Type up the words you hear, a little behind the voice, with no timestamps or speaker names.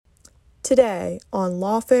Today on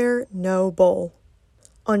Lawfare No Bull.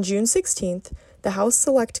 On June 16th, the House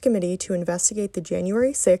Select Committee to investigate the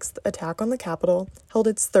January 6th attack on the Capitol held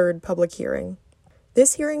its third public hearing.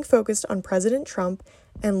 This hearing focused on President Trump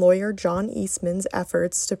and lawyer John Eastman's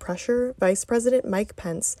efforts to pressure Vice President Mike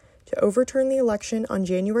Pence to overturn the election on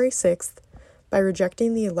January 6th by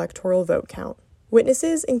rejecting the electoral vote count.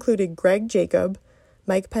 Witnesses included Greg Jacob,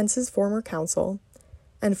 Mike Pence's former counsel,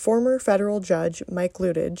 and former federal judge Mike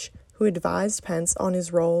Luttig, who advised Pence on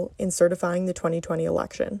his role in certifying the 2020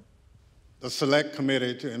 election. The Select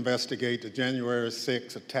Committee to investigate the January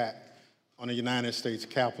 6th attack on the United States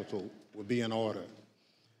Capitol will be in order.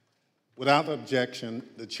 Without objection,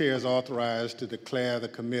 the chair is authorized to declare the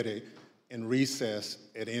committee in recess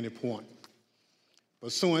at any point.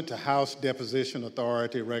 Pursuant to House Deposition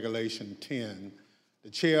Authority Regulation 10, the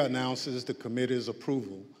chair announces the committee's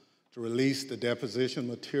approval to release the deposition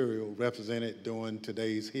material represented during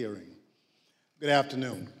today's hearing. Good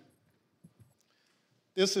afternoon.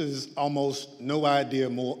 This is almost no idea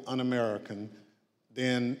more un-American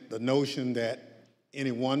than the notion that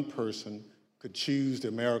any one person could choose the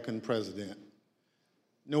American president.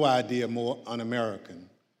 No idea more un-American.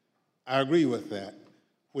 I agree with that,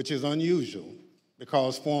 which is unusual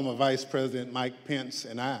because former Vice President Mike Pence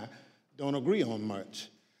and I don't agree on much.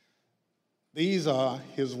 These are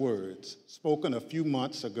his words, spoken a few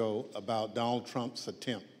months ago about Donald Trump's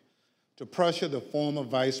attempt to pressure the former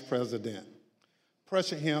vice president,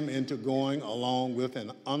 pressure him into going along with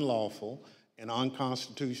an unlawful and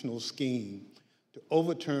unconstitutional scheme to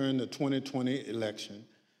overturn the 2020 election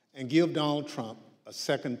and give Donald Trump a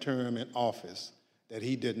second term in office that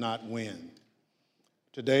he did not win.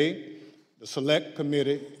 Today, the Select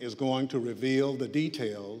Committee is going to reveal the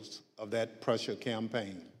details of that pressure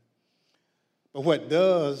campaign. But what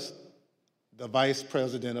does the Vice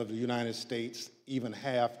President of the United States even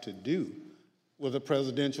have to do with a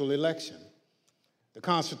presidential election? The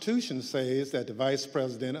Constitution says that the Vice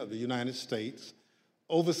President of the United States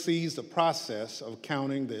oversees the process of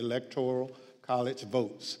counting the Electoral College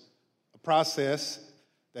votes, a process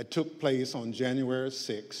that took place on January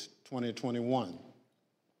 6, 2021.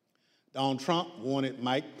 Donald Trump wanted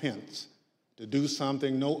Mike Pence to do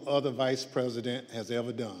something no other vice president has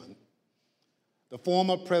ever done. The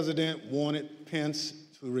former president wanted Pence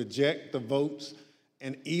to reject the votes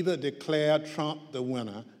and either declare Trump the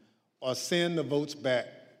winner or send the votes back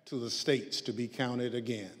to the states to be counted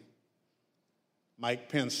again. Mike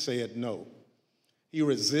Pence said no. He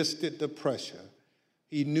resisted the pressure.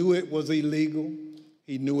 He knew it was illegal.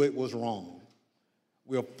 He knew it was wrong.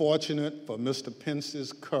 We're fortunate for Mr.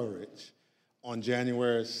 Pence's courage on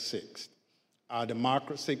January 6th. Our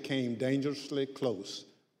democracy came dangerously close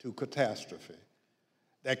to catastrophe.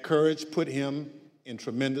 That courage put him in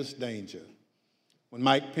tremendous danger. When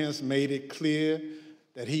Mike Pence made it clear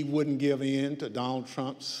that he wouldn't give in to Donald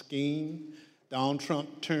Trump's scheme, Donald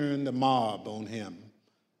Trump turned the mob on him,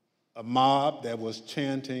 a mob that was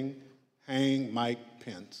chanting, "Hang Mike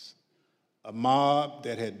Pence," a mob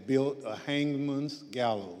that had built a hangman's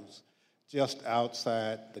gallows just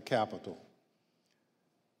outside the Capitol.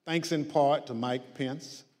 Thanks in part to Mike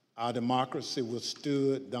Pence, our democracy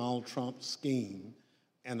withstood Donald Trump's scheme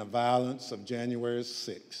and the violence of January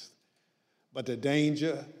 6th. But the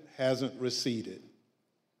danger hasn't receded.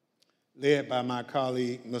 Led by my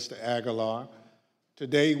colleague, Mr. Aguilar,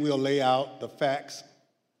 today we'll lay out the facts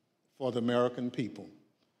for the American people.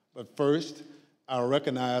 But first, I'll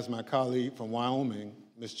recognize my colleague from Wyoming,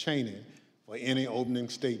 Ms. Cheney, for any opening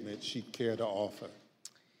statement she'd care to offer.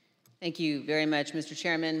 Thank you very much, Mr.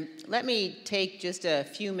 Chairman. Let me take just a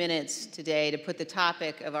few minutes today to put the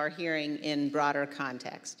topic of our hearing in broader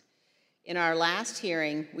context. In our last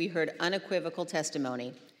hearing, we heard unequivocal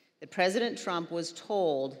testimony that President Trump was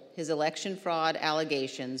told his election fraud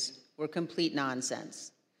allegations were complete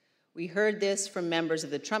nonsense. We heard this from members of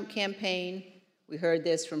the Trump campaign. We heard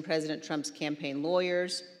this from President Trump's campaign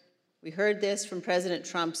lawyers. We heard this from President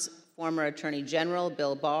Trump's former Attorney General,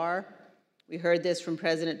 Bill Barr. We heard this from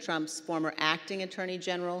President Trump's former acting Attorney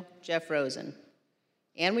General, Jeff Rosen.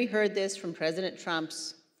 And we heard this from President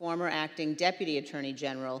Trump's former acting Deputy Attorney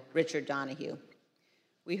General, Richard Donoghue.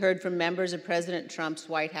 We heard from members of President Trump's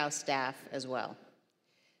White House staff as well.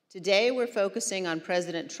 Today, we're focusing on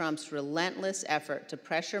President Trump's relentless effort to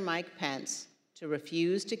pressure Mike Pence to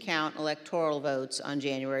refuse to count electoral votes on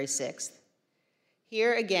January 6th.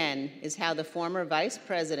 Here again is how the former vice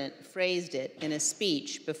president phrased it in a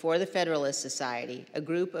speech before the Federalist Society, a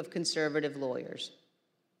group of conservative lawyers.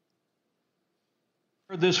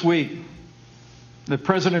 This week, that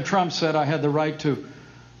President Trump said I had the right to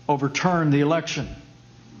overturn the election.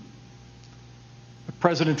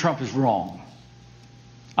 President Trump is wrong.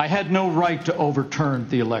 I had no right to overturn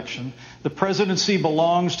the election. The presidency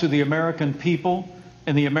belongs to the American people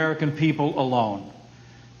and the American people alone.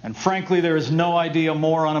 And frankly, there is no idea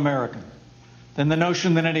more un-American than the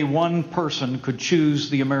notion that any one person could choose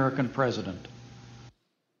the American president.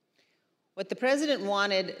 What the president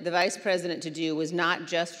wanted the vice president to do was not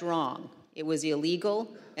just wrong, it was illegal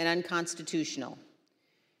and unconstitutional.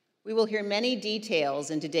 We will hear many details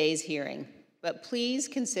in today's hearing, but please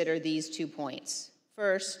consider these 2 points.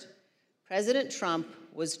 First, President Trump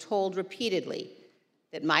was told repeatedly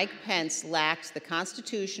that Mike Pence lacked the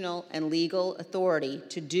constitutional and legal authority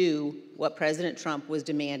to do what President Trump was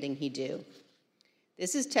demanding he do.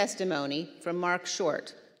 This is testimony from Mark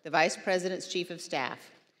Short, the Vice President's Chief of Staff,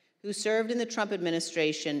 who served in the Trump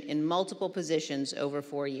administration in multiple positions over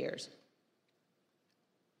 4 years.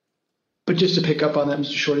 But just to pick up on that,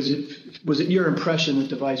 Mr. Short, was it your impression that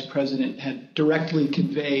the Vice President had directly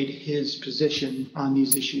conveyed his position on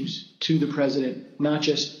these issues to the President, not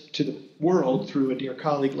just to the world through a Dear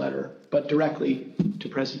Colleague letter, but directly to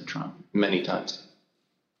President Trump? Many times.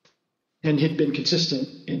 And had been consistent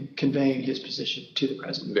in conveying his position to the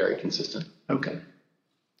President? Very consistent. Okay.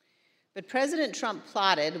 But President Trump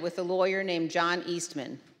plotted with a lawyer named John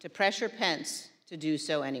Eastman to pressure Pence to do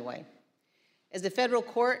so anyway. As the federal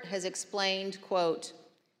court has explained, quote,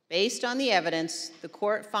 based on the evidence, the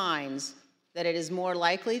court finds that it is more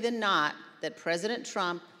likely than not that President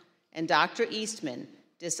Trump and Dr. Eastman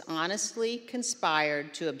dishonestly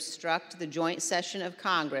conspired to obstruct the joint session of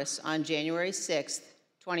Congress on January 6,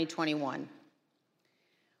 2021.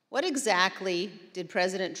 What exactly did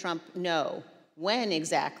President Trump know? When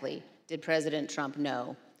exactly did President Trump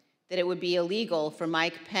know that it would be illegal for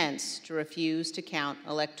Mike Pence to refuse to count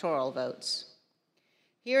electoral votes?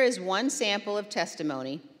 Here is one sample of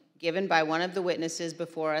testimony given by one of the witnesses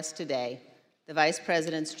before us today, the Vice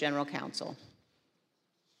President's General Counsel.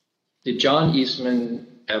 Did John Eastman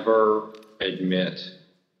ever admit, as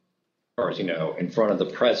far as you know, in front of the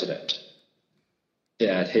president,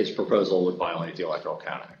 that his proposal would violate the Electoral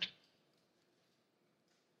Count Act?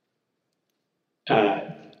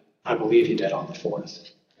 I believe he did on the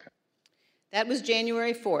 4th. That was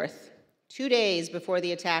January 4th, 2 days before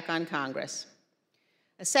the attack on Congress.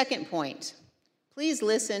 A second point, please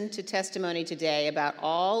listen to testimony today about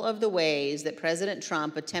all of the ways that President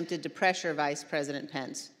Trump attempted to pressure Vice President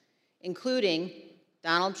Pence, including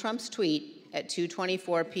Donald Trump's tweet at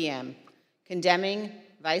 2:24 p.m. condemning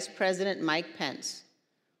Vice President Mike Pence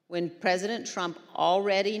when President Trump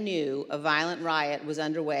already knew a violent riot was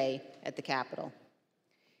underway at the Capitol.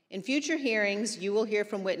 In future hearings, you will hear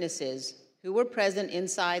from witnesses who were present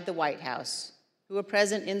inside the White House, who were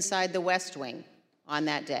present inside the West Wing on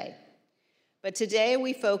that day. But today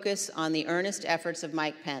we focus on the earnest efforts of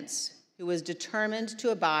Mike Pence, who was determined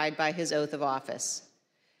to abide by his oath of office.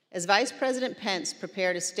 As Vice President Pence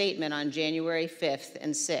prepared a statement on January 5th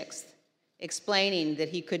and 6th, explaining that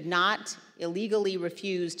he could not illegally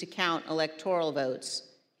refuse to count electoral votes,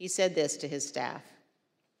 he said this to his staff.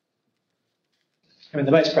 I mean,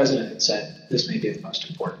 the Vice President had said, this may be the most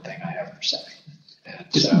important thing I ever say. And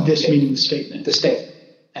This meaning the statement? The statement.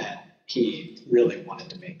 And he really wanted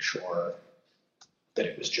to make sure that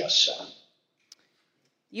it was just so.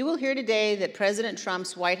 You will hear today that President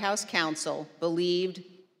Trump's White House counsel believed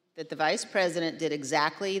that the Vice President did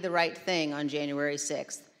exactly the right thing on January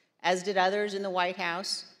 6th, as did others in the White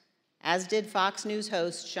House, as did Fox News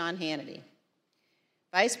host Sean Hannity.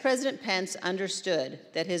 Vice President Pence understood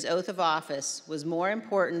that his oath of office was more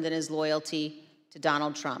important than his loyalty to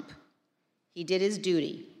Donald Trump. He did his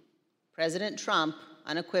duty. President Trump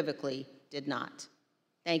unequivocally did not.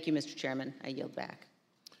 Thank you, Mr. Chairman. I yield back.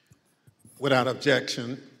 Without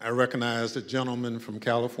objection, I recognize the gentleman from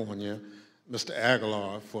California, Mr.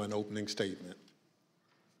 Aguilar, for an opening statement.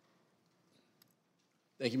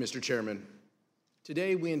 Thank you, Mr. Chairman.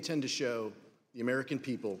 Today, we intend to show the American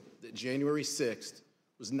people that January 6th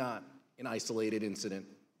was not an isolated incident.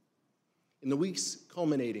 In the weeks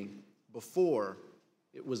culminating before,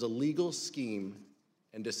 it was a legal scheme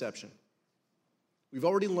and deception. We've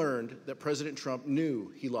already learned that President Trump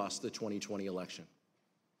knew he lost the 2020 election.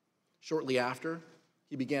 Shortly after,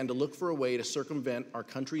 he began to look for a way to circumvent our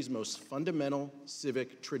country's most fundamental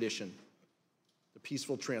civic tradition, the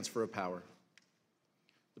peaceful transfer of power.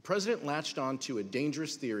 The president latched on to a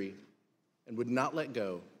dangerous theory and would not let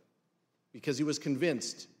go because he was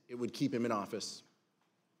convinced it would keep him in office.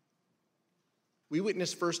 We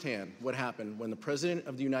witnessed firsthand what happened when the President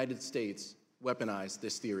of the United States weaponized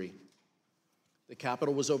this theory. The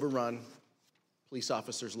Capitol was overrun, police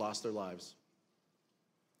officers lost their lives,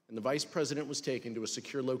 and the Vice President was taken to a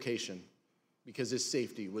secure location because his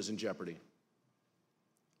safety was in jeopardy.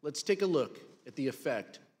 Let's take a look at the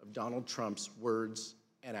effect of Donald Trump's words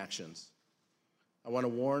and actions. I want to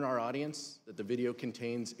warn our audience that the video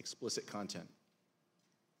contains explicit content.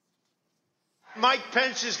 Mike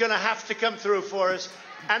Pence is going to have to come through for us,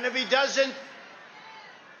 and if he doesn't,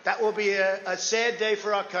 that will be a sad day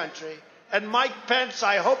for our country. And Mike Pence,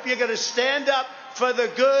 I hope you're going to stand up for the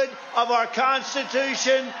good of our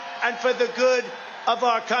Constitution and for the good of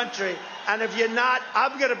our country. And if you're not,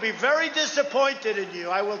 I'm going to be very disappointed in you.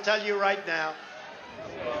 I will tell you right now.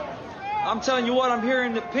 I'm telling you what, I'm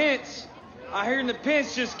hearing the Pence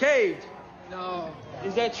just caved. No.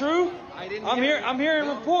 Is that true? I'm hearing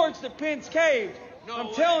reports that Pence caved. No I'm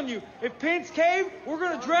way. telling you, if Pence caved, we're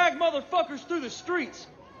gonna drag motherfuckers through the streets.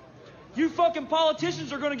 You fucking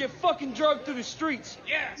politicians are gonna get fucking drugged through the streets.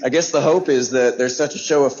 Yes. I guess the hope is that there's such a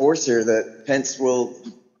show of force here that Pence will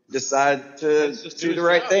decide to do the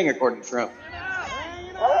right thing, according to Trump. Bring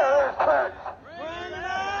out Pence!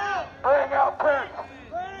 Bring out Pence!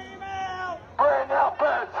 Bring him out! Bring out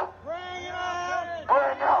Pence! Bring him out!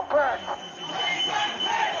 Bring out Pence!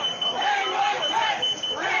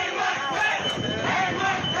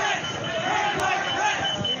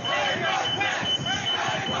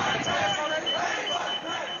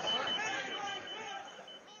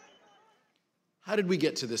 How did we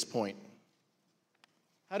get to this point?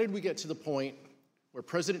 How did we get to the point where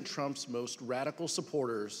President Trump's most radical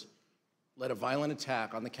supporters led a violent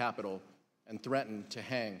attack on the Capitol and threatened to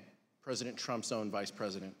hang President Trump's own vice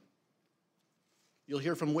president? You'll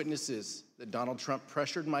hear from witnesses that Donald Trump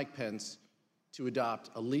pressured Mike Pence to adopt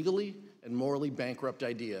a legally and morally bankrupt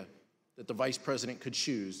idea that the vice president could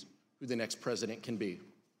choose who the next president can be.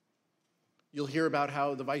 You'll hear about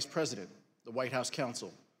how the vice president, the White House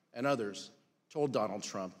counsel, and others told Donald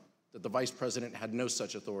Trump that the vice president had no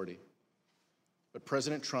such authority. But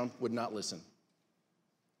President Trump would not listen.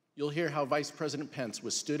 You'll hear how Vice President Pence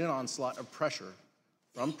withstood an onslaught of pressure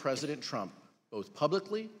from President Trump, both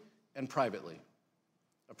publicly and privately,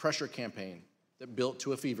 a pressure campaign that built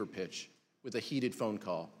to a fever pitch with a heated phone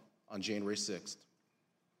call on January 6th.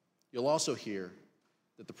 You'll also hear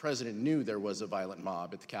that the president knew there was a violent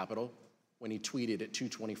mob at the Capitol when he tweeted at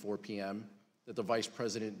 2:24 p.m. that the vice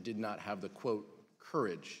president did not have the, quote,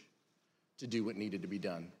 courage to do what needed to be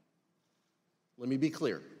done. Let me be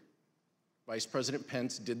clear. Vice President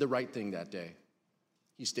Pence did the right thing that day.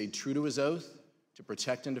 He stayed true to his oath to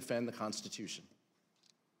protect and defend the Constitution.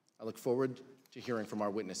 I look forward to hearing from our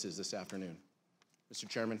witnesses this afternoon. Mr.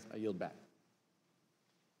 Chairman, I yield back.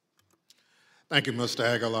 Thank you, Mr.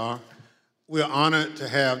 Aguilar. We are honored to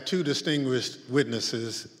have two distinguished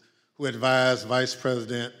witnesses who advised Vice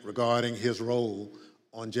President regarding his role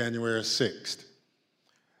on January 6th.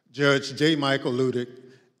 Judge J. Michael Luttig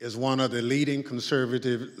is one of the leading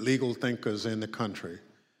conservative legal thinkers in the country.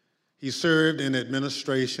 He served in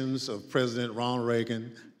administrations of President Ronald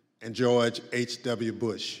Reagan and George H.W.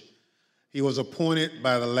 Bush. He was appointed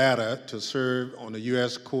by the latter to serve on the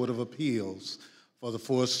U.S. Court of Appeals for the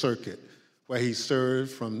Fourth Circuit, where he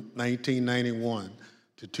served from 1991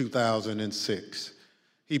 to 2006.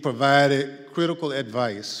 He provided critical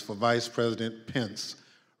advice for Vice President Pence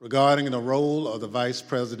regarding the role of the Vice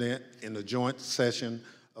President in the joint session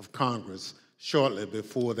of Congress shortly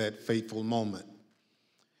before that fateful moment.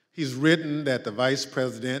 He's written that the Vice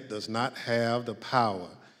President does not have the power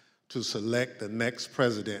to select the next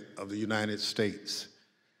President of the United States.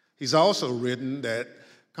 He's also written that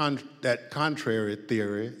contrary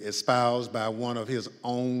theory espoused by one of his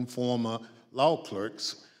own former law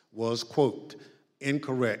clerks was, quote,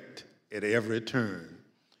 incorrect at every turn.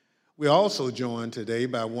 We're also joined today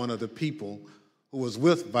by one of the people who was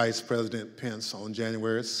with Vice President Pence on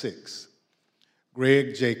January 6th.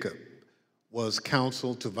 Greg Jacob was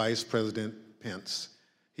counsel to Vice President Pence.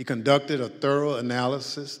 He conducted a thorough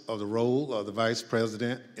analysis of the role of the Vice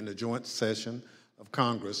President in the joint session of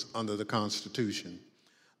Congress under the Constitution,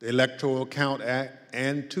 the Electoral Count Act,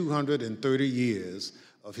 and 230 years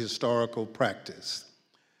of historical practice.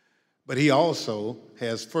 But he also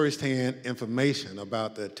has firsthand information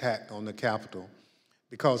about the attack on the Capitol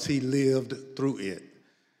because he lived through it.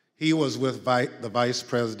 He was with the Vice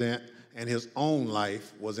President and his own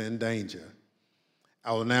life was in danger.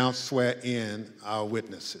 I will now swear in our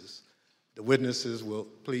witnesses. The witnesses will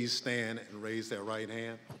please stand and raise their right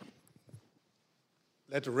hand.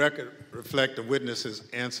 Let the record reflect the witnesses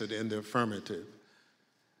answered in the affirmative.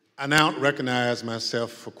 I now recognize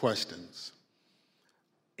myself for questions.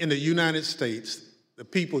 In the United States, the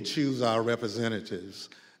people choose our representatives,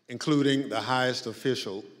 including the highest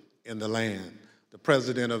official in the land, the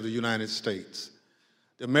President of the United States.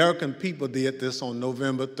 The American people did this on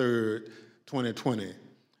November 3rd, 2020.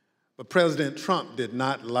 But President Trump did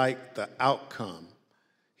not like the outcome.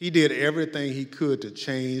 He did everything he could to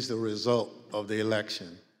change the result of the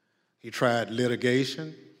election. He tried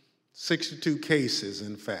litigation, 62 cases,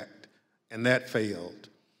 in fact, and that failed.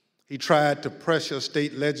 He tried to pressure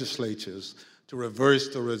state legislatures to reverse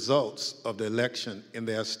the results of the election in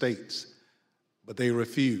their states, but they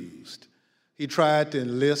refused. He tried to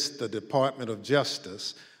enlist the Department of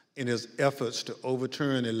Justice in his efforts to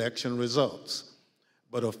overturn election results,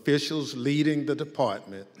 but officials leading the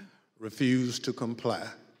department refused to comply.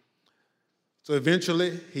 So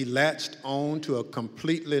eventually, he latched on to a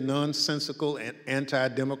completely nonsensical and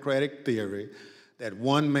anti-democratic theory that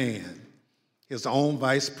one man, his own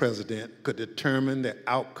vice president, could determine the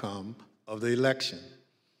outcome of the election.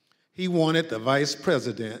 He wanted the vice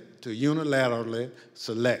president to unilaterally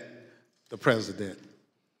select the president.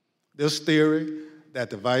 This theory that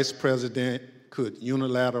the vice president could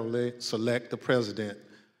unilaterally select the president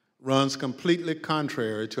runs completely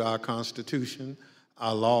contrary to our Constitution,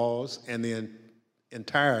 our laws, and the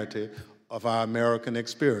entirety of our American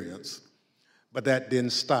experience. But that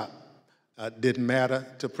didn't matter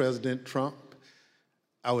to President Trump.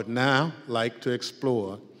 I would now like to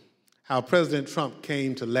explore how President Trump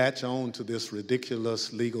came to latch on to this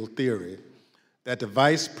ridiculous legal theory that the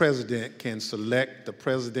vice president can select the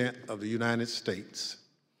president of the United States.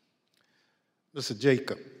 Mr.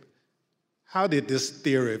 Jacob, how did this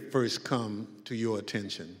theory first come to your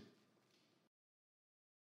attention?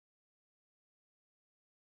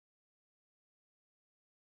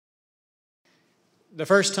 The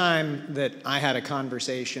first time that I had a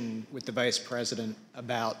conversation with the Vice President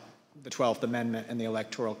about the 12th Amendment and the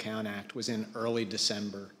Electoral Count Act was in early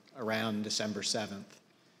December, around December 7th.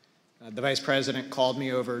 The Vice President called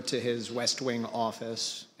me over to his West Wing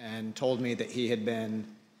office and told me that he had been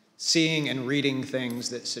seeing and reading things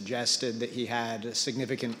that suggested that he had a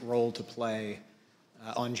significant role to play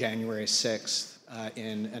on January 6th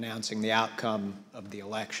in announcing the outcome of the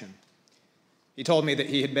election. He told me that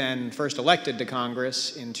he had been first elected to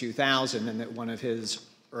Congress in 2000 and that one of his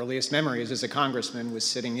earliest memories as a congressman was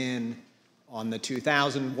sitting in on the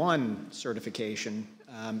 2001 certification,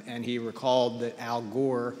 and he recalled that Al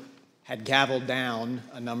Gore had gavelled down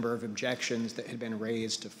a number of objections that had been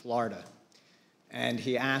raised to Florida. And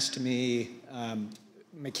he asked me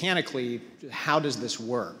mechanically, how does this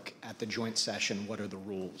work at the joint session? What are the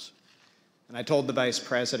rules? And I told the Vice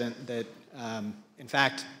President that, in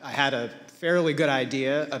fact, I had a fairly good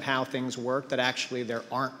idea of how things work, that actually there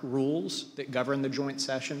aren't rules that govern the joint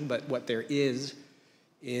session, but what there is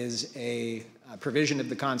a provision of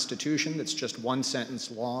the Constitution that's just one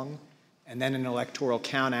sentence long, and then an Electoral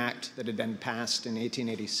Count Act that had been passed in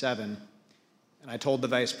 1887. And I told the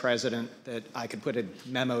Vice President that I could put a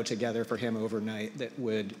memo together for him overnight that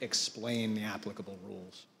would explain the applicable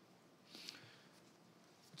rules.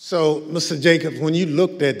 So, Mr. Jacobs, when you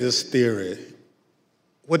looked at this theory,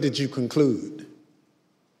 what did you conclude?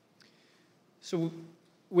 So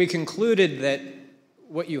we concluded that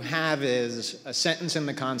what you have is a sentence in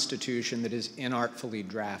the Constitution that is inartfully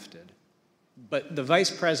drafted. But the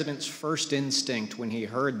Vice President's first instinct when he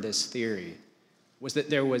heard this theory was that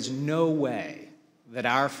there was no way that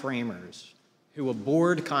our framers, who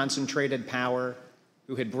abhorred concentrated power,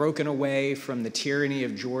 who had broken away from the tyranny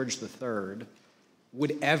of George III,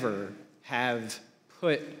 would ever have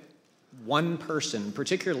put one person,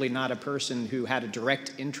 particularly not a person who had a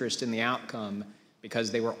direct interest in the outcome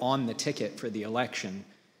because they were on the ticket for the election,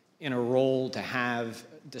 in a role to have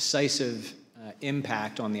decisive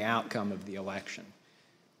impact on the outcome of the election.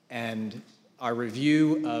 And our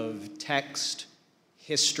review of text,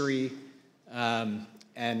 history,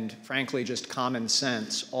 and frankly just common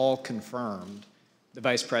sense all confirmed the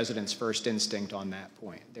Vice President's first instinct on that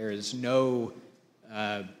point. There is no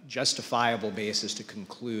justifiable basis to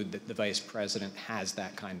conclude that the Vice President has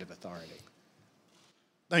that kind of authority.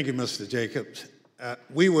 Thank you, Mr. Jacobs.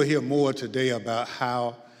 We will hear more today about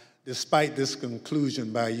how, despite this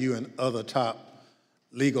conclusion by you and other top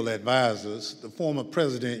legal advisors, the former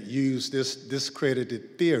president used this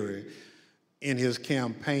discredited theory in his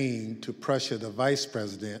campaign to pressure the vice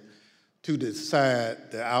president to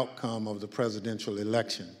decide the outcome of the presidential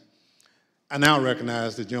election. I now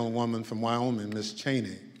recognize the gentlewoman from Wyoming, Ms.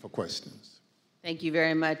 Cheney, for questions. Thank you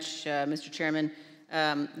very much, Mr. Chairman.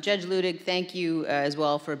 Judge Luttig, thank you as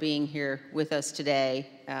well for being here with us today.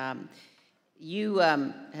 You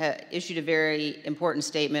issued a very important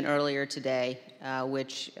statement earlier today,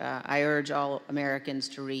 which I urge all Americans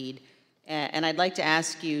to read. And I'd like to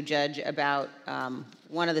ask you, Judge, about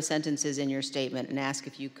one of the sentences in your statement and ask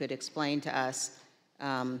if you could explain to us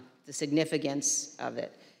the significance of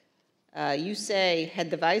it. You say, had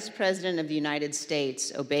the Vice President of the United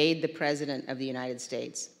States obeyed the President of the United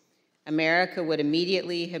States, America would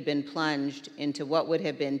immediately have been plunged into what would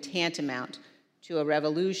have been tantamount to a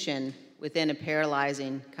revolution within a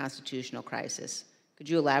paralyzing constitutional crisis. Could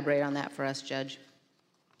you elaborate on that for us, Judge?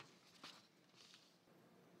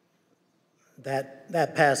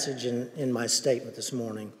 That passage in my statement this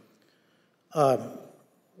morning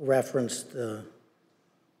referenced the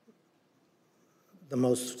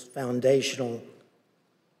most foundational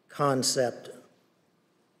concept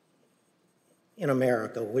in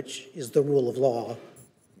America, which is the rule of law.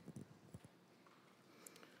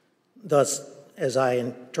 Thus, as I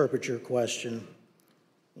interpret your question,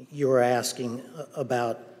 you were asking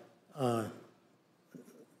about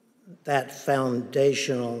that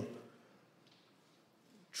foundational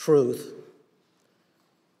truth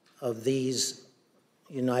of these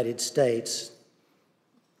United States,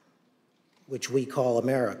 which we call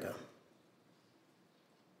America.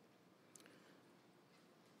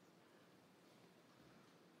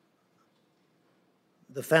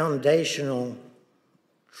 The foundational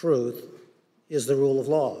truth is the rule of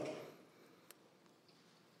law.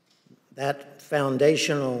 That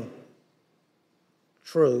foundational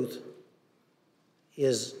truth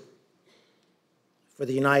is, for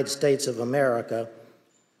the United States of America,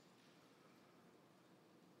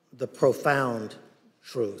 the profound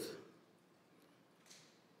truth.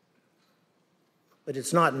 But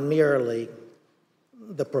it's not merely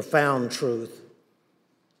the profound truth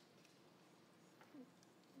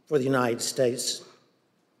for the United States.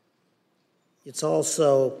 It's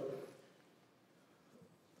also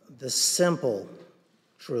the simple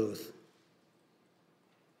truth,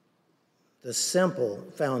 the simple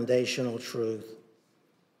foundational truth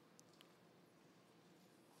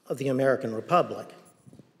of the American Republic.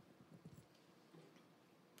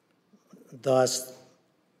 Thus,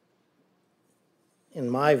 in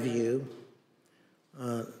my view,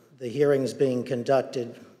 the hearings being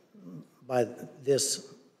conducted by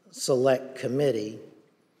this select committee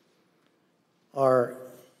are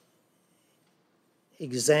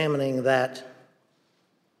examining that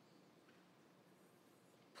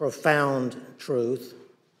profound truth,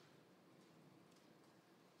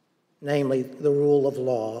 namely the rule of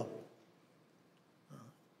law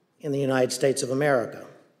in the United States of America.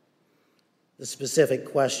 The specific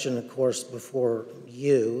question, of course, before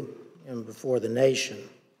you and before the nation,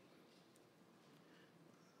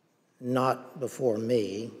 not before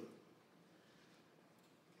me,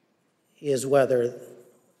 is whether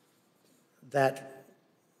that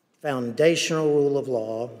foundational rule of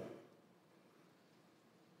law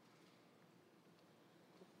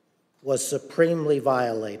was supremely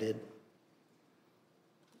violated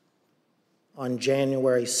on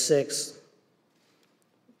January 6,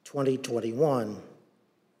 2021.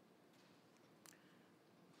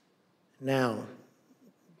 Now,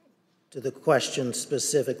 to the question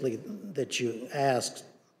specifically that you asked,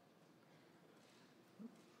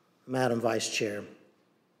 Madam Vice Chair,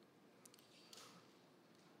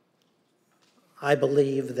 I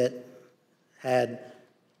believe that had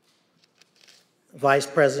Vice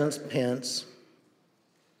President Pence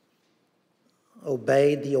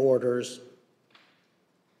obeyed the orders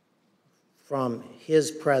from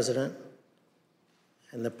his president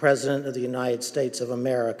and the President of the United States of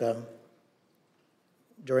America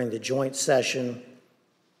during the joint session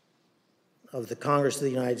of the Congress of the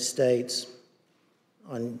United States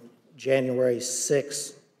on January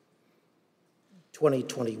 6,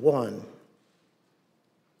 2021,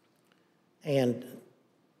 and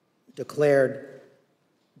declared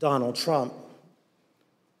Donald Trump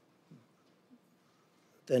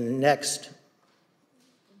the next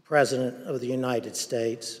President of the United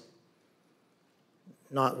States,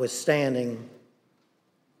 notwithstanding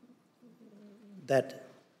that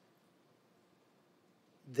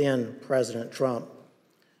then President Trump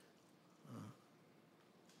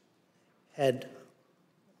had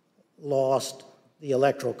lost the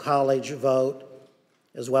Electoral College vote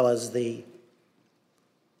as well as the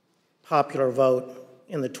popular vote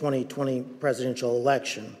in the 2020 presidential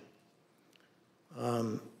election.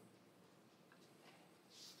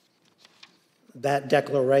 That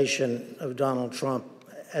declaration of Donald Trump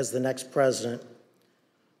as the next president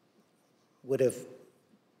would have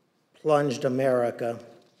plunged America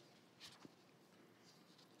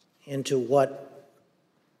into what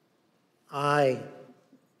I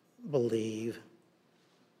believe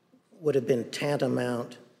would have been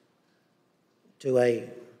tantamount to a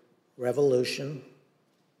revolution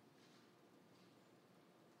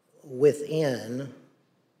within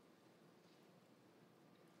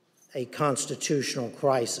a constitutional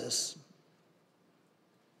crisis.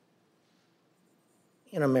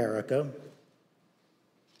 in America,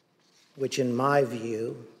 which in my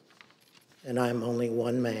view, and I'm only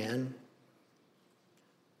one man,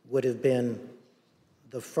 would have been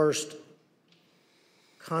the first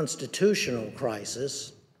constitutional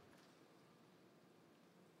crisis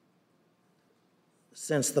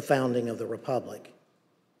since the founding of the Republic.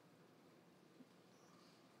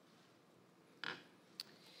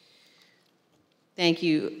 Thank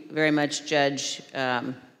you very much, Judge,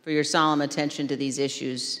 for your solemn attention to these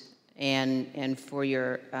issues and for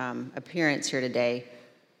your appearance here today.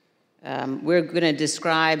 We're going to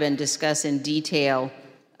describe and discuss in detail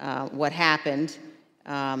what happened.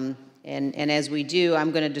 And as we do,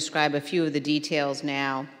 I'm going to describe a few of the details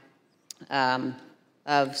now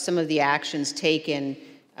of some of the actions taken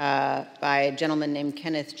by a gentleman named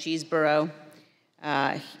Kenneth Chesebro.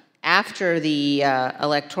 After the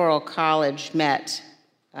Electoral College met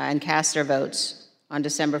and cast their votes on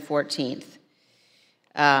December 14th,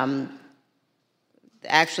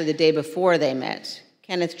 actually the day before they met,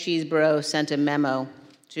 Kenneth Chesebro sent a memo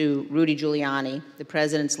to Rudy Giuliani, the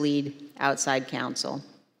president's lead outside counsel.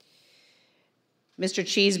 Mr.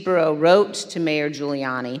 Chesebro wrote to Mayor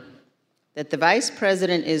Giuliani that the vice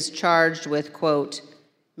president is charged with, quote,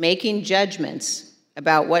 making judgments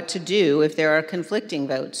about what to do if there are conflicting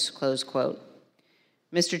votes, close quote.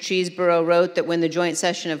 Mr. Chesebro wrote that when the joint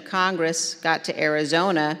session of Congress got to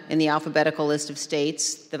Arizona in the alphabetical list of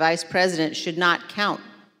states, the vice president should not count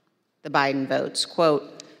the Biden votes,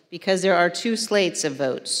 quote, because there are two slates of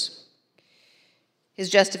votes. His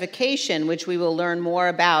justification, which we will learn more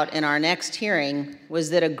about in our next hearing, was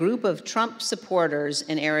that a group of Trump supporters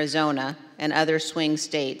in Arizona and other swing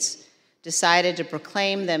states decided to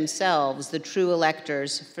proclaim themselves the true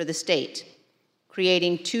electors for the state,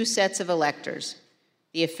 creating two sets of electors,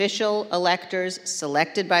 the official electors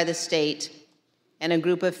selected by the state and a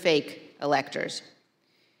group of fake electors.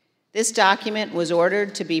 This document was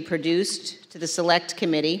ordered to be produced to the Select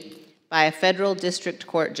Committee by a federal district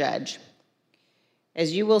court judge.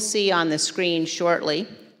 As you will see on the screen shortly,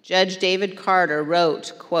 Judge David Carter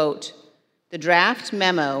wrote, quote, the draft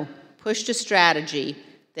memo pushed a strategy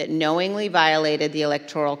that knowingly violated the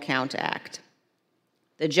Electoral Count Act.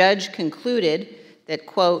 The judge concluded that,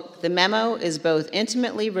 quote, the memo is both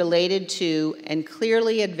intimately related to and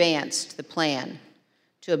clearly advanced the plan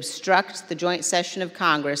to obstruct the joint session of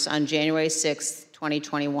Congress on January 6,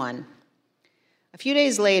 2021. A few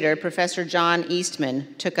days later, Professor John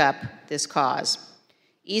Eastman took up this cause.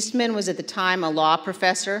 Eastman was at the time a law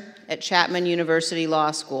professor at Chapman University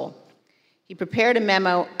Law School. He prepared a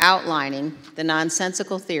memo outlining the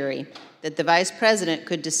nonsensical theory that the vice president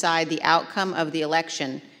could decide the outcome of the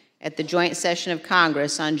election at the joint session of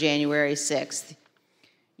Congress on January 6th.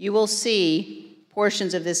 You will see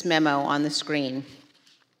portions of this memo on the screen.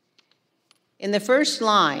 In the first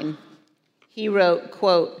line, he wrote,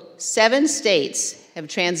 quote, 7 states have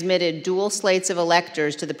transmitted dual slates of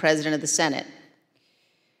electors to the President of the Senate.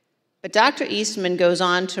 But Dr. Eastman goes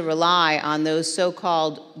on to rely on those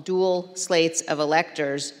so-called dual slates of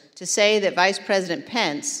electors to say that Vice President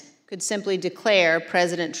Pence could simply declare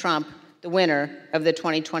President Trump the winner of the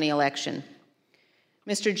 2020 election.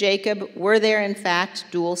 Mr. Jacob, were there in fact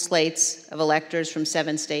dual slates of electors from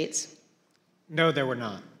 7 states? No, there were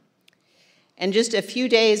not. And just a few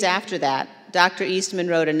days after that, Dr. Eastman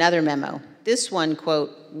wrote another memo, this one,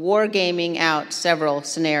 quote, wargaming out several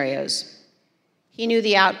scenarios. He knew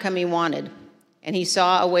the outcome he wanted, and he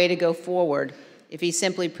saw a way to go forward if he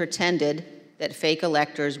simply pretended that fake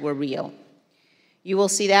electors were real. You will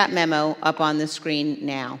see that memo up on the screen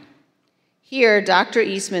now. Here, Dr.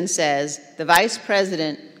 Eastman says the vice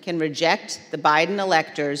president can reject the Biden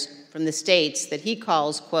electors from the states that he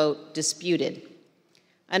calls, quote, disputed.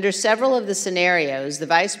 Under several of the scenarios, the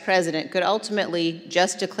vice president could ultimately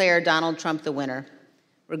just declare Donald Trump the winner,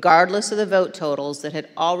 regardless of the vote totals that had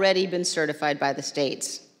already been certified by the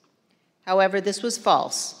states. However, this was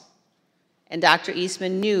false, and Dr.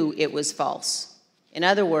 Eastman knew it was false. In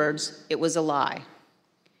other words, it was a lie.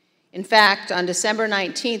 In fact, on December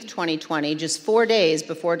 19th, 2020, just 4 days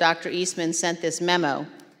before Dr. Eastman sent this memo,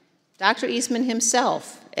 Dr. Eastman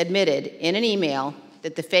himself admitted in an email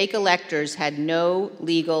that the fake electors had no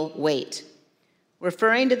legal weight,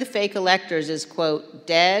 referring to the fake electors as, quote,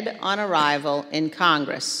 dead on arrival in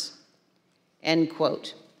Congress, end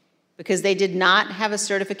quote, because they did not have a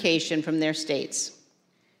certification from their states.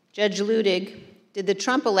 Judge Ludig, did the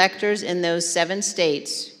Trump electors in those 7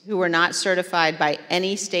 states who were not certified by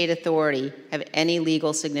any state authority have any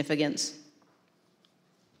legal significance?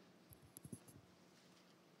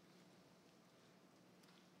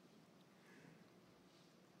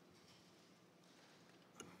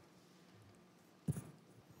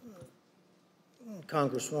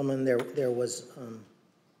 Congresswoman, there was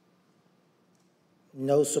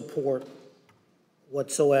no support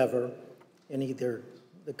whatsoever in either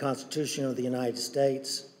the Constitution of the United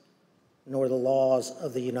States nor the laws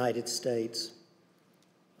of the United States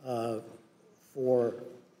for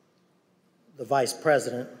the Vice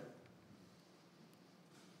President,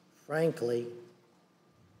 frankly,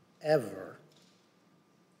 ever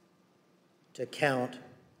to count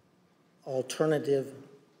alternative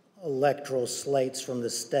electoral slates from the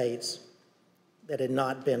states that had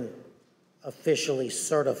not been officially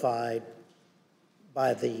certified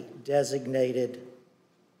by the designated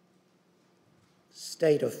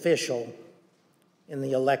state official in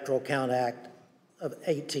the Electoral Count Act of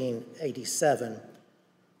 1887.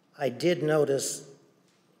 I did notice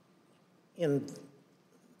in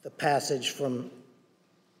the passage from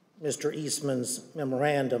Mr. Eastman's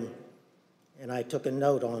memorandum, and I took a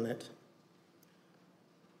note on it,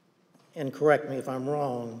 and correct me if I'm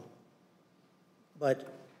wrong,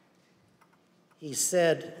 but he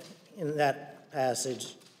said in that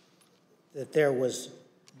passage that there was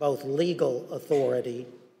both legal authority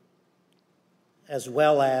as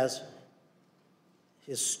well as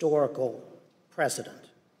historical precedent.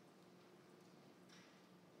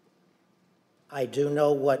 I do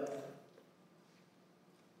know what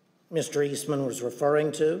Mr. Eastman was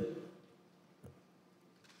referring to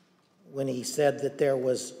when he said that there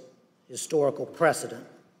was historical precedent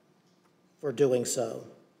for doing so.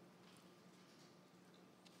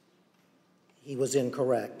 He was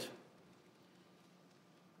incorrect.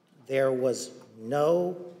 There was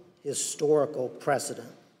no historical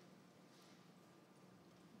precedent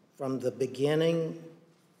from the beginning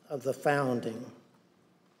of the founding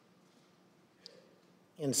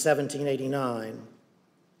in 1789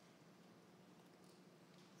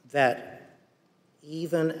 that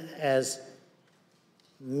even as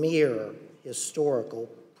mere historical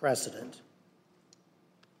precedent,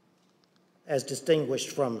 as distinguished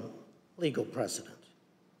from legal precedent,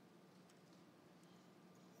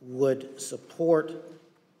 would support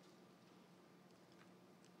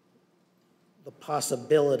the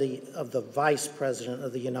possibility of the Vice President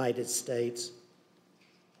of the United States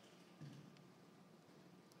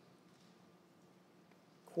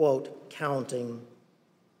quote, counting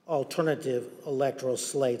alternative electoral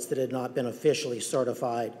slates that had not been officially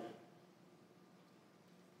certified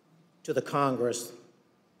to the Congress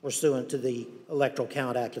pursuant to the Electoral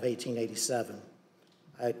Count Act of 1887.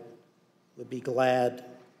 I would be glad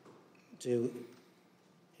to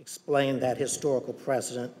explain that historical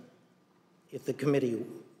precedent if the committee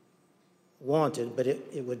wanted, but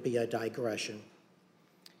it would be a digression.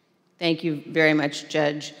 Thank you very much,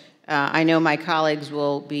 Judge. I know my colleagues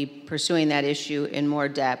will be pursuing that issue in more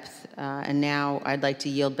depth, and now I'd like to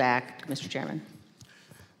yield back, Mr. Chairman.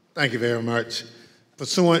 Thank you very much.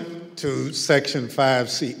 Pursuant to Section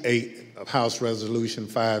 5C8 of House Resolution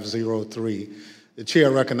 503, the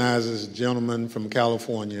chair recognizes the gentleman from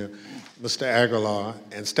California, Mr. Aguilar,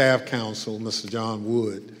 and Staff Counsel, Mr. John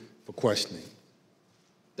Wood, for questioning.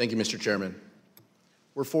 Thank you, Mr. Chairman.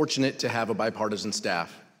 We're fortunate to have a bipartisan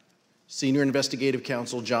staff. Senior Investigative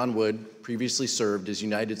Counsel John Wood previously served as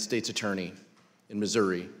United States Attorney in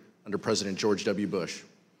Missouri under President George W. Bush.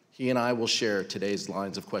 He and I will share today's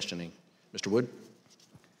lines of questioning. Mr. Wood?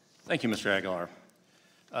 Thank you, Mr. Aguilar.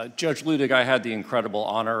 Judge Luttig, I had the incredible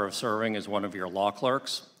honor of serving as one of your law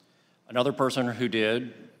clerks. Another person who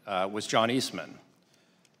did was John Eastman.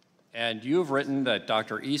 And you have written that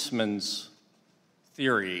Dr. Eastman's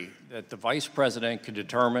theory that the Vice President could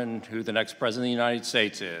determine who the next President of the United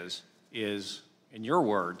States is, in your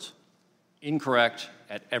words, incorrect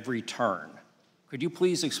at every turn. Could you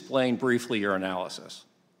please explain briefly your analysis?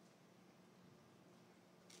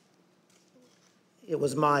 It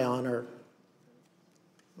was my honor,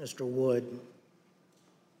 Mr. Wood,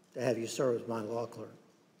 to have you serve as my law clerk.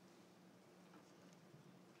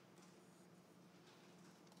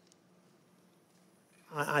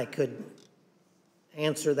 I could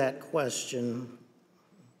answer that question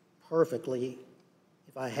perfectly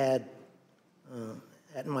if I had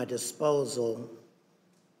at my disposal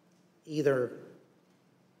either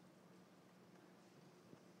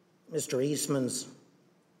Mr. Eastman's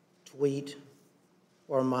tweet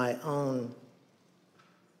or my own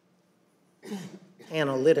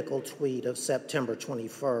analytical tweet of September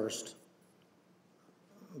 21st,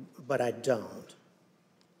 but I don't.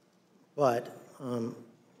 But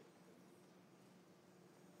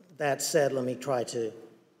that said, let me try to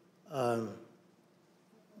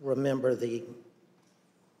remember the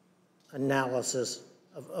analysis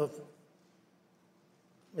of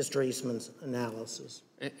Mr. Eastman's analysis.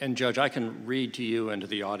 And Judge, I can read to you and to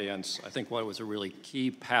the audience, I think what was a really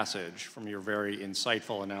key passage from your very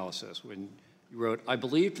insightful analysis when you wrote, "I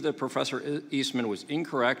believed that Professor Eastman was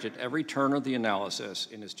incorrect at every turn of the analysis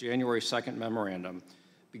in his January 2nd memorandum,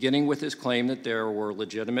 beginning with his claim that there were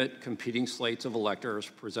legitimate competing slates of electors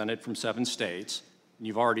presented from 7 states," and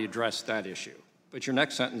you've already addressed that issue. But your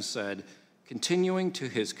next sentence said, "Continuing to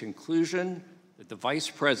his conclusion that the Vice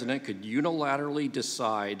President could unilaterally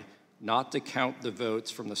decide not to count the votes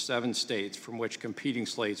from the 7 states from which competing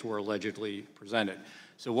slates were allegedly presented."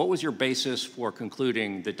 So what was your basis for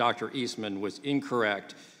concluding that Dr. Eastman was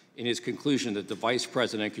incorrect in his conclusion that the Vice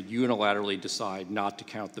President could unilaterally decide not to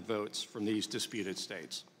count the votes from these disputed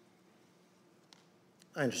states?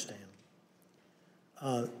 I understand.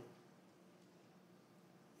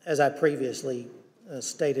 As I previously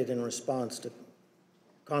stated in response to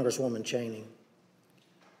Congresswoman Cheney,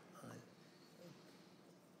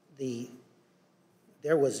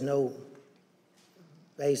 there was no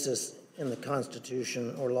basis in the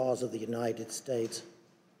Constitution or laws of the United States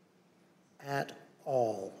at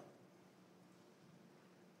all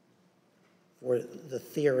for the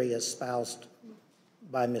theory espoused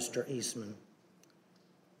by Mr. Eastman.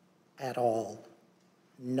 At all.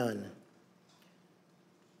 None.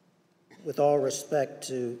 With all respect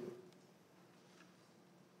to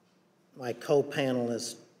my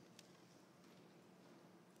co-panelist,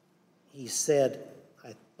 he said,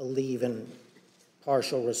 I believe in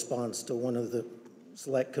partial response to one of the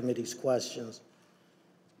Select Committee's questions,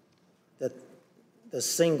 that the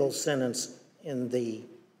single sentence in the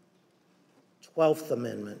 12th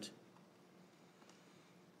Amendment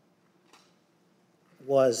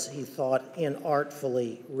was, he thought,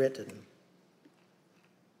 inartfully written.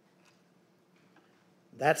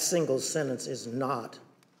 That single sentence is not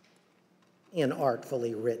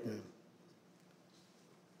inartfully written.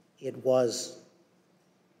 It was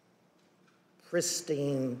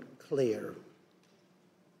pristine clear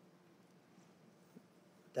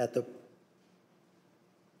that the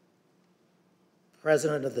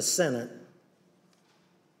President of the Senate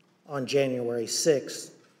on January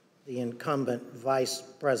 6th, the incumbent Vice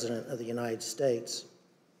President of the United States,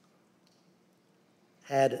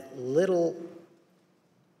 had little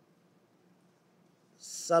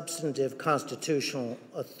substantive constitutional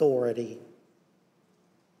authority,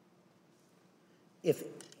 if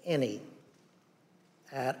any,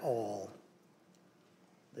 at all.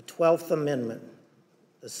 The 12th Amendment,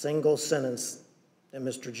 the single sentence that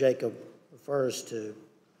Mr. Jacob refers to,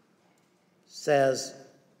 says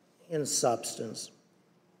in substance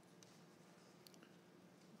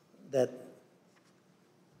that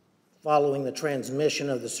following the transmission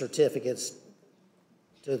of the certificates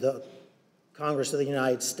to the Congress of the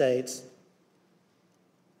United States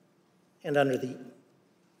and under the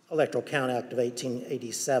Electoral Count Act of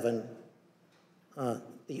 1887,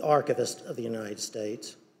 the Archivist of the United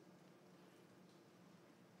States,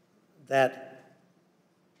 that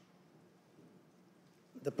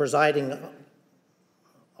the presiding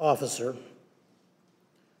officer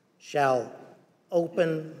shall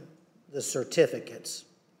open the certificates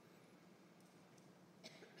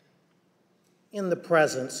in the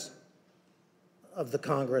presence of the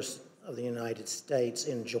Congress of the United States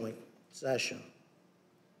in joint session.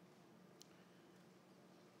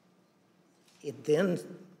 It then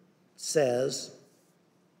says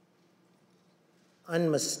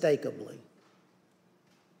unmistakably,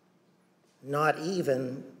 not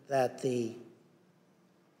even that the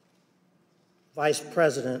Vice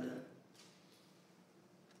President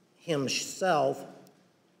himself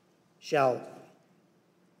shall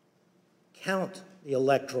count the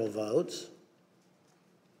electoral votes.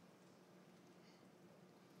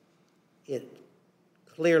 It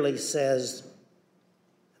clearly says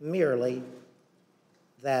merely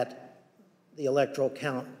that the electoral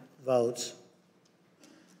count votes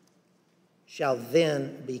shall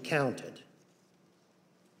then be counted.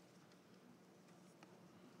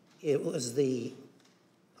 It was the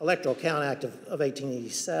Electoral Count Act of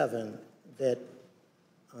 1887 that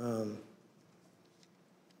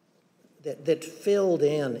filled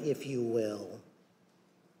in, if you will,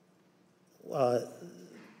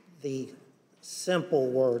 the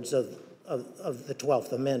simple words of the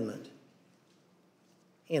 12th Amendment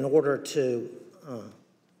in order to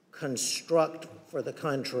construct for the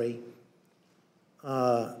country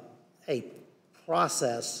a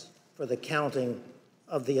process for the counting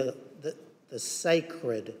of the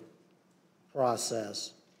sacred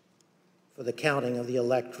process for the counting of the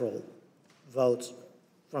electoral votes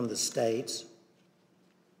from the states,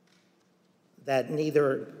 that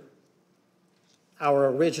neither our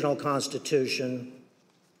original Constitution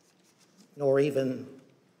nor even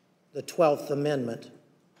the 12th Amendment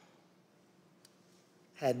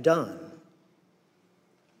had done.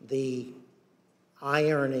 The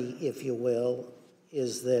irony, if you will,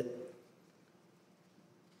 is that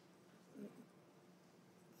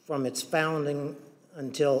from its founding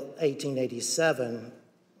until 1887,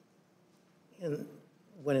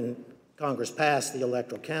 when Congress passed the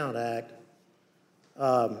Electoral Count Act,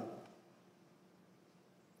 the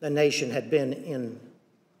nation had been in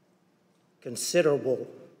considerable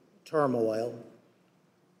turmoil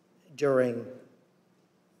during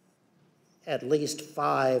at least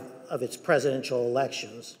 5 of its presidential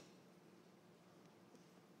elections,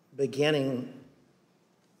 beginning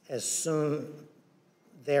as soon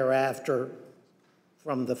thereafter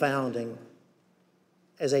from the founding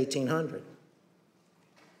as 1800.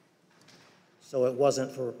 So it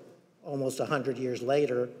wasn't for almost 100 years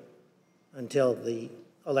later until the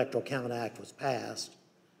Electoral Count Act was passed.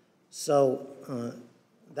 So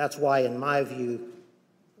that's why, in my view,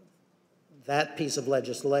 that piece of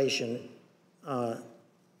legislation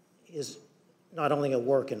is not only a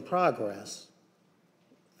work in progress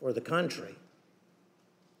for the country,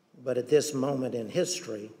 but at this moment in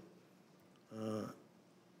history,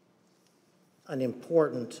 an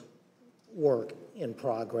important work in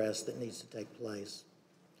progress that needs to take place.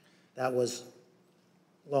 That was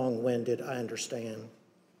long-winded, I understand.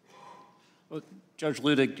 Well, Judge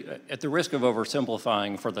Luttig, at the risk of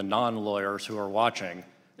oversimplifying for the non-lawyers who are watching,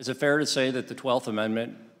 is it fair to say that the 12th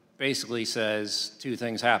Amendment basically says 2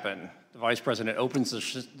 things happen? The Vice President opens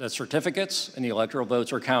the certificates and the electoral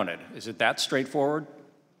votes are counted. Is it that straightforward?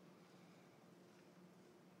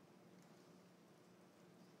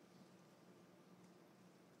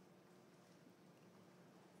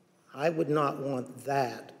 I would not want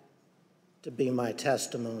that to be my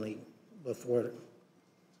testimony before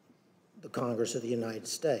the Congress of the United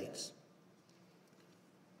States.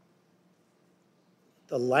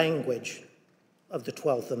 The language of the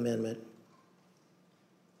 12th Amendment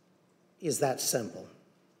is that simple.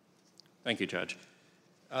 Thank you, Judge.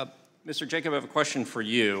 Mr. Jacob, I have a question for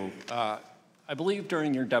you. I believe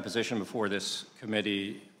during your deposition before this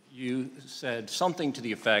committee, you said something to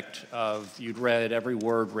the effect of you'd read every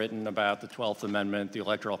word written about the 12th Amendment, the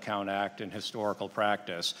Electoral Count Act, and historical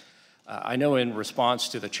practice. I know in response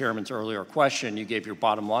to the chairman's earlier question, you gave your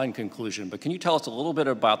bottom line conclusion, but can you tell us a little bit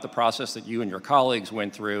about the process that you and your colleagues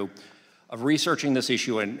went through of researching this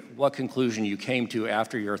issue and what conclusion you came to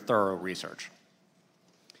after your thorough research?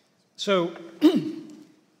 So,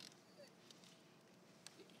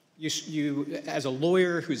 you, as a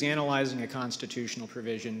lawyer who's analyzing a constitutional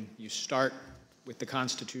provision, you start with the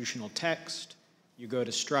constitutional text, you go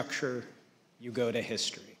to structure, you go to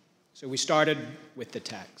history. So we started with the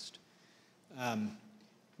text.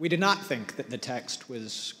 We did not think that the text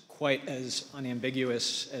was quite as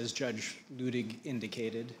unambiguous as Judge Luttig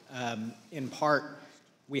indicated. In part,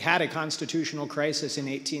 we had a constitutional crisis in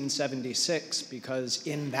 1876 because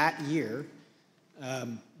in that year,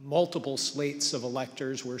 multiple slates of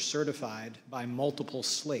electors were certified by multiple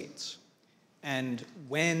slates. And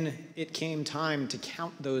when it came time to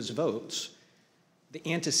count those votes, the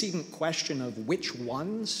antecedent question of which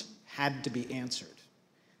ones had to be answered.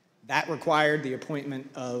 That required the appointment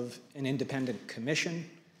of an independent commission.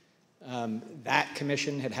 That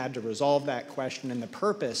commission had to resolve that question, and the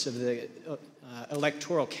purpose of the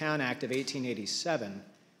Electoral Count Act of 1887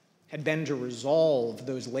 had been to resolve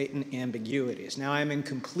those latent ambiguities. Now, I'm in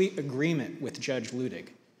complete agreement with Judge Luttig.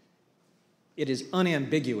 It is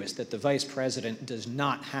unambiguous that the Vice President does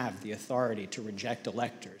not have the authority to reject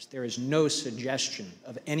electors. There is no suggestion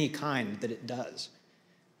of any kind that it does.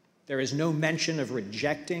 There is no mention of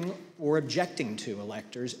rejecting or objecting to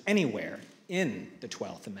electors anywhere in the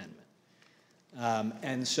 12th Amendment.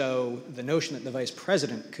 And so the notion that the Vice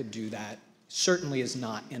President could do that certainly is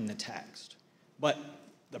not in the text. But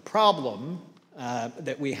the problem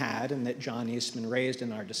that we had and that John Eastman raised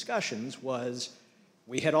in our discussions was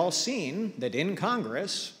we had all seen that in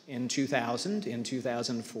Congress in 2000, in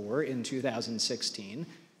 2004, in 2016,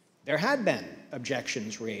 there had been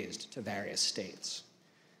objections raised to various states.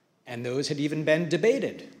 And those had even been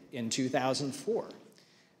debated in 2004.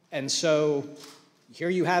 And so here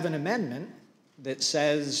you have an amendment that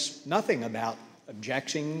says nothing about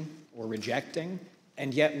objecting or rejecting,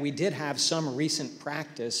 and yet we did have some recent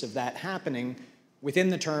practice of that happening within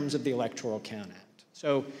the terms of the Electoral Count Act.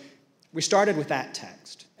 So we started with that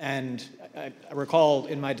text. And I recall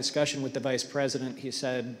in my discussion with the Vice President, he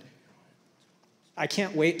said, I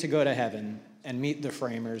can't wait to go to heaven and meet the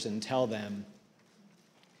framers and tell them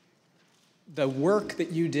the work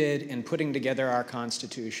that you did in putting together our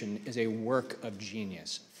Constitution is a work of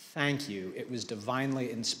genius. Thank you. It was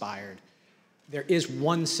divinely inspired. There is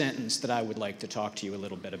one sentence that I would like to talk to you a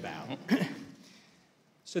little bit about.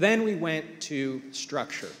 So then we went to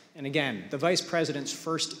structure. And again, the vice president's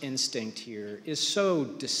first instinct here is so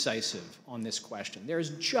decisive on this question.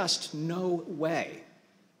 There's just no way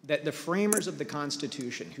that the framers of the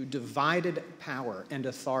Constitution, who divided power and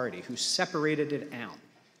authority, who separated it out,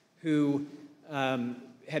 who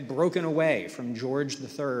had broken away from George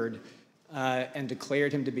III and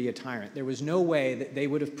declared him to be a tyrant, there was no way that they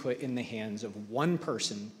would have put in the hands of one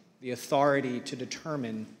person the authority to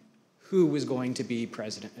determine who was going to be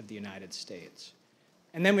president of the United States.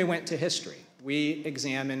 And then we went to history. We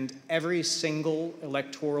examined every single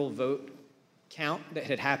electoral vote count that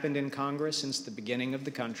had happened in Congress since the beginning of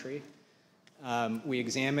the country. We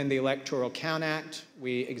examined the Electoral Count Act.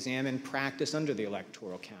 We examined practice under the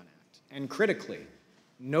Electoral Count Act. And critically,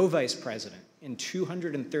 no vice president in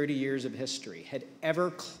 230 years of history had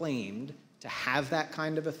ever claimed to have that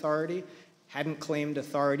kind of authority, hadn't claimed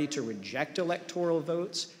authority to reject electoral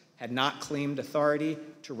votes, had not claimed authority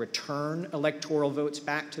to return electoral votes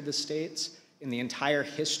back to the states. In the entire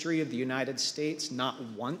history of the United States, not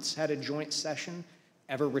once had a joint session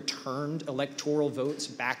ever returned electoral votes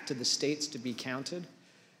back to the states to be counted.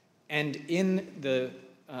 And in the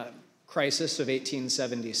crisis of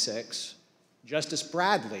 1876, Justice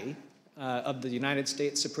Bradley of the United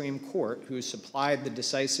States Supreme Court, who supplied the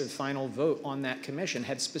decisive final vote on that commission,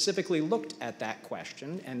 had specifically looked at that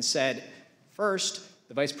question and said, first,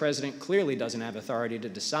 the vice president clearly doesn't have authority to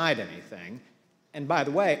decide anything, and by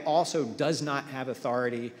the way, also does not have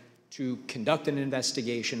authority to conduct an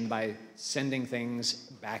investigation by sending things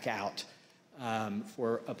back out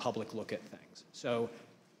for a public look at things. So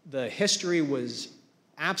the history was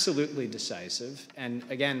absolutely decisive, and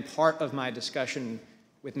again, part of my discussion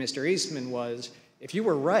with Mr. Eastman was, if you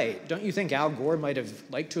were right, don't you think Al Gore might have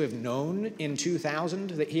liked to have known in 2000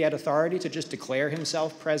 that he had authority to just declare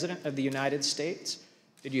himself president of the United States?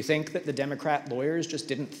 Did you think that the Democrat lawyers just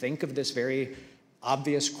didn't think of this very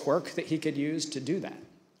obvious quirk that he could use to do that?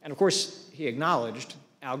 And of course, he acknowledged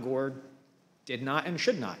Al Gore did not and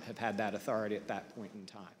should not have had that authority at that point in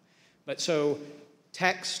time. But so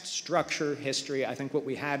text, structure, history, I think what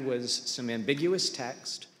we had was some ambiguous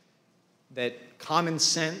text that common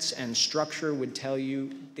sense and structure would tell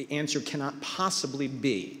you the answer cannot possibly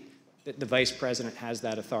be that the vice president has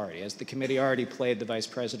that authority. As the committee already played the vice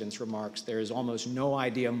president's remarks, there is almost no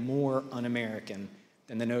idea more un-American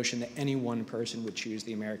than the notion that any one person would choose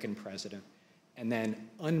the American president. And then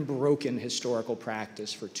unbroken historical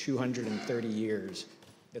practice for 230 years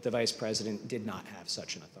that the vice president did not have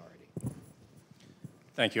such an authority.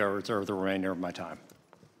 Thank you. I reserve the remainder of my time.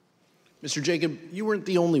 Mr. Jacob, you weren't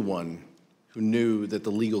the only one who knew that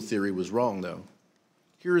the legal theory was wrong, though.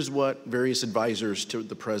 Here's what various advisors to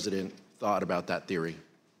the president thought about that theory.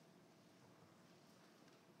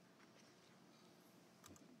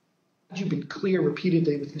 You've been clear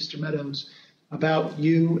repeatedly with Mr. Meadows about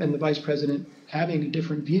you and the vice president having a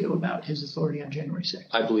different view about his authority on January 6th.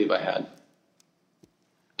 I believe I had.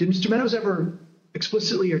 Did Mr. Meadows ever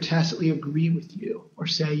explicitly or tacitly agree with you or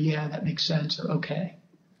say, yeah, that makes sense or okay?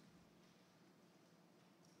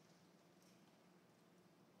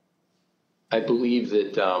 I believe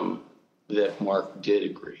that that Mark did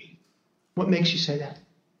agree. What makes you say that?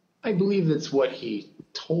 I believe that's what he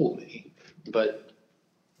told me. But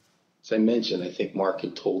as I mentioned, I think Mark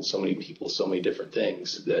had told so many people so many different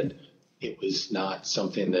things that it was not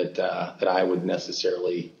something that that I would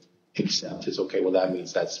necessarily accept as, okay, well, that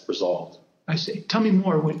means that's resolved. I see. Tell me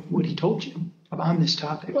more what he told you on this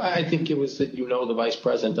topic. Well, I think it was that, the vice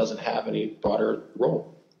president doesn't have any broader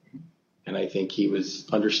role. And I think he was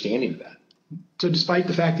understanding of that. So despite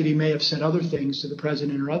the fact that he may have said other things to the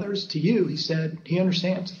president or others, to you, he said he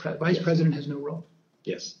understands the vice president has no role.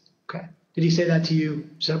 Yes. Okay. Did he say that to you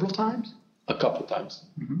several times? A couple of times.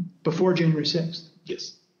 Mm-hmm. Before January 6th?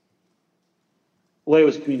 Yes. The way it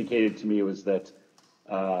was communicated to me was that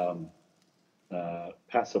Pat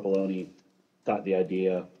Cipollone thought the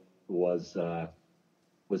idea was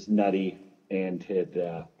nutty and had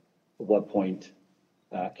at one point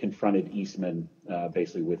confronted Eastman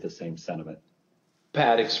basically with the same sentiment.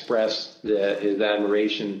 Pat expressed his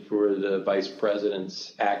admiration for the vice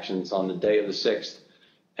president's actions on the day of the 6th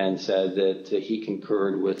and said that he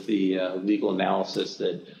concurred with the legal analysis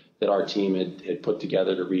that our team had put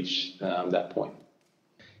together to reach that point.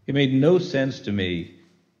 It made no sense to me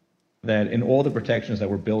that in all the protections that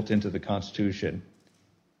were built into the Constitution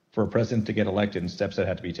for a president to get elected and steps that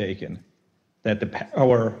had to be taken, that the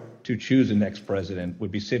power to choose the next president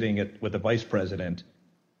would be sitting with the vice president.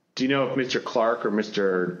 Do you know if Mr. Clark or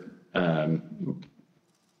Mr.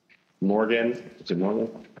 Morgan, is it Morgan?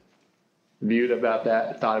 Thought about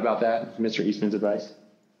that, Mr. Eastman's advice?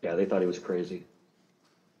 Yeah, they thought he was crazy.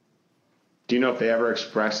 Do you know if they ever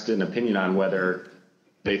expressed an opinion on whether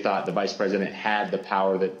they thought the vice president had the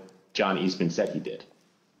power that John Eastman said he did?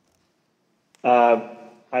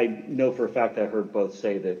 I know for a fact I heard both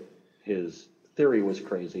say that his theory was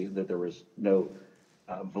crazy, that there was no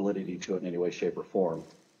validity to it in any way, shape, or form.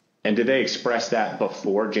 And did they express that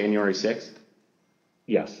before January 6th?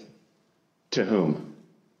 Yes. To whom?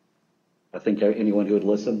 I think anyone who would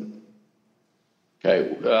listen.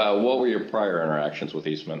 Okay. What were your prior interactions with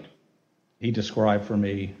Eastman? He described for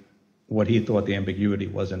me what he thought the ambiguity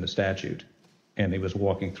was in the statute, and he was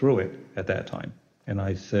walking through it at that time. And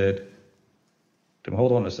I said to him,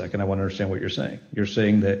 hold on a second, I want to understand what you're saying. You're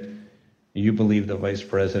saying that you believe the vice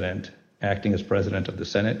president, acting as president of the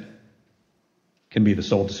Senate, can be the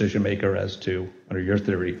sole decision maker as to, under your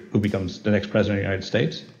theory, who becomes the next president of the United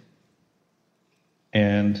States?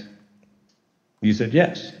 And he said,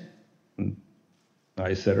 yes. And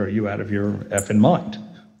I said, are you out of your effing mind?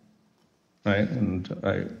 Right? And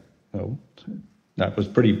that was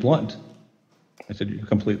pretty blunt. I said, you're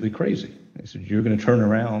completely crazy. I said, you're going to turn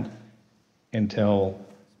around and tell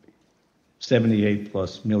 78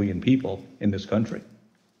 plus million people in this country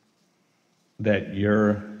that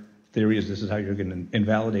your theory is this is how you're going to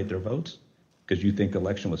invalidate their votes because you think the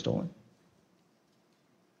election was stolen?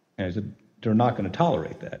 And I said, they're not going to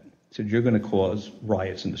tolerate that. He said, you're going to cause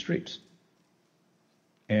riots in the streets.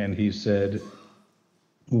 And he said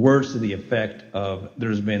words to the effect of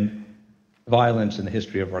there's been violence in the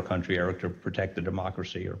history of our country, Eric, to protect the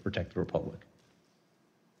democracy or protect the republic.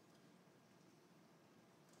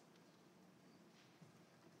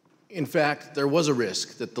 In fact, there was a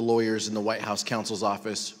risk that the lawyers in the White House counsel's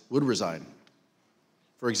office would resign.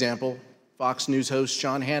 For example, Fox News host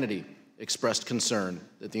Sean Hannity expressed concern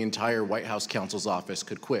that the entire White House counsel's office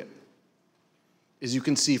could quit. As you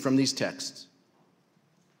can see from these texts,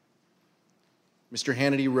 Mr.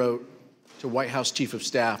 Hannity wrote to White House Chief of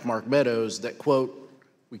Staff Mark Meadows that, quote,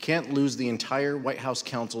 "We can't lose the entire White House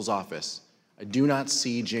counsel's office. I do not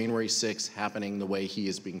see January 6th happening the way he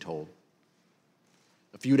is being told."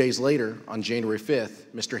 A few days later, on January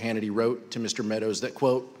 5th, Mr. Hannity wrote to Mr. Meadows that,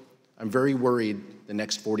 quote, "I'm very worried the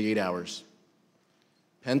next 48 hours.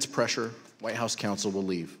 Pence pressure, White House counsel will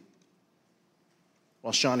leave."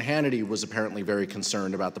 While Sean Hannity was apparently very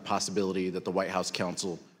concerned about the possibility that the White House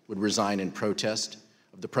counsel would resign in protest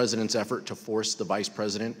of the president's effort to force the vice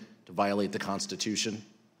president to violate the Constitution,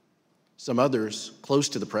 some others close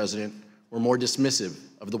to the president were more dismissive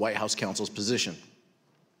of the White House counsel's position.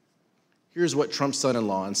 Here's what Trump's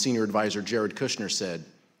son-in-law and senior advisor Jared Kushner said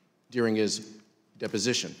during his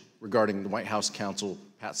deposition regarding the White House counsel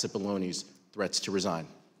Pat Cipollone's threats to resign.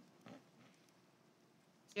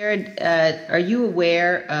 Jared, are you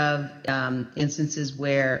aware of instances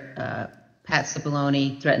where Pat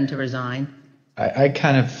Cipollone threatened to resign? I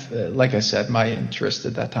kind of, like I said, my interest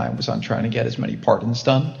at that time was on trying to get as many pardons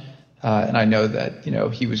done. And I know that,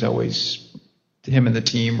 he was always, him and the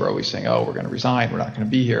team were always saying, oh, we're going to resign. We're not going to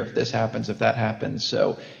be here if this happens, if that happens.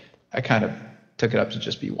 So I kind of took it up to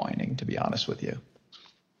just be whining, to be honest with you.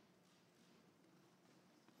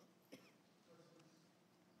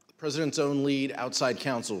 The president's own lead outside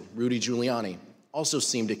counsel, Rudy Giuliani, also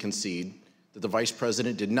seemed to concede that the vice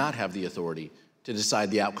president did not have the authority to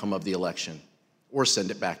decide the outcome of the election or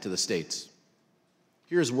send it back to the states.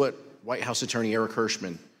 Here's what White House attorney Eric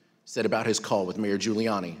Hirschman said about his call with Mayor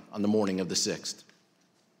Giuliani on the morning of the 6th.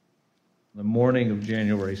 The morning of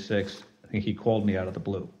January 6th, I think he called me out of the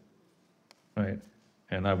blue, right?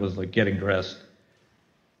 And I was like getting dressed.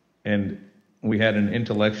 And we had an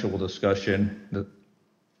intellectual discussion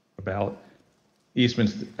about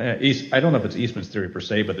Eastman's, I don't know if it's Eastman's theory per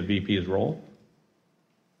se, but the VP's role.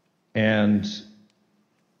 And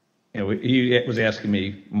he was asking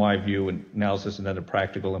me my view and analysis and then the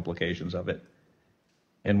practical implications of it.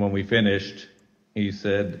 And when we finished, he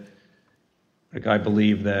said, like, I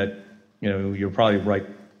believe that, you're probably right.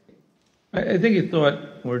 I think he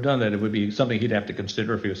thought when we're done that it would be something he'd have to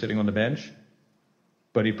consider if he was sitting on the bench.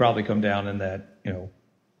 But he'd probably come down in that,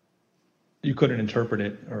 you couldn't interpret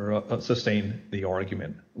it or sustain the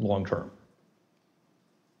argument long term.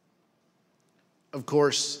 Of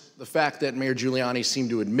course, the fact that Mayor Giuliani seemed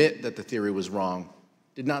to admit that the theory was wrong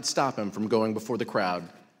did not stop him from going before the crowd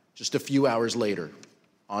just a few hours later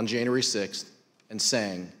on January 6th and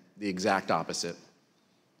saying the exact opposite.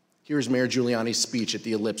 Here's Mayor Giuliani's speech at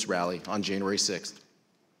the Ellipse rally on January 6th.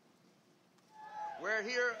 We're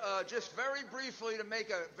here just very briefly to make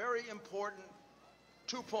a very important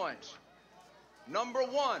 2 points. Number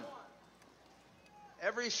one,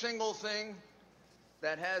 every single thing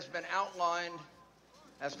that has been outlined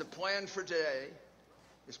as the plan for today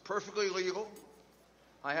is perfectly legal.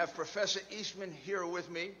 I have Professor Eastman here with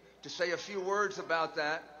me to say a few words about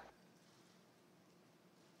that.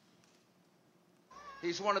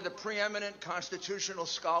 He's one of the preeminent constitutional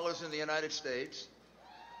scholars in the United States.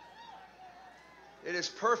 It is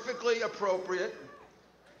perfectly appropriate,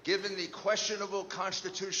 given the questionable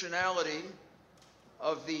constitutionality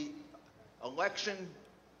of the Election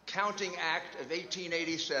Counting Act of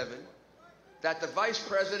 1887, that the Vice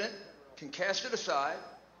President can cast it aside,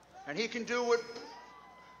 and he can do what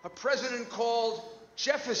a president called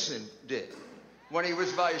Jefferson did when he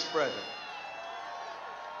was Vice President.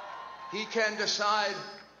 He can decide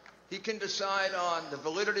on the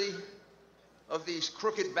validity of these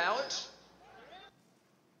crooked ballots,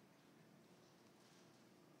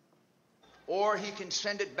 or he can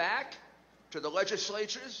send it back to the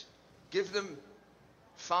legislatures, give them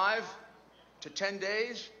 5 to 10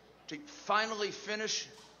 days to finally finish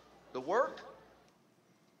the work.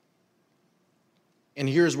 And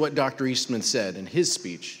here's what Dr. Eastman said in his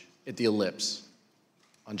speech at the Ellipse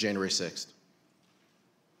on January 6th.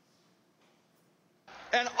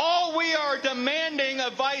 And all we are demanding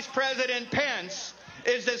of Vice President Pence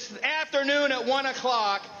is this afternoon at 1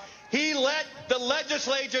 o'clock, he let the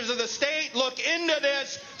legislatures of the state look into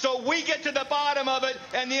this so we get to the bottom of it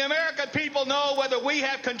and the American people know whether we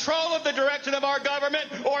have control of the direction of our government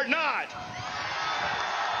or not.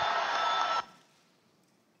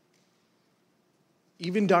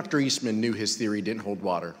 Even Dr. Eastman knew his theory didn't hold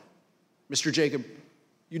water. Mr. Jacob,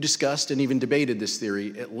 you discussed and even debated this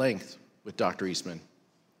theory at length with Dr. Eastman.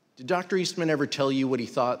 Did Dr. Eastman ever tell you what he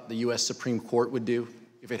thought the U.S. Supreme Court would do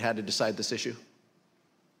if it had to decide this issue?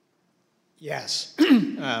 Yes.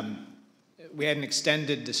 We had an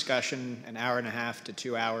extended discussion, an hour and a half to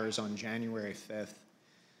 2 hours on January 5th.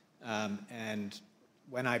 And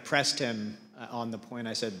when I pressed him on the point,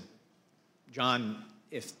 I said, John,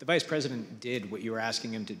 if the Vice President did what you were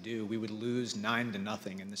asking him to do, we would lose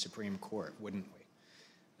 9-0 in the Supreme Court, wouldn't we?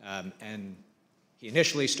 And he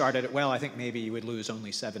initially started it, well, I think maybe you would lose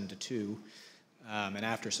only 7-2. And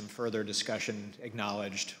after some further discussion,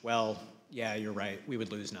 acknowledged, well, yeah, you're right, we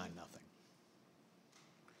would lose 9-0.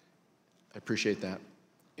 I appreciate that.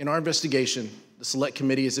 In our investigation, the Select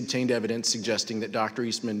Committee has obtained evidence suggesting that Dr.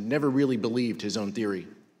 Eastman never really believed his own theory.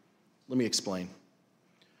 Let me explain.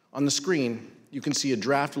 On the screen, you can see a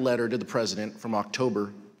draft letter to the President from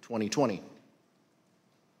October 2020.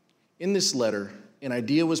 In this letter, an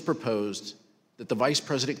idea was proposed that the Vice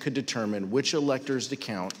President could determine which electors to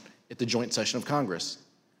count at the joint session of Congress.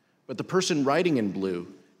 But the person writing in blue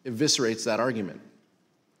eviscerates that argument.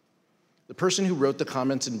 The person who wrote the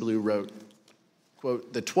comments in blue wrote,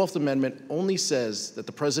 quote, "The 12th Amendment only says that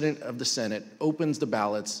the President of the Senate opens the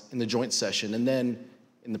ballots in the joint session and then,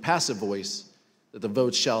 in the passive voice, that the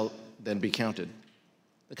votes shall then be counted."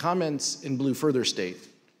 The comments in blue further state,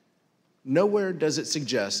 "Nowhere does it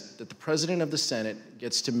suggest that the President of the Senate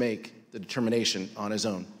gets to make the determination on his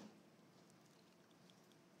own."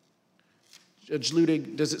 Judge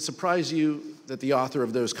Ludig, does it surprise you that the author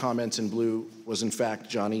of those comments in blue was in fact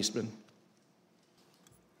John Eastman?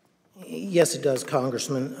 Yes, it does,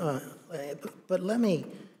 Congressman. But let me,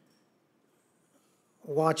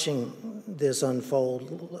 watching this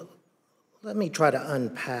unfold, let me try to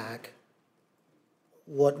unpack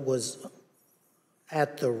what was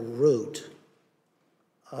at the root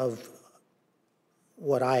of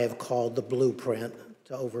what I have called the blueprint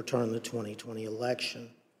to overturn the 2020 election.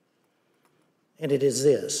 And it is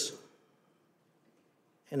this,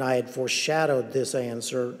 and I had foreshadowed this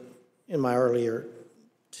answer in my earlier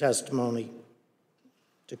testimony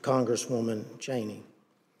to Congresswoman Cheney.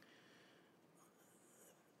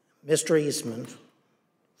 Mr. Eastman,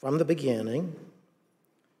 from the beginning,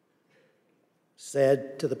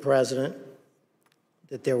 said to the President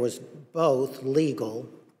that there was both legal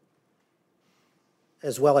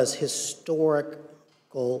as well as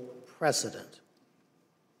historical precedent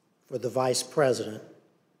for the Vice President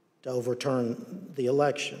to overturn the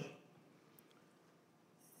election.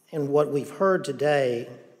 And what we've heard today,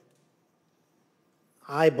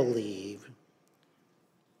 I believe,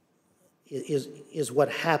 is what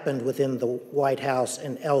happened within the White House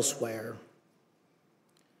and elsewhere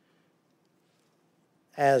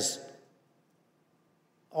as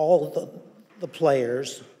all the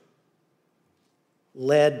players,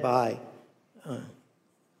 led by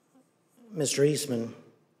Mr. Eastman,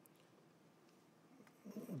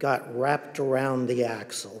 got wrapped around the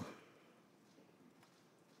axle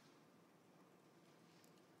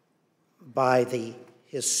by the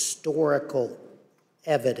historical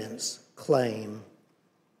evidence claim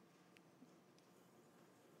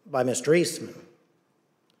by Mr. Eastman.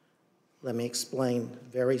 Let me explain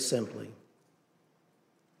very simply.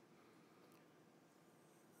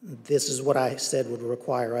 This is what I said would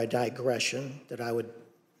require a digression that I would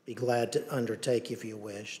be glad to undertake if you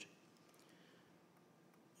wished.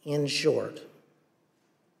 In short,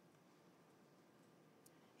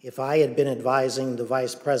 if I had been advising the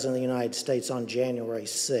Vice President of the United States on January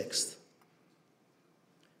 6th,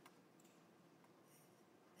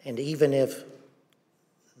 and even if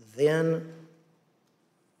then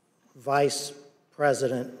Vice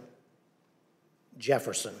President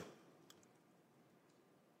Jefferson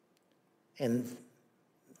and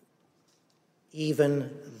even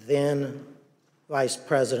then Vice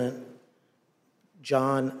President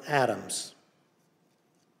John Adams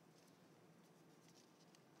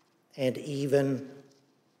and even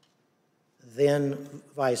then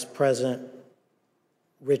Vice President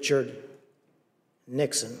Richard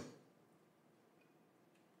Nixon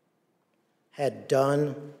had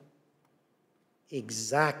done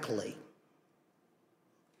exactly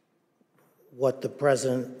what the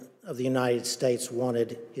President of the United States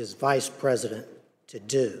wanted his Vice President to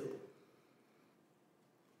do.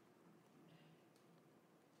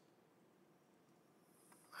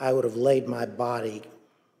 I would have laid my body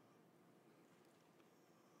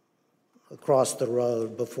across the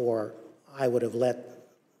road before I would have let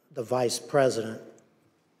the Vice President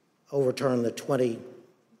overturn the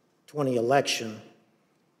 2020 election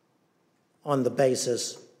on the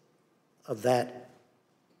basis of that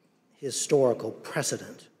historical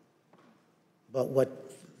precedent. But what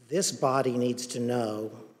this body needs to know,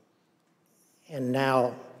 and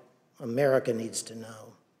now America needs to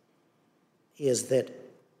know, is that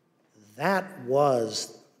that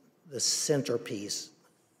was the centerpiece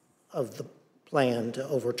of the plan to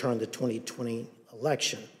overturn the 2020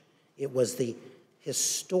 election. It was the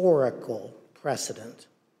historical precedent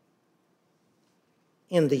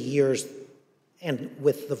in the years and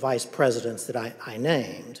with the vice presidents that I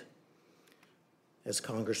named, as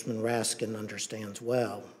Congressman Raskin understands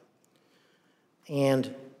well.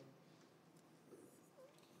 And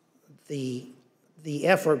the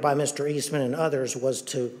effort by Mr. Eastman and others was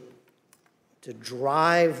to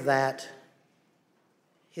drive that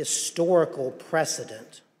historical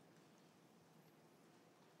precedent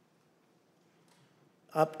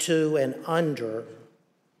up to and under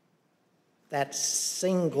that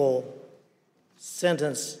single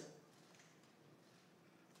sentence,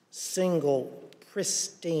 single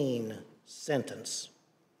pristine sentence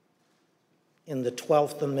in the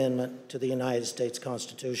 12th Amendment to the United States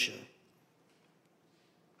Constitution,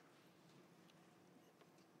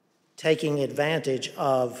 taking advantage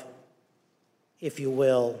of, if you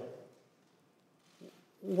will,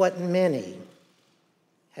 what many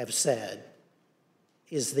have said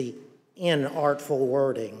is the inartful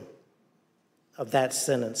wording of that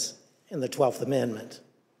sentence in the 12th Amendment.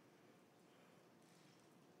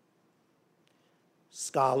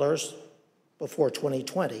 Scholars before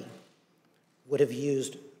 2020 would have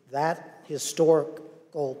used that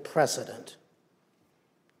historical precedent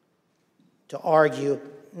to argue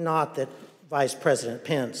not that Vice President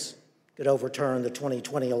Pence could overturn the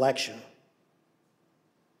 2020 election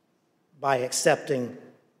by accepting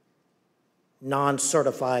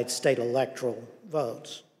non-certified state electoral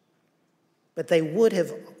votes, but they would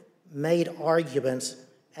have made arguments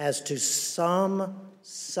as to some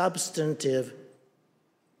substantive,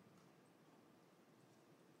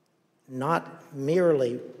 not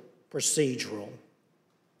merely procedural,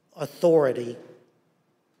 authority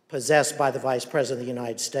possessed by the Vice President of the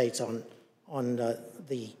United States on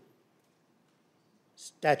the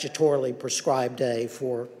statutorily prescribed day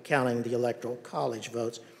for counting the Electoral College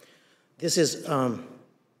votes. This is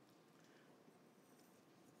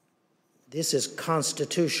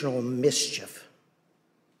constitutional mischief.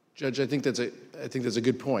 Judge, I think that's a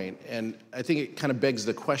good point, and I think it kind of begs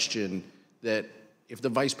the question that if the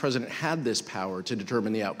Vice President had this power to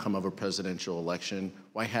determine the outcome of a presidential election,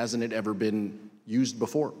 why hasn't it ever been used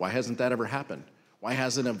before? Why hasn't that ever happened? Why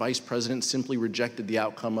hasn't a Vice President simply rejected the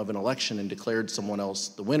outcome of an election and declared someone else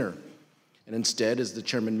the winner? And instead, as the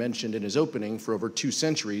chairman mentioned in his opening, for over 2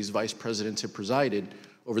 centuries, Vice Presidents have presided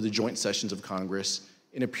over the joint sessions of Congress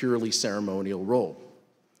in a purely ceremonial role.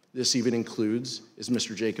 This even includes, as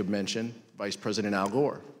Mr. Jacob mentioned, Vice President Al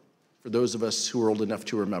Gore. For those of us who are old enough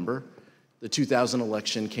to remember, the 2000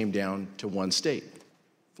 election came down to one state,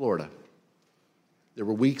 Florida. There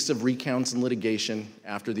were weeks of recounts and litigation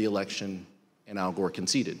after the election, and Al Gore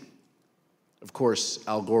conceded. Of course,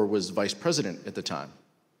 Al Gore was vice president at the time,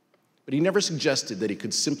 but he never suggested that he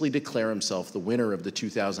could simply declare himself the winner of the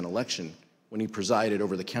 2000 election when he presided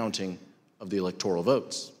over the counting of the electoral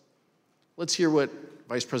votes. Let's hear what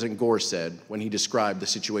Vice President Gore said when he described the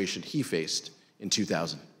situation he faced in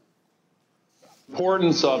 2000.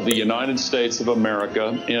 Importance of the United States of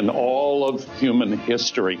America in all of human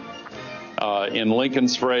history. In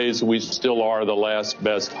Lincoln's phrase, we still are the last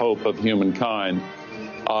best hope of humankind.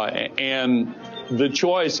 And the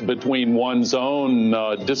choice between one's own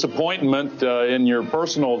disappointment in your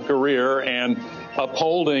personal career and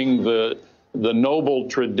upholding the noble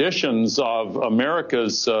traditions of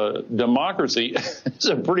America's democracy is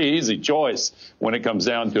a pretty easy choice when it comes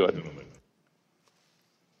down to it.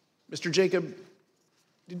 Mr. Jacob,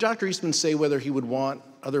 did Dr. Eastman say whether he would want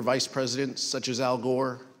other vice presidents such as Al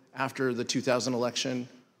Gore after the 2000 election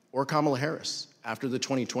or Kamala Harris after the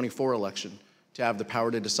 2024 election to have the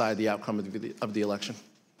power to decide the outcome of the election?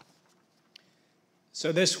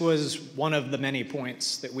 So this was one of the many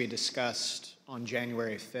points that we discussed on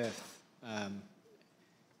January 5th.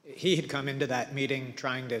 He had come into that meeting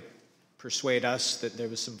trying to persuade us that there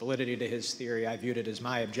was some validity to his theory. I viewed it as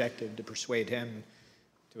my objective to persuade him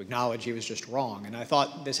to acknowledge he was just wrong. And I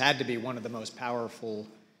thought this had to be one of the most powerful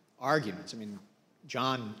arguments. I mean,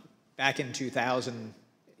 John, back in 2000,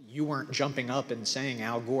 you weren't jumping up and saying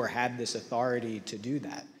Al Gore had this authority to do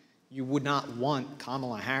that. You would not want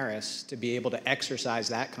Kamala Harris to be able to exercise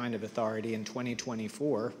that kind of authority in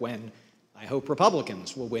 2024 when I hope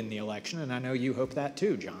Republicans will win the election, and I know you hope that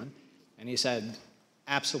too, John. And he said,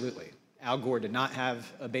 absolutely. Al Gore did not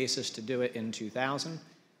have a basis to do it in 2000.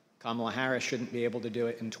 Kamala Harris shouldn't be able to do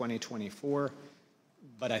it in 2024,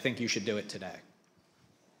 but I think you should do it today.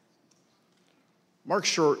 Mark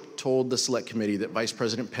Short told the Select Committee that Vice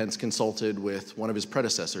President Pence consulted with one of his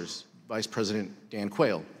predecessors, Vice President Dan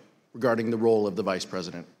Quayle, regarding the role of the Vice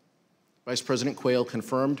President. Vice President Quayle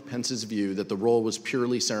confirmed Pence's view that the role was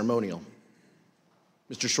purely ceremonial.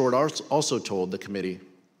 Mr. Short also told the committee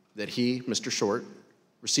that he, Mr. Short,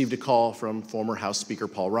 received a call from former House Speaker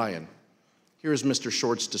Paul Ryan. Here is Mr.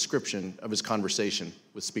 Short's description of his conversation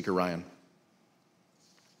with Speaker Ryan.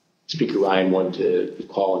 Speaker Ryan wanted to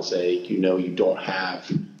call and say, you know, you don't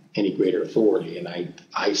have any greater authority. And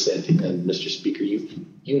I said to him, Mr. Speaker,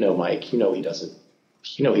 you know, Mike, you know he doesn't,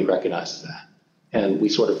 you know he recognizes that. And we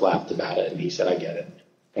sort of laughed about it, and he said, I get it.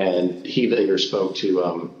 And he later spoke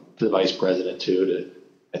to the vice president, too, to,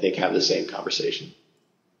 I think, have the same conversation.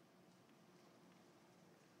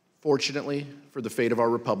 Fortunately for the fate of our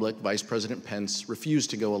republic, Vice President Pence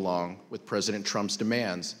refused to go along with President Trump's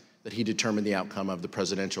demands that he determine the outcome of the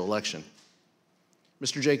presidential election.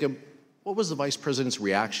 Mr. Jacob, what was the vice president's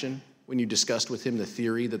reaction when you discussed with him the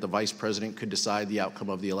theory that the vice president could decide the outcome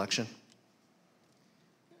of the election?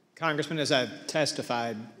 Congressman, as I've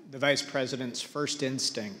testified, the vice president's first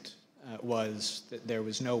instinct was that there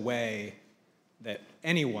was no way that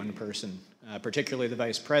any one person, particularly the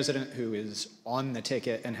vice president who is on the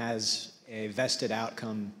ticket and has a vested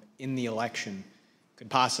outcome in the election, could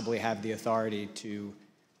possibly have the authority to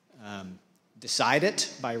decide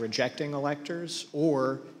it by rejecting electors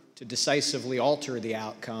or to decisively alter the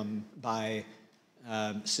outcome by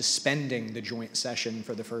suspending the joint session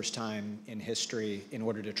for the first time in history in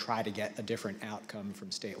order to try to get a different outcome from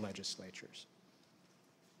state legislatures.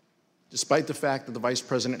 Despite the fact that the vice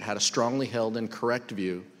president had a strongly held and correct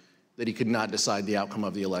view that he could not decide the outcome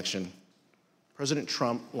of the election, President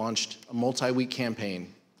Trump launched a multi-week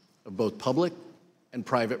campaign of both public and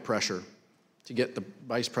private pressure to get the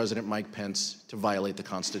Vice President Mike Pence to violate the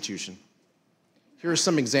Constitution. Here are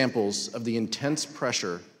some examples of the intense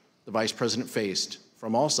pressure the Vice President faced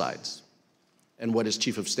from all sides and what his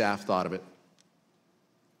Chief of Staff thought of it.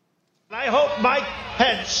 I hope Mike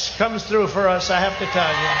Pence comes through for us, I have to tell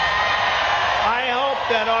you. I hope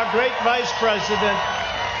that our great Vice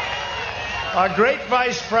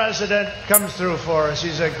President comes through for us.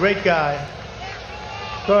 He's a great guy.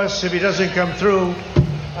 Of course, if he doesn't come through,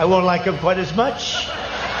 I won't like him quite as much.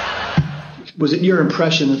 Was it your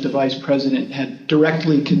impression that the vice president had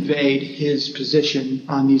directly conveyed his position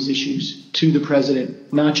on these issues to the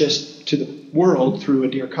president, not just to the world through a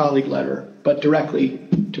Dear Colleague letter, but directly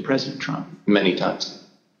to President Trump? Many times.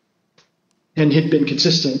 And had been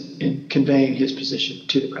consistent in conveying his position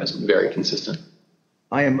to the president? Very consistent.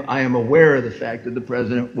 I am aware of the fact that the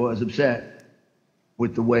president was upset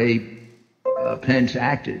with the way Pence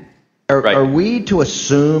acted. Are we to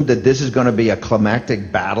assume that this is going to be a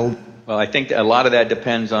climactic battle? Well, I think a lot of that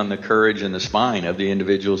depends on the courage and the spine of the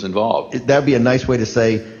individuals involved. That would be a nice way to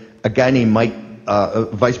say a guy named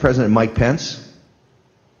Vice President Mike Pence?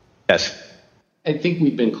 Yes. I think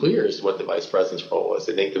we've been clear as to what the vice president's role was.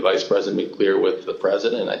 I think the vice president been clear with the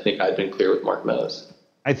president. I think I've been clear with Mark Meadows.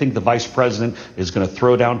 I think the vice president is going to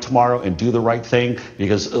throw down tomorrow and do the right thing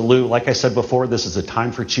because, Lou, like I said before, this is a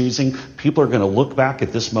time for choosing. People are going to look back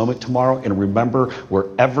at this moment tomorrow and remember where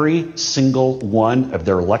every single one of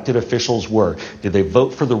their elected officials were. Did they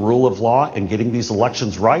vote for the rule of law and getting these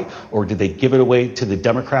elections right, or did they give it away to the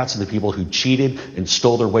Democrats and the people who cheated and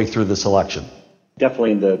stole their way through this election?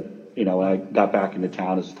 Definitely when I got back into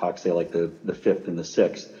town, as talk say like the 5th and the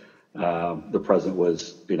 6th, the president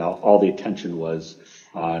was, all the attention was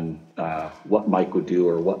on what Mike would do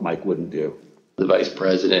or what Mike wouldn't do. The vice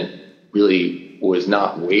president really was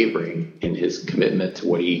not wavering in his commitment to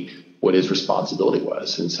what his responsibility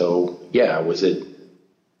was. And so, yeah, was it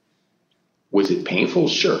painful?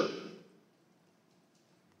 Sure.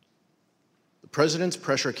 The president's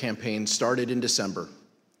pressure campaign started in December.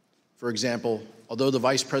 For example, although the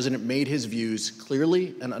vice president made his views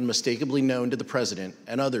clearly and unmistakably known to the president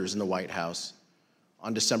and others in the White House,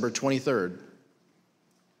 on December 23rd,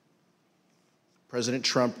 President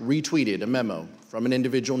Trump retweeted a memo from an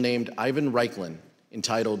individual named Ivan Reichlen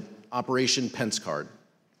entitled Operation Pence Card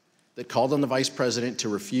that called on the vice president to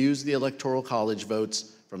refuse the Electoral College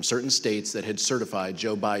votes from certain states that had certified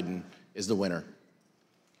Joe Biden as the winner.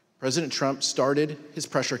 President Trump started his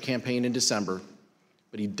pressure campaign in December,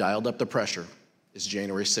 but he dialed up the pressure as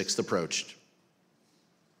January 6th approached.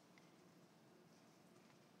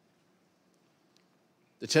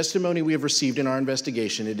 The testimony we have received in our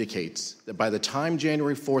investigation indicates that by the time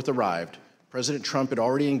January 4th arrived, President Trump had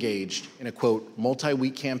already engaged in a, quote,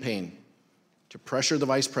 multi-week campaign to pressure the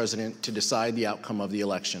vice president to decide the outcome of the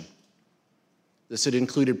election. This had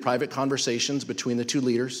included private conversations between the two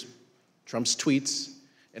leaders, Trump's tweets,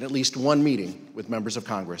 and at least one meeting with members of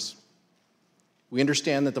Congress. We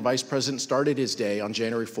understand that the vice president started his day on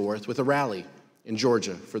January 4th with a rally in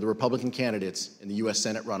Georgia for the Republican candidates in the U.S.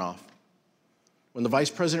 Senate runoff. When the vice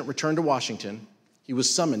president returned to Washington, he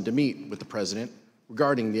was summoned to meet with the president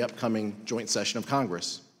regarding the upcoming joint session of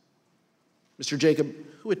Congress. Mr. Jacob,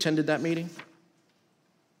 who attended that meeting?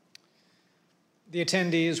 The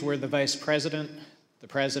attendees were the vice president, the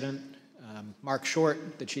president, Mark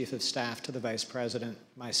Short, the chief of staff to the vice president,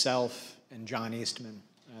 myself, and John Eastman.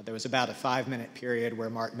 There was about a 5-minute period where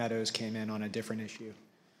Mark Meadows came in on a different issue.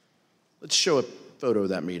 Let's show a photo of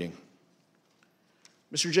that meeting.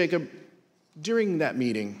 Mr. Jacob, during that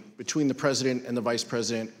meeting between the president and the vice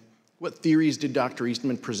president, what theories did Dr.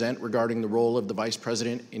 Eastman present regarding the role of the vice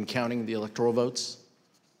president in counting the electoral votes?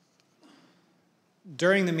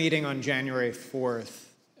 During the meeting on January 4th,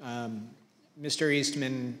 Mr.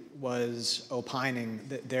 Eastman was opining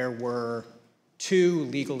that there were 2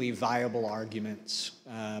 legally viable arguments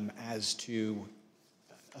as to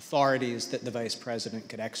authorities that the vice president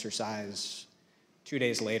could exercise 2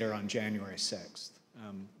 days later on January 6th.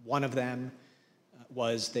 One of them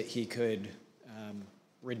was that he could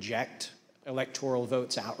reject electoral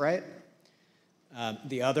votes outright.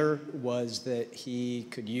 The other was that he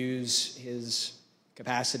could use his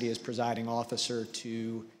capacity as presiding officer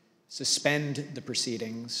to suspend the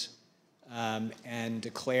proceedings and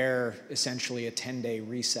declare essentially a 10-day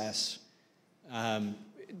recess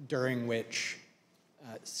during which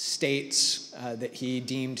states that he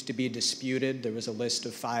deemed to be disputed, there was a list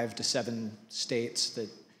of 5 to 7 states that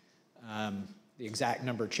the exact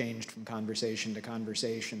number changed from conversation to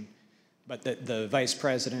conversation, but that the vice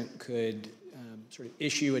president could sort of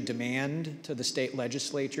issue a demand to the state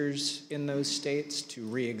legislatures in those states to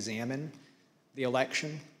re-examine the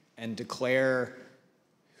election and declare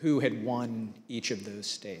who had won each of those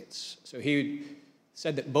states. So he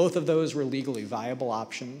said that both of those were legally viable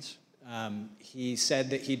options. He said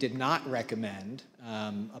that he did not recommend,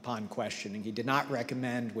 upon questioning, he did not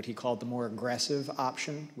recommend what he called the more aggressive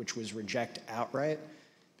option, which was reject outright,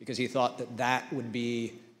 because he thought that that would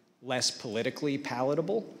be less politically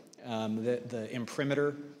palatable. The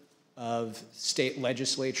imprimatur of state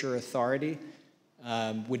legislature authority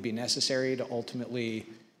would be necessary to ultimately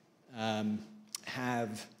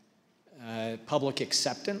have public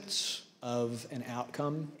acceptance of an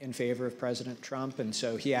outcome in favor of President Trump, and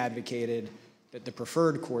so he advocated that the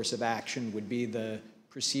preferred course of action would be the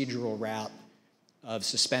procedural route of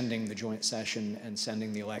suspending the joint session and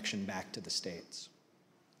sending the election back to the states.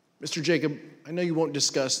 Mr. Jacob, I know you won't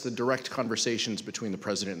discuss the direct conversations between the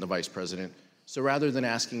president and the vice president, so rather than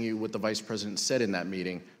asking you what the vice president said in that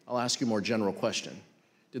meeting, I'll ask you a more general question.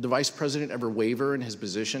 Did the vice president ever waver in his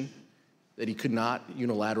position that he could not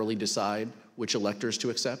unilaterally decide which electors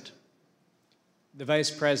to accept? The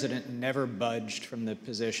vice president never budged from the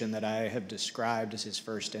position that I have described as his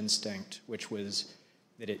first instinct, which was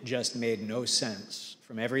that it just made no sense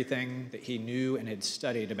from everything that he knew and had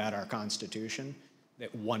studied about our Constitution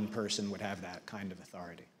that one person would have that kind of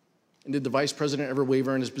authority. And did the vice president ever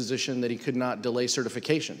waver in his position that he could not delay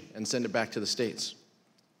certification and send it back to the states?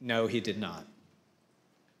 No, he did not.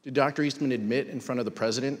 Did Dr. Eastman admit in front of the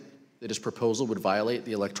president that his proposal would violate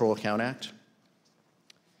the Electoral Count Act?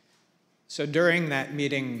 So during that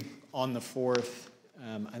meeting on the 4th,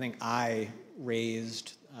 I think I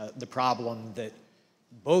raised the problem that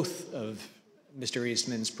both of Mr.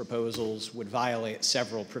 Eastman's proposals would violate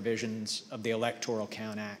several provisions of the Electoral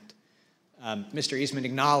Count Act. Mr. Eastman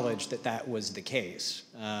acknowledged that that was the case,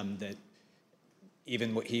 that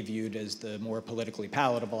even what he viewed as the more politically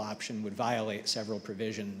palatable option would violate several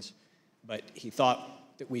provisions, but he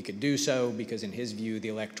thought that we could do so because in his view the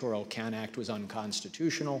Electoral Count Act was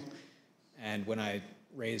unconstitutional, and when I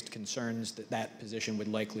raised concerns that that position would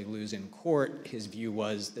likely lose in court, his view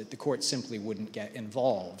was that the court simply wouldn't get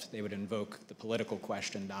involved. They would invoke the political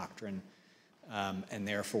question doctrine, and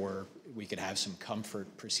therefore we could have some comfort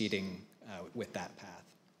proceeding with that path.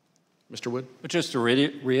 Mr. Wood? But just to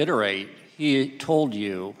reiterate, he told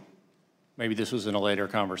you, maybe this was in a later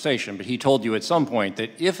conversation, but he told you at some point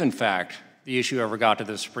that if in fact the issue ever got to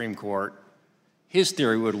the Supreme Court, his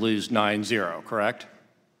theory would lose 9-0, correct?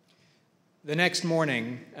 The next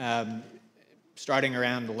morning, starting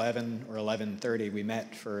around 11 or 11:30, we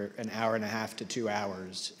met for an hour and a half to 2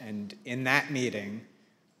 hours. And in that meeting,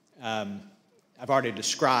 I've already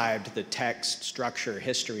described the text, structure,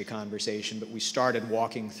 history conversation, but we started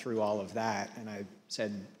walking through all of that. And I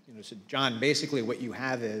said, John, basically what you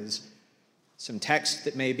have is some text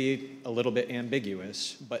that may be a little bit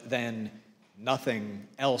ambiguous, but then nothing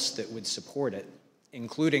else that would support it,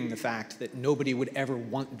 including the fact that nobody would ever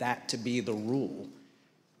want that to be the rule.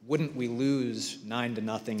 Wouldn't we lose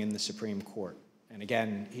 9-0 in the Supreme Court? And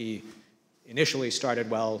again, he initially started,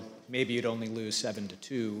 well, maybe you'd only lose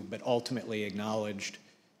 7-2, but ultimately acknowledged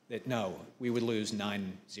that no, we would lose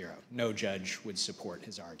 9-0. No judge would support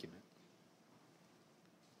his argument.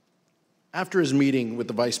 After his meeting with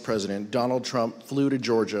the vice president, Donald Trump flew to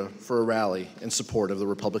Georgia for a rally in support of the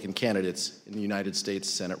Republican candidates in the United States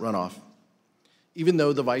Senate runoff. Even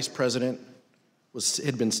though the vice president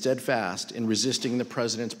had been steadfast in resisting the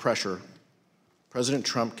president's pressure, President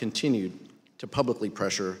Trump continued to publicly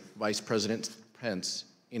pressure Vice President Pence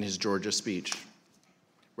in his Georgia speech.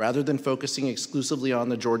 Rather than focusing exclusively on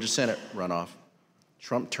the Georgia Senate runoff,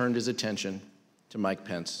 Trump turned his attention to Mike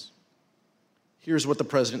Pence. Here's what the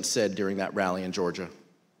president said during that rally in Georgia.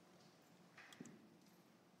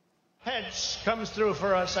 Pence comes through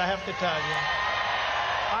for us, I have to tell you.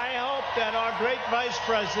 I hope that our great vice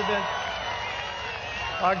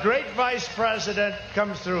president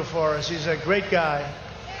comes through for us. He's a great guy.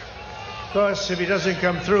 Of course, if he doesn't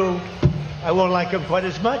come through, I won't like him quite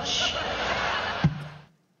as much.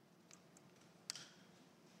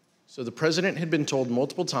 So the president had been told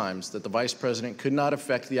multiple times that the vice president could not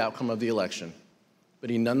affect the outcome of the election, but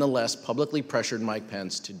he nonetheless publicly pressured Mike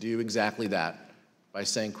Pence to do exactly that by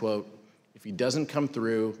saying, quote, if he doesn't come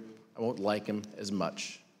through, I won't like him as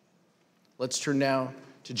much. Let's turn now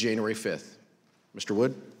to January 5th. Mr.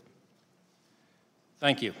 Wood?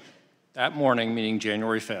 Thank you. That morning, meaning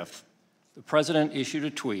January 5th, the president issued a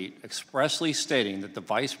tweet expressly stating that the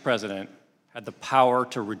vice president had the power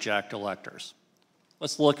to reject electors.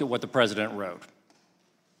 Let's look at what the president wrote.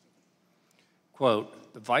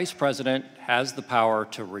 Quote, the vice president has the power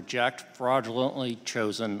to reject fraudulently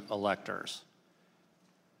chosen electors.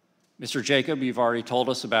 Mr. Jacob, you've already told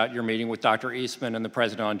us about your meeting with Dr. Eastman and the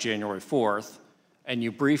president on January 4th, and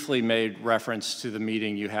you briefly made reference to the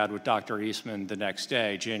meeting you had with Dr. Eastman the next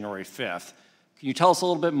day, January 5th. Can you tell us a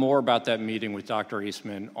little bit more about that meeting with Dr.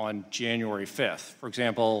 Eastman on January 5th? For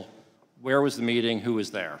example, where was the meeting? Who was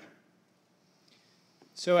there?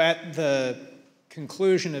 So at the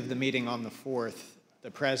conclusion of the meeting on the 4th,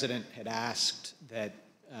 the president had asked that,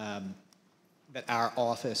 that our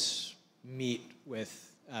office meet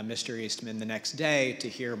with Mr. Eastman the next day to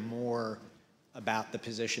hear more about the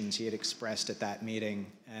positions he had expressed at that meeting,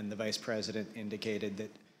 and the vice president indicated that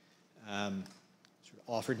sort of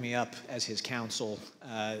offered me up as his counsel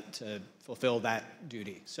to fulfill that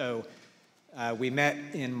duty. So we met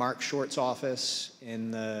in Mark Short's office in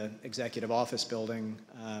the executive office building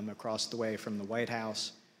across the way from the White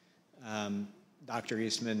House. Dr.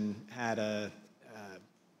 Eastman had a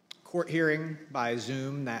court hearing by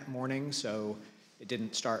Zoom that morning, so it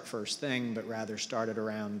didn't start first thing, but rather started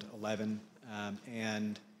around 11.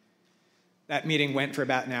 And that meeting went for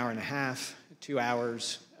about an hour and a half, 2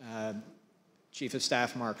 hours. Chief of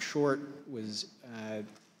Staff Mark Short was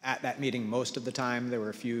at that meeting most of the time. There were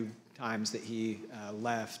a few times that he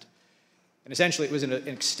left. And essentially it was an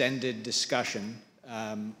extended discussion.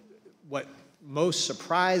 What most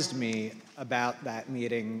surprised me about that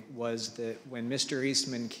meeting was that when Mr.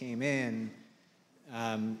 Eastman came in,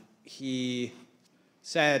 he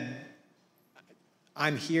said,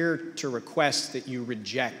 "I'm here to request that you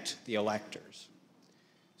reject the electors."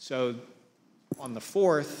 So on the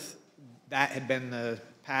 4th, that had been the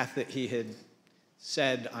path that he had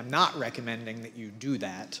said, "I'm not recommending that you do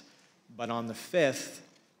that." But on the 5th,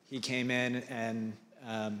 he came in and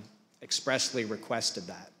expressly requested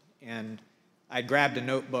that. And I grabbed a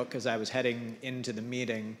notebook as I was heading into the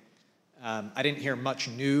meeting. I didn't hear much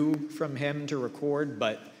new from him to record,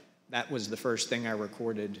 but that was the first thing I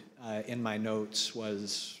recorded in my notes,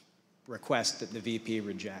 was request that the VP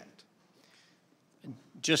reject.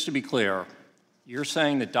 Just to be clear, you're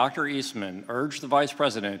saying that Dr. Eastman urged the Vice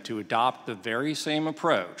President to adopt the very same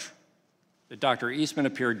approach that Dr. Eastman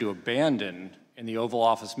appeared to abandon in the Oval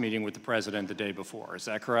Office meeting with the President the day before. Is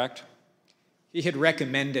that correct? He had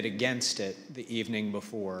recommended against it the evening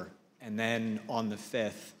before, and then on the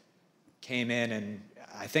 5th came in, and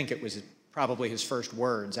I think it was probably his first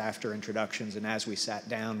words after introductions and as we sat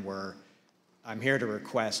down were, "I'm here to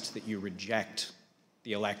request that you reject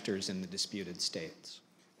the electors in the disputed states."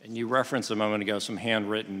 And you referenced a moment ago some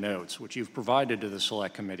handwritten notes, which you've provided to the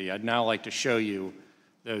Select Committee. I'd now like to show you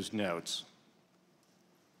those notes.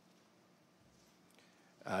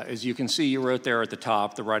 As you can see, you wrote there at the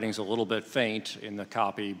top, the writing's a little bit faint in the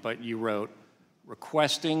copy, but you wrote,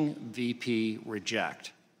 "Requesting VP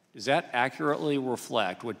reject." Does that accurately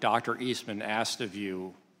reflect what Dr. Eastman asked of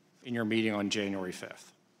you in your meeting on January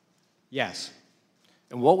 5th? Yes.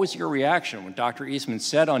 And what was your reaction when Dr. Eastman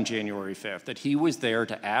said on January 5th that he was there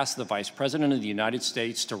to ask the Vice President of the United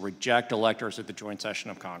States to reject electors at the joint session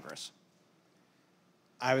of Congress?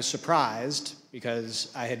 I was surprised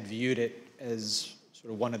because I had viewed it as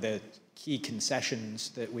sort of one of the key concessions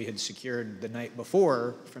that we had secured the night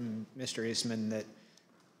before from Mr. Eastman that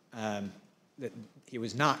that he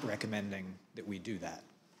was not recommending that we do that.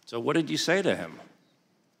 So what did you say to him?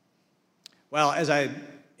 Well, as I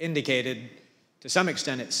indicated, to some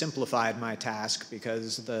extent it simplified my task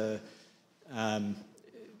because there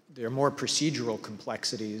are more procedural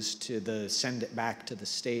complexities to the send it back to the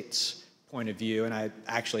states point of view, and I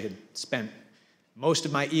actually had spent most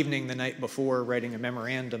of my evening the night before writing a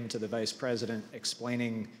memorandum to the Vice President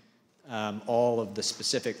explaining all of the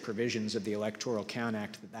specific provisions of the Electoral Count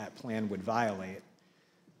Act that plan would violate.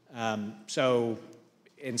 So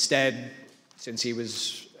instead, since he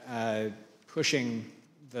was pushing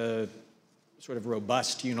the sort of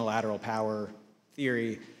robust unilateral power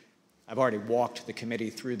theory, I've already walked the committee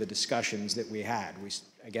through the discussions that we had.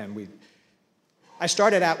 I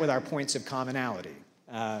started out with our points of commonality,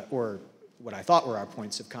 or what I thought were our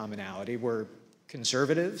points of commonality. We're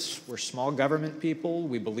conservatives, we're small government people,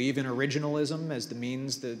 we believe in originalism as the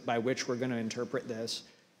means by which we're going to interpret this.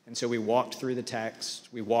 And so we walked through the text,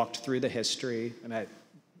 we walked through the history, and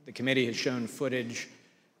the committee has shown footage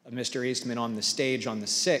of Mr. Eastman on the stage on the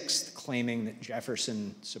 6th claiming that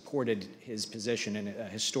Jefferson supported his position in a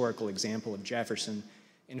historical example of Jefferson.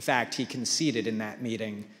 In fact, he conceded in that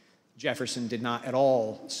meeting Jefferson did not at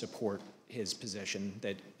all support his position,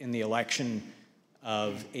 that in the election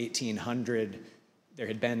of 1800, there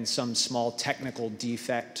had been some small technical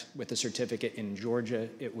defect with the certificate in Georgia.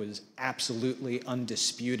 It was absolutely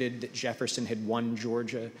undisputed that Jefferson had won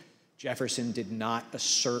Georgia. Jefferson did not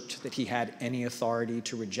assert that he had any authority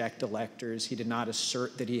to reject electors. He did not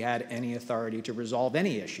assert that he had any authority to resolve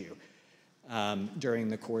any issue during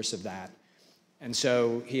the course of that. And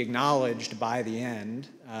so he acknowledged by the end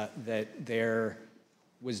that there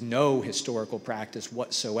was no historical practice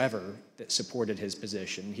whatsoever that supported his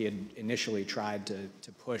position. He had initially tried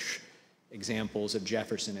to push examples of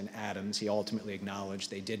Jefferson and Adams. He ultimately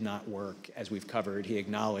acknowledged they did not work, as we've covered. He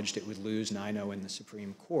acknowledged it would lose 9-0 in the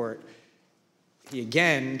Supreme Court. He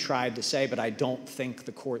again tried to say, but I don't think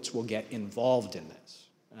the courts will get involved in this.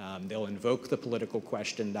 They'll invoke the political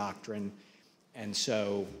question doctrine, and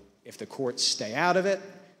so if the courts stay out of it,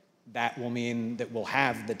 that will mean that we'll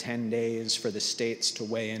have the 10 days for the states to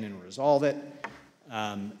weigh in and resolve it,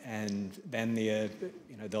 and then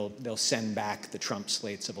they'll send back the Trump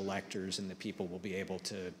slates of electors, and the people will be able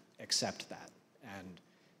to accept that. And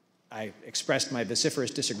I expressed my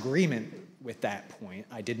vociferous disagreement with that point.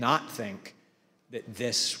 I did not think that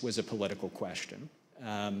this was a political question.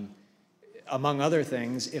 Among other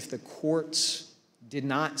things, if the courts did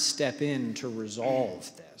not step in to resolve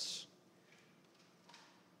this,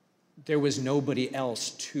 there was nobody else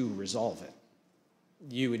to resolve it.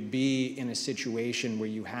 You would be in a situation where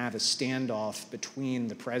you have a standoff between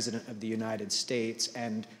the President of the United States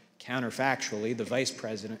and, counterfactually, the Vice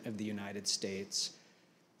President of the United States,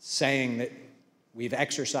 saying that we've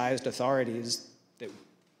exercised authorities that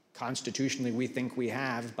constitutionally we think we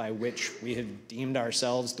have, by which we have deemed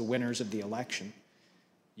ourselves the winners of the election.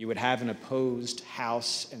 You would have an opposed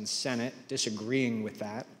House and Senate disagreeing with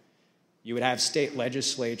that. You would have state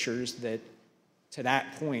legislatures that, to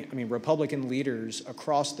that point, I mean, Republican leaders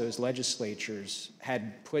across those legislatures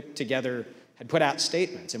had put out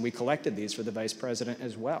statements, and we collected these for the vice president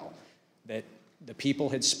as well, that the people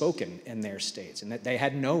had spoken in their states and that they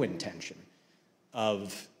had no intention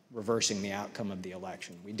of reversing the outcome of the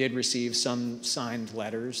election. We did receive some signed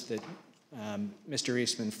letters that Mr.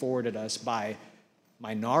 Eastman forwarded us by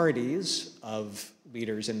minorities of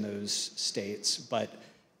leaders in those states, but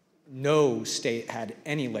no state had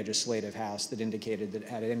any legislative house that indicated that it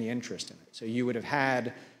had any interest in it. So you would have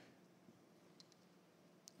had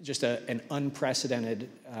just an unprecedented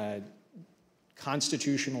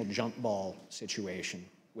constitutional jump ball situation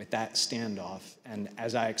with that standoff. And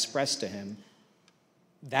as I expressed to him,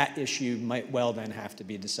 that issue might well then have to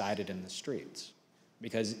be decided in the streets.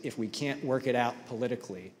 Because if we can't work it out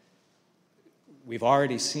politically, we've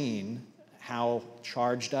already seen how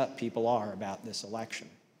charged up people are about this election.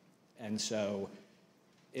 And so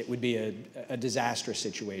it would be a disastrous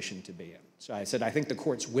situation to be in. So I said, I think the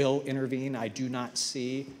courts will intervene. I do not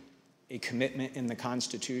see a commitment in the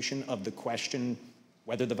Constitution of the question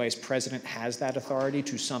whether the vice president has that authority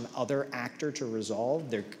to some other actor to resolve.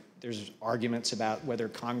 There's arguments about whether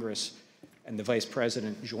Congress and the vice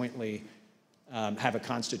president jointly have a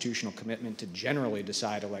constitutional commitment to generally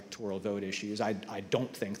decide electoral vote issues. I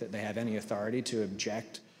don't think that they have any authority to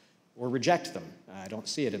object or reject them. I don't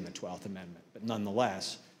see it in the 12th Amendment, but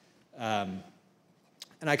nonetheless. And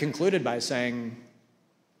I concluded by saying,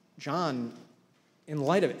 John, in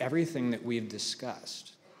light of everything that we've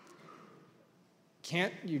discussed,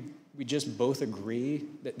 can't we just both agree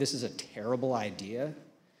that this is a terrible idea?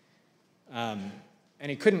 And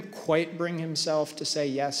he couldn't quite bring himself to say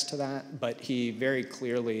yes to that, but he very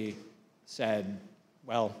clearly said,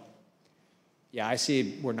 well, yeah, I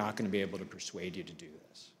see we're not going to be able to persuade you to do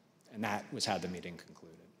this. And that was how the meeting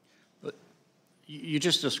concluded. But you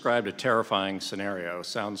just described a terrifying scenario.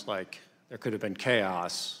 Sounds like there could have been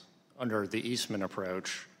chaos under the Eastman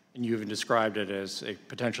approach, and you even described it as it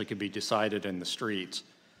potentially could be decided in the streets.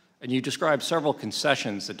 And you described several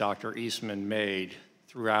concessions that Dr. Eastman made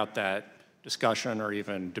throughout that discussion or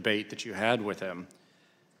even debate that you had with him.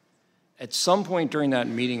 At some point during that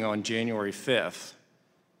meeting on January 5th,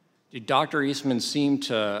 did Dr. Eastman seem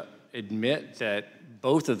to admit that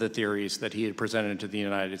both of the theories that he had presented to the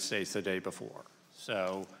United States the day before?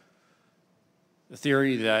 So the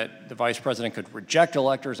theory that the vice president could reject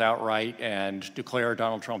electors outright and declare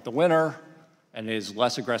Donald Trump the winner, and his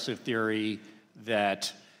less aggressive theory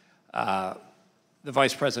that the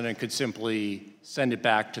vice president could simply send it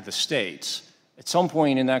back to the states. At some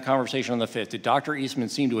point in that conversation on the 5th, did Dr. Eastman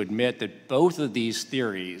seem to admit that both of these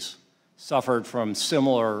theories suffered from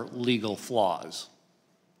similar legal flaws?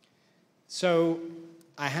 So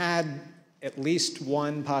I had at least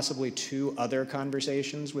one, possibly two other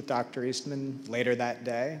conversations with Dr. Eastman later that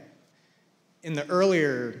day. In the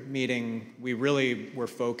earlier meeting, we really were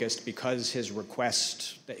focused, because his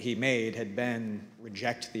request that he made had been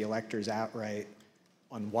reject the electors outright,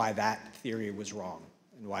 on why that theory was wrong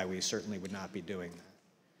and why we certainly would not be doing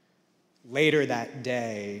that. Later that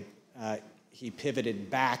day, he pivoted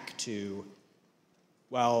back to,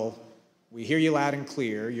 well, we hear you loud and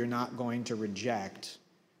clear, you're not going to reject.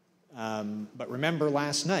 But remember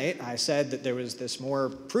last night, I said that there was this more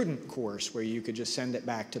prudent course where you could just send it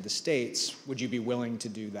back to the states. Would you be willing to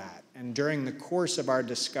do that? And during the course of our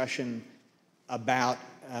discussion about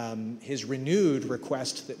his renewed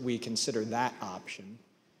request that we consider that option,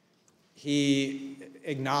 he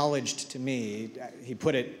acknowledged to me, he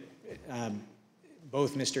put it,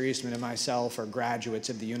 both Mr. Eastman and myself are graduates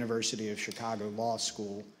of the University of Chicago Law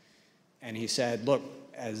School, and he said, look,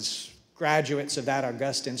 as graduates of that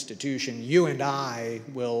august institution, you and I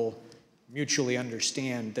will mutually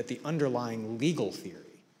understand that the underlying legal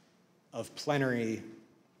theory of plenary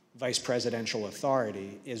vice presidential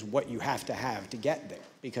authority is what you have to get there.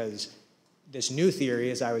 Because this new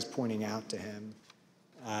theory, as I was pointing out to him,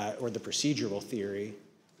 or the procedural theory,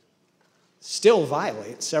 still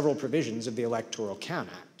violates several provisions of the Electoral Count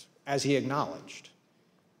Act, as he acknowledged.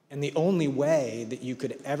 And the only way that you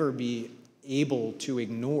could ever be able to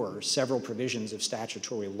ignore several provisions of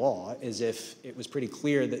statutory law is if it was pretty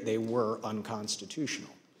clear that they were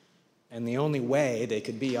unconstitutional. And the only way they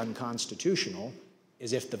could be unconstitutional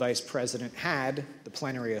is if the vice president had the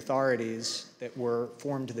plenary authorities that were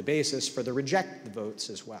formed the basis for the reject the votes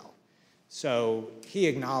as well. So he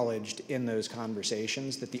acknowledged in those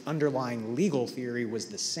conversations that the underlying legal theory was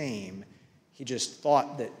the same. He just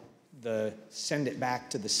thought that the send it back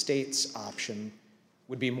to the states option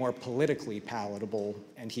would be more politically palatable,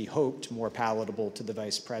 and he hoped more palatable to the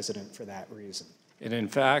vice president for that reason. And in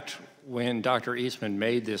fact, when Dr. Eastman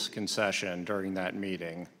made this concession during that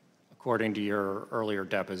meeting, according to your earlier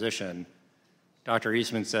deposition, Dr.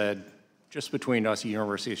 Eastman said, just between us,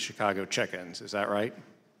 University of Chicago chickens. Is that right?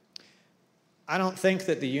 I don't think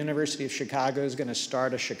that the University of Chicago is going to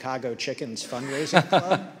start a Chicago Chickens fundraising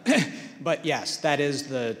club. But yes, that is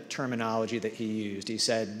the terminology that he used. He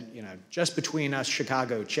said, you know, just between us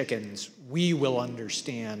Chicago chickens, we will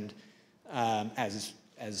understand as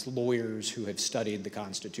lawyers who have studied the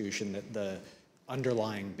Constitution that the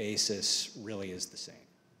underlying basis really is the same.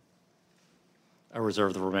 I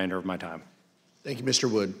reserve the remainder of my time. Thank you, Mr.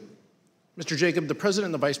 Wood. Mr. Jacob, the president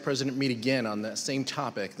and the vice president meet again on that same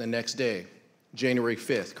topic the next day, January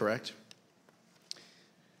 5th, correct?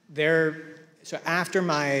 So after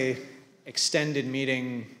my extended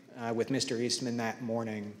meeting with Mr. Eastman that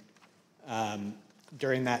morning,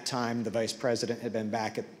 during that time, the vice president had been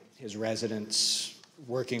back at his residence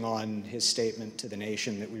working on his statement to the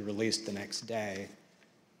nation that we released the next day.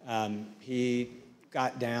 He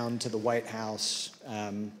got down to the White House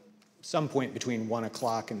some point between 1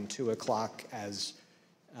 o'clock and 2 o'clock as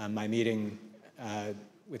my meeting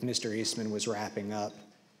with Mr. Eastman was wrapping up.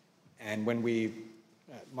 And when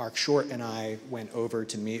Mark Short and I went over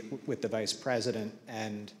to meet with the vice president,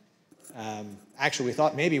 and actually we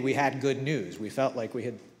thought maybe we had good news. We felt like we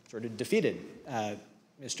had sort of defeated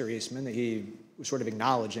Mr. Eastman, that he was sort of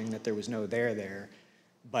acknowledging that there was no there.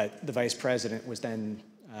 But the vice president was then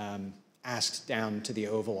asked down to the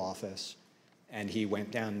Oval Office, and he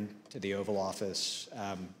went down to the Oval Office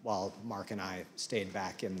while Mark and I stayed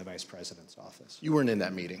back in the vice president's office. You weren't in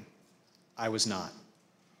that meeting. I was not.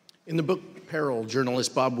 In the book Peril,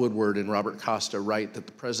 journalists Bob Woodward and Robert Costa write that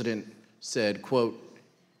the president said, quote,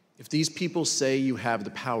 "If these people say you have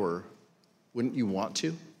the power, wouldn't you want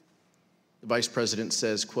to?" The vice president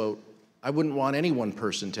says, quote, "I wouldn't want any one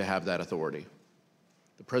person to have that authority."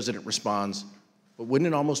 The president responds, "But wouldn't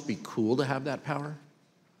it almost be cool to have that power?"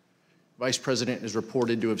 Vice president is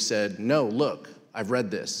reported to have said, "No, look, I've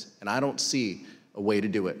read this, and I don't see a way to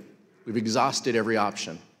do it. We've exhausted every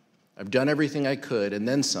option. I've done everything I could and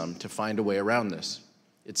then some to find a way around this.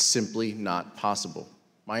 It's simply not possible.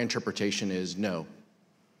 My interpretation is no."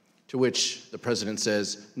 To which the president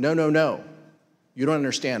says, "No, no, no. You don't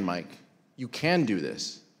understand, Mike. You can do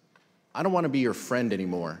this. I don't want to be your friend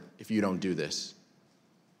anymore if you don't do this."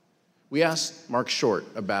 We asked Mark Short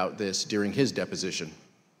about this during his deposition.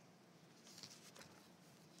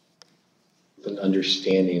 An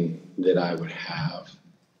understanding that I would have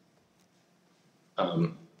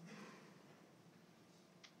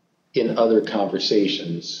in other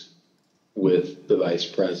conversations with the vice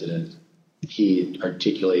president, he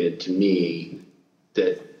articulated to me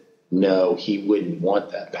that no, he wouldn't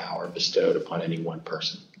want that power bestowed upon any one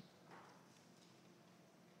person.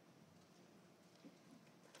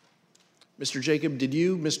 Mr. Jacob, did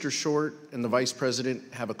you, Mr. Short, and the vice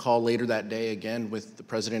president have a call later that day again with the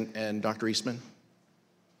president and Dr. Eastman?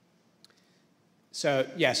 So,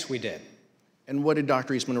 yes, we did. And what did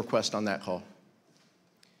Dr. Eastman request on that call?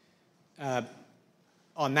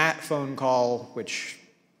 On that phone call, which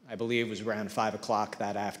I believe was around 5 o'clock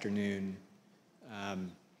that afternoon,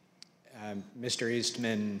 Mr.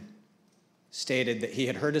 Eastman stated that he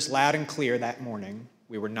had heard us loud and clear that morning.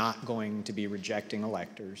 We were not going to be rejecting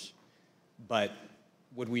electors, but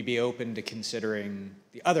would we be open to considering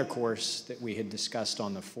the other course that we had discussed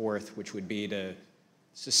on the 4th, which would be to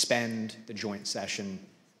suspend the joint session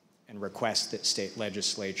and request that state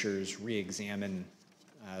legislatures re-examine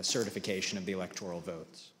certification of the electoral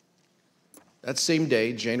votes. That same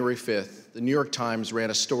day, January 5th, the New York Times ran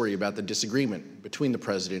a story about the disagreement between the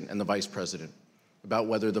president and the vice president about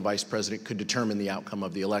whether the vice president could determine the outcome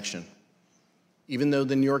of the election. Even though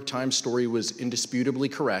the New York Times story was indisputably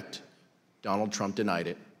correct, Donald Trump denied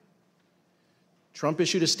it. Trump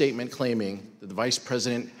issued a statement claiming that the vice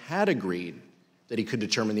president had agreed that he could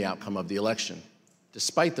determine the outcome of the election,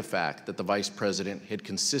 despite the fact that the vice president had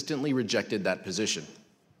consistently rejected that position.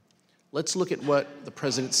 Let's look at what the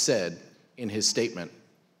president said in his statement.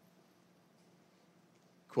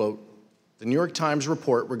 Quote, "The New York Times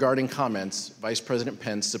report regarding comments Vice President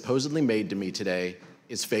Pence supposedly made to me today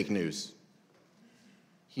is fake news.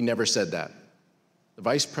 He never said that. The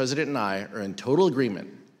vice president and I are in total agreement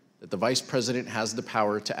that the vice president has the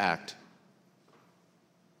power to act."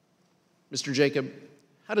 Mr. Jacob,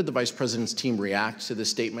 how did the vice president's team react to the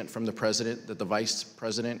statement from the president that the vice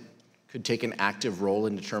president could take an active role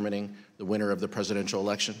in determining the winner of the presidential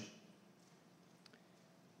election?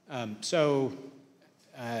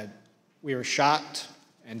 We were shocked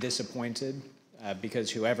and disappointed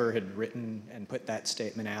because whoever had written and put that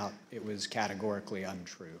statement out, it was categorically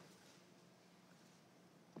untrue.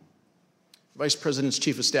 Vice President's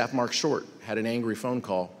Chief of Staff Mark Short had an angry phone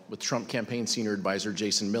call with Trump campaign senior advisor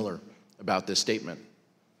Jason Miller about this statement.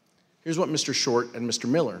 Here's what Mr. Short and Mr.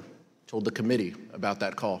 Miller told the committee about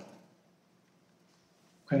that call.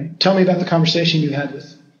 Okay. Tell me about the conversation you had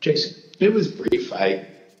with Jason. It was brief. I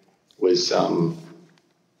was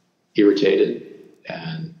irritated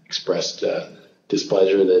and expressed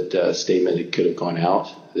displeasure that a statement could have gone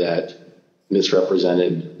out that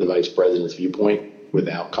misrepresented the vice president's viewpoint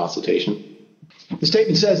without consultation. The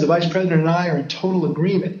statement says the vice president and I are in total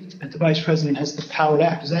agreement that the vice president has the power to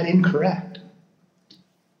act. Is that incorrect?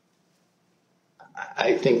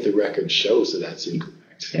 I think the record shows that that's incorrect.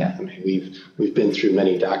 Yeah. I mean, we've been through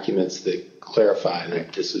many documents that clarify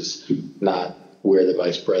that this is not where the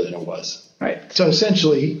vice president was. Right. So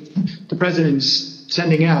essentially, the president is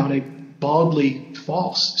sending out a baldly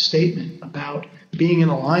false statement about being in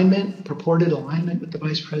alignment, purported alignment with the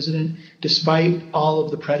vice president, despite all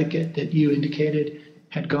of the predicate that you indicated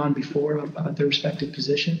had gone before about their respective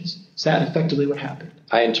positions. Is that effectively what happened?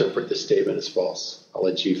 I interpret the statement as false. I'll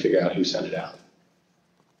let you figure out who sent it out.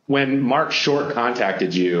 When Mark Short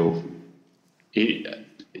contacted you, he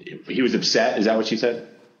was upset. Is that what you said?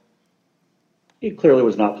 He clearly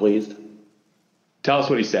was not pleased. Tell us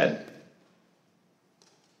what he said.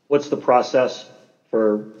 What's the process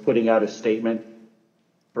for putting out a statement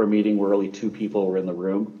for a meeting where only two people were in the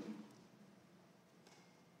room?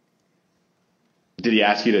 Did he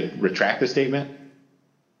ask you to retract the statement?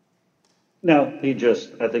 No, I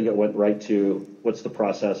think it went right to what's the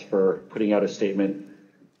process for putting out a statement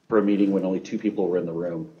for a meeting when only two people were in the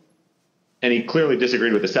room. And he clearly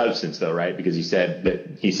disagreed with the substance, though, right? Because he said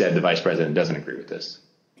the vice president doesn't agree with this.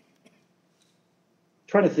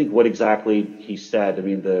 Trying to think what exactly he said. I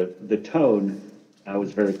mean, the tone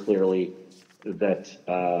was very clearly that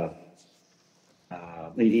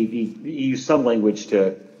he used some language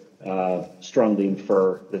to strongly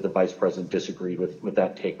infer that the vice president disagreed with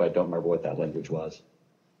that take, but I don't remember what that language was.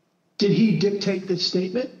 Did he dictate this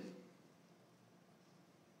statement?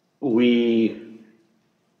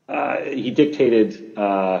 He dictated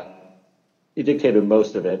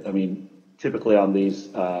most of it. I mean, typically on these,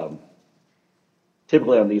 I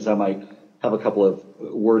might have a couple of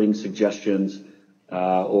wording suggestions,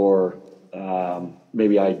 or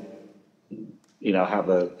maybe I, have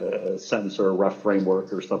a sentence or a rough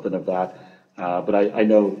framework or something of that. But I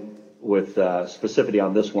know with specificity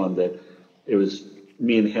on this one that it was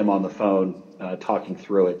me and him on the phone talking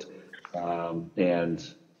through it, and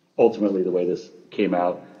ultimately the way this came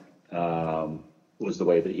out was the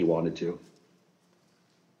way that he wanted to.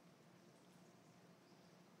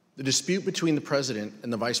 The dispute between the president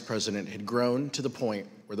and the vice president had grown to the point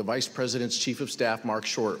where the vice president's chief of staff, Mark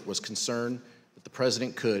Short, was concerned that the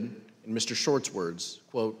president could, in Mr. Short's words,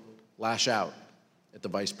 quote, lash out at the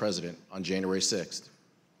vice president on January 6th.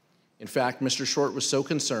 In fact, Mr. Short was so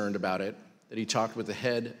concerned about it that he talked with the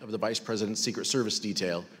head of the vice president's Secret Service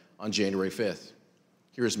detail on January 5th.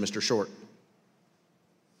 Here is Mr. Short.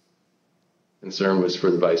 Concern was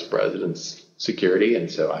for the vice president's security,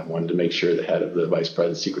 and so I wanted to make sure the head of the vice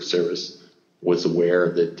president's Secret Service was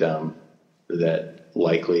aware that that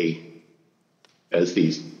likely, as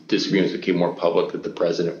these disagreements became more public, that the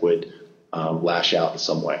president would lash out in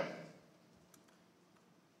some way.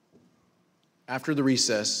 After the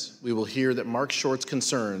recess, we will hear that Mark Short's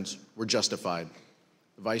concerns were justified.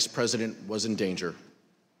 The vice president was in danger.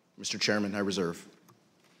 Mr. Chairman, I reserve.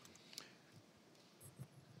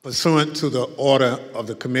 Pursuant to the order of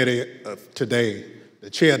the committee of today, the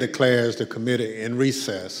chair declares the committee in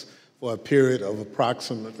recess for a period of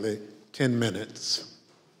approximately 10 minutes.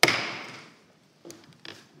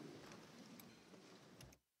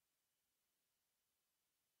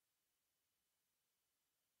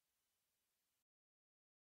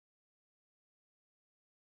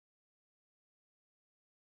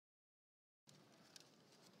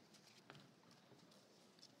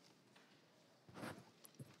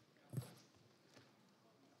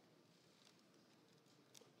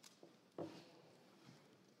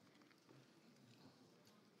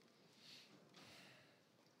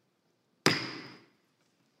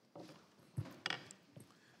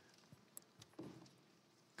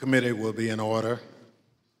 Committee will be in order.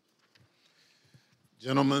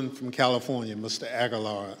 Gentleman from California, Mr.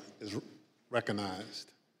 Aguilar, is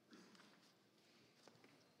recognized.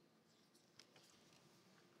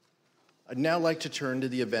 I'd now like to turn to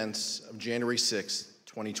the events of January 6,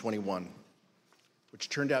 2021, which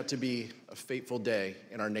turned out to be a fateful day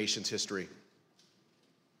in our nation's history.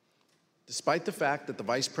 Despite the fact that the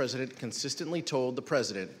Vice President consistently told the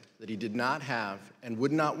President that he did not have and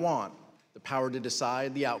would not want the power to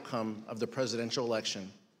decide the outcome of the presidential election,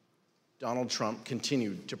 Donald Trump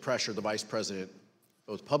continued to pressure the Vice President,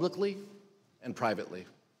 both publicly and privately.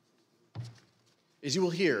 As you will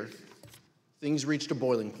hear, things reached a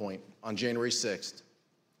boiling point on January 6th,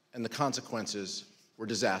 and the consequences were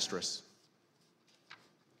disastrous.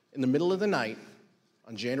 In the middle of the night,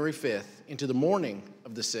 on January 5th, into the morning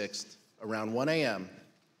of the 6th, around 1 a.m.,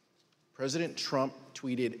 President Trump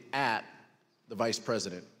tweeted at the Vice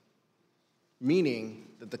President, meaning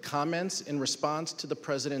that the comments in response to the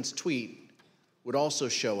President's tweet would also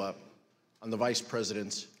show up on the Vice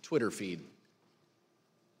President's Twitter feed.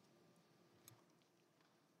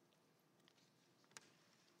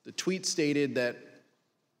 The tweet stated that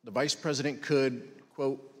the Vice President could,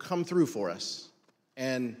 quote, come through for us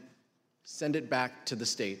and send it back to the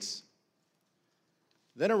states.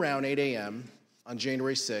 Then around 8 a.m. on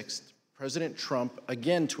January 6th, President Trump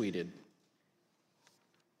again tweeted,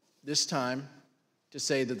 this time to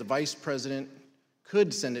say that the Vice President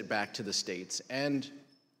could send it back to the states and,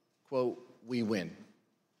 quote, we win,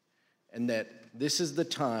 and that this is the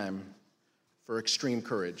time for extreme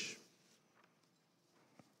courage.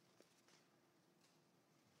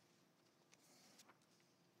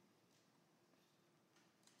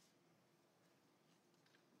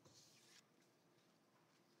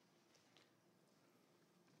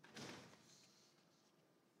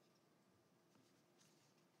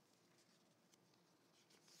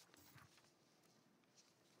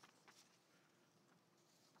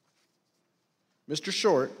 Mr.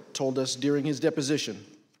 Short told us during his deposition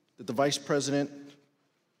that the Vice President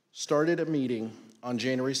started a meeting on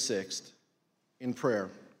January 6th in prayer.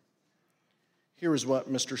 Here is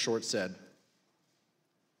what Mr. Short said.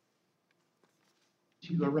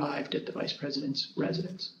 You arrived at the Vice President's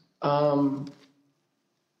residence.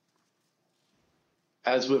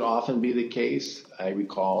 As would often be the case, I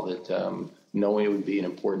recall that knowing it would be an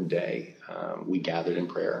important day, we gathered in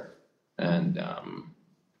prayer, and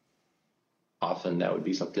often that would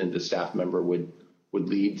be something the staff member would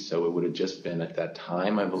lead. So it would have just been at that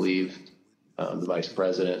time, I believe, the Vice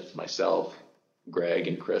President, myself, Greg,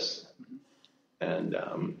 and Chris. And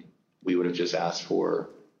we would have just asked for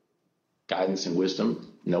guidance and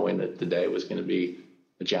wisdom, knowing that the day was going to be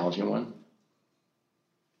a challenging one.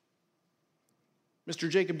 Mr.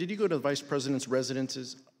 Jacob, did you go to the Vice President's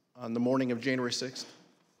residences on the morning of January 6th?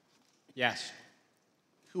 Yes.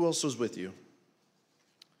 Who else was with you?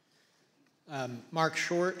 Mark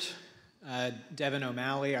Short, Devin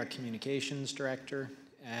O'Malley, our communications director,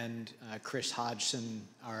 and Chris Hodgson,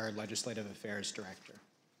 our legislative affairs director.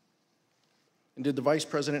 And did the Vice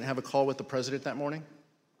President have a call with the President that morning?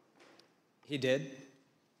 He did.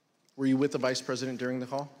 Were you with the Vice President during the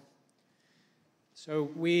call? So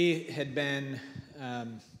we had been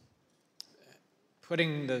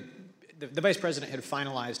putting the Vice President had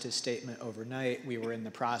finalized his statement overnight. We were in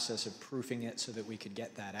the process of proofing it so that we could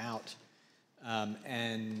get that out.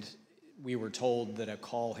 And we were told that a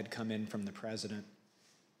call had come in from the President.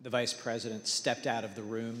 The Vice President stepped out of the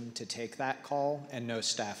room to take that call, and no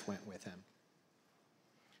staff went with him.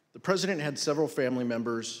 The President had several family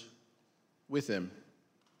members with him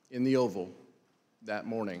in the Oval that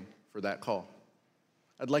morning for that call.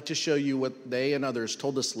 I'd like to show you what they and others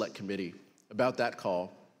told the Select Committee about that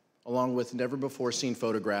call, along with never-before-seen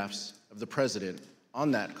photographs of the President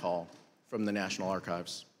on that call from the National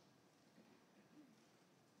Archives.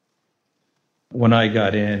 When I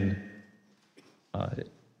got in,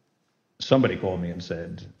 somebody called me and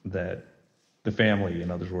said that the family and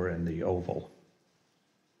others were in the Oval,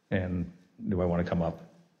 and do I want to come up?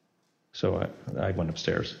 So I went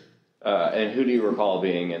upstairs. And who do you recall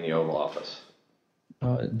being in the Oval Office?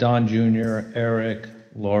 Don Jr., Eric,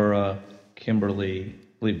 Laura, Kimberly,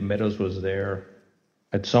 I believe Meadows was there.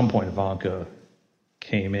 At some point, Ivanka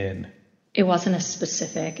came in. It wasn't a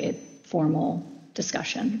specific, formal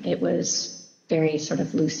discussion. It was very sort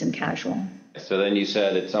of loose and casual. So then you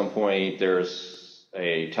said at some point there's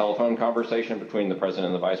a telephone conversation between the President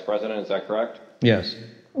and the Vice President, is that correct? Yes.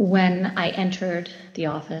 When I entered the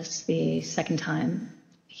office the second time,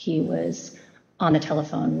 he was on the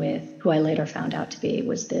telephone with who I later found out to be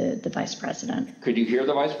was the Vice President. Could you hear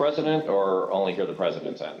the Vice President or only hear the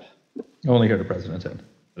President's end? Only heard the President's end.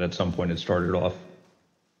 But at some point it started off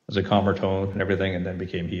as a calmer tone and everything, and then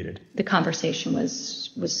became heated. The conversation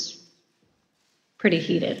was pretty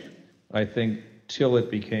heated. I think till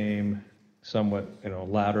it became somewhat,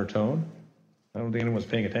 louder tone, I don't think anyone was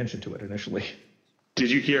paying attention to it initially. Did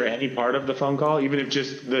you hear any part of the phone call, even if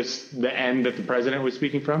just the end that the president was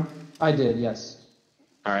speaking from? I did, yes.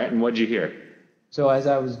 All right, and what did you hear? So as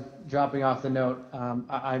I was dropping off the note,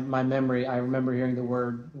 my memory, I remember hearing the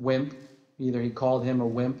word wimp. Either he called him a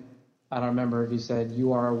wimp. I don't remember if he said,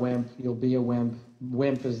 you are a wimp, you'll be a wimp.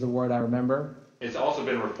 Wimp is the word I remember. It's also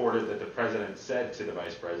been reported that the president said to the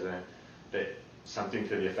vice president that something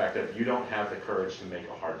to the effect of, you don't have the courage to make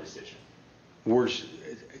a hard decision. Worse,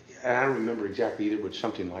 I don't remember exactly either, but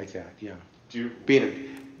something like that, yeah. You're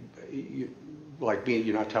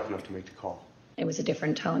not tough enough to make the call. It was a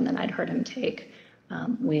different tone than I'd heard him take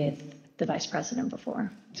with the vice president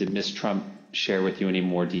before. Did Ms. Trump share with you any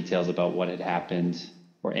more details about what had happened,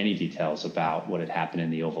 or any details about what had happened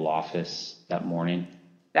in the Oval Office that morning?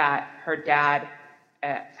 That her dad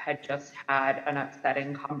had just had an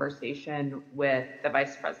upsetting conversation with the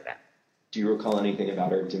vice president. Do you recall anything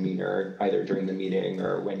about her demeanor, either during the meeting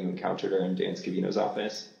or when you encountered her in Dan Scavino's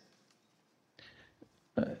office?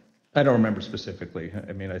 I don't remember specifically.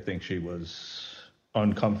 I mean, I think she was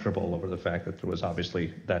uncomfortable over the fact that there was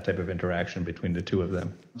obviously that type of interaction between the two of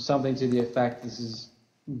them. Something to the effect,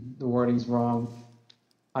 the wording's wrong.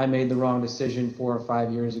 I made the wrong decision 4 or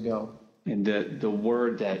 5 years ago. And the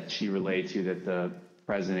word that she relayed to that the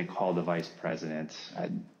president called the vice president, I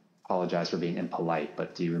apologize for being impolite,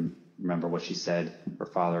 but do you remember what she said her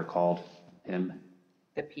father called him?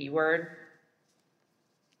 The P word.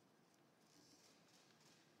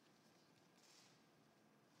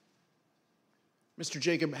 Mr.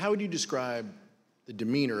 Jacob, how would you describe the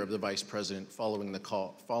demeanor of the vice president following that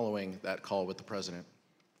call with the president?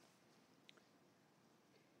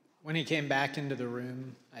 When he came back into the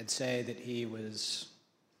room, I'd say that he was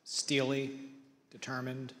steely,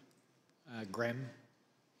 determined, grim.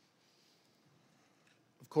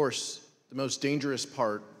 Of course, the most dangerous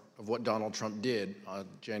part of what Donald Trump did on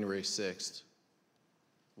January 6th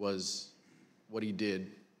was what he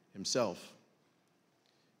did himself.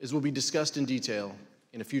 As will be discussed in detail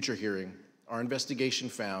in a future hearing, our investigation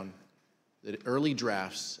found that early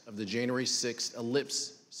drafts of the January 6th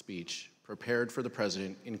ellipse speech prepared for the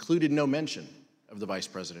president included no mention of the vice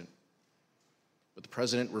president. But the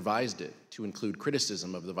president revised it to include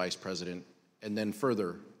criticism of the vice president and then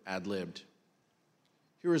further ad-libbed.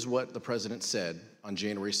 Here is what the president said on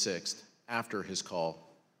January 6th after his call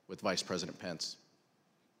with Vice President Pence.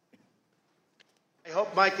 I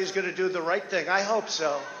hope Mike is going to do the right thing. I hope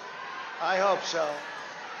so. I hope so.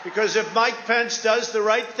 Because if Mike Pence does the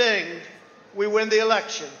right thing, we win the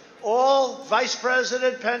election. All Vice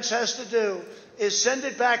President Pence has to do is send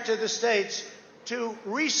it back to the states to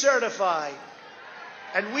recertify.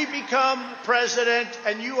 And we become president,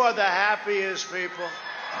 and you are the happiest people.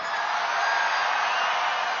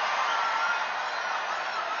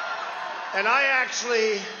 And I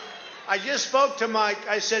just spoke to Mike.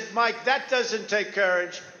 I said, Mike, that doesn't take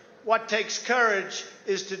courage. What takes courage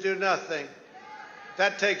is to do nothing.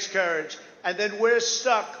 That takes courage. And then we're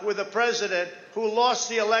stuck with a president who lost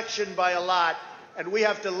the election by a lot, and we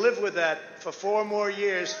have to live with that for 4 more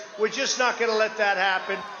years. We're just not going to let that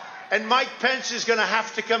happen. And Mike Pence is going to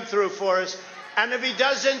have to come through for us. And if he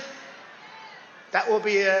doesn't, that will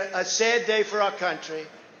be a sad day for our country.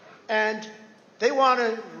 And they want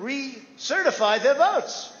to recertify their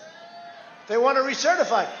votes. They want to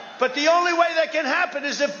recertify. But the only way that can happen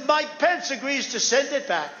is if Mike Pence agrees to send it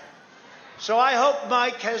back. So I hope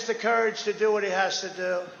Mike has the courage to do what he has to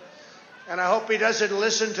do. And I hope he doesn't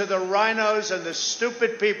listen to the rhinos and the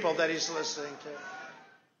stupid people that he's listening to.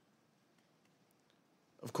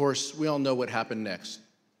 Of course, we all know what happened next.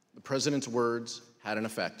 The president's words had an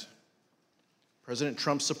effect. President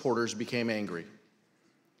Trump's supporters became angry.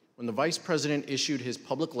 When the vice president issued his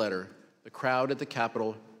public letter, the crowd at the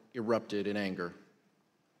Capitol erupted in anger.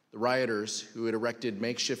 The rioters who had erected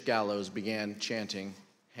makeshift gallows began chanting,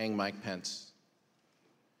 "Hang Mike Pence."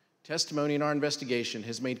 Testimony in our investigation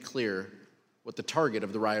has made clear what the target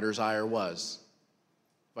of the rioters' ire was: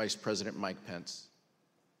 Vice President Mike Pence.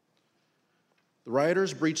 The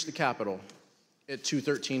rioters breached the Capitol at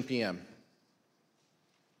 2:13 p.m.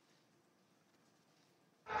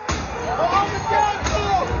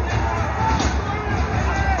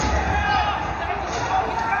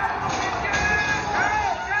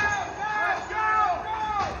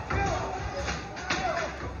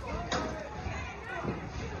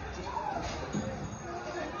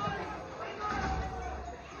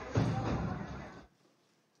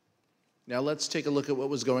 Now let's take a look at what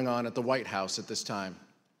was going on at the White House at this time.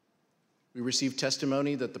 We received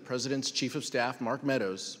testimony that the President's Chief of Staff, Mark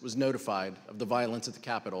Meadows, was notified of the violence at the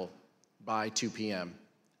Capitol by 2 p.m.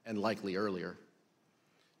 and likely earlier.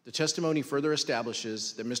 The testimony further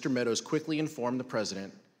establishes that Mr. Meadows quickly informed the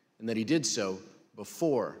president and that he did so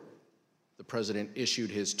before the president issued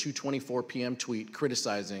his 2:24 p.m. tweet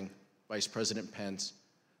criticizing Vice President Pence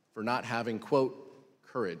for not having, quote,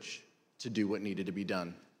 courage to do what needed to be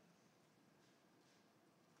done.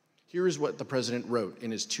 Here is what the president wrote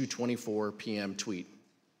in his 2:24 p.m. tweet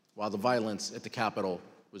while the violence at the Capitol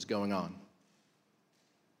was going on.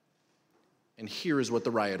 And here is what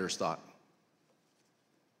the rioters thought.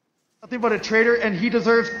 Nothing but a traitor, and he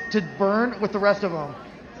deserves to burn with the rest of them.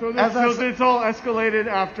 So this all escalated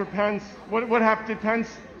after Pence. What happened to Pence?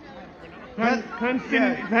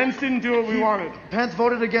 Pence didn't do what we wanted. Pence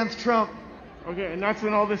voted against Trump. Okay, and that's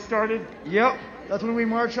when all this started? Yep, that's when we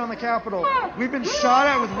marched on the Capitol. We've been shot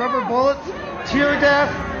at with rubber bullets, tear gas.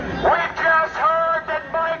 We just heard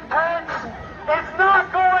that Mike Pence is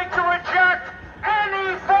not going to reject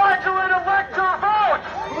any fraudulent elector votes.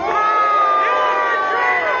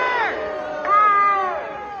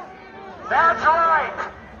 That's right.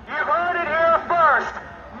 You heard it here first.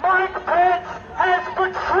 Mike Pence has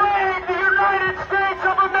betrayed the United States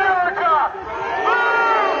of America.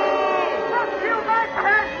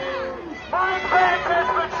 Mike Pence has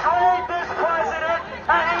betrayed this president,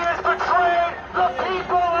 and he has betrayed the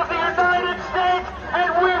people of the United States,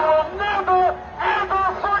 and we will never, ever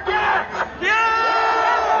forget.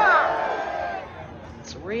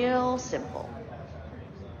 It's real simple.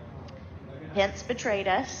 Pence betrayed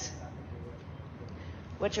us,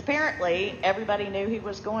 which apparently everybody knew he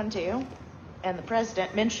was going to, and the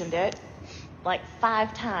president mentioned it like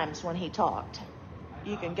 5 times when he talked.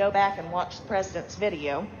 You can go back and watch the president's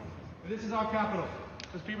video. This is our capital.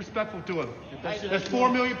 Let's be respectful to him. There's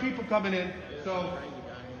 4 million people coming in, so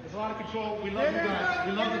there's a lot of control. We love you guys.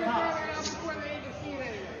 We love the cops.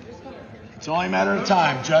 It's only a matter of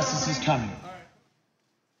time. Justice is coming.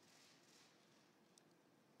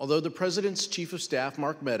 Although the president's chief of staff,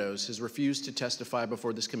 Mark Meadows, has refused to testify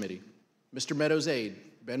before this committee, Mr. Meadows' aide,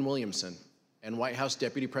 Ben Williamson, and White House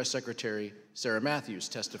Deputy Press Secretary Sarah Matthews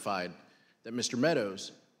testified that Mr.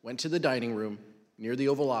 Meadows went to the dining room near the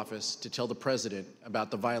Oval Office to tell the president about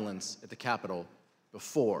the violence at the Capitol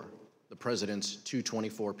before the president's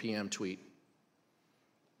 2:24 p.m. tweet.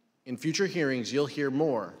 In future hearings, you'll hear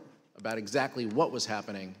more about exactly what was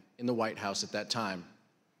happening in the White House at that time.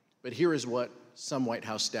 But here is what some White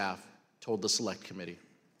House staff told the Select Committee.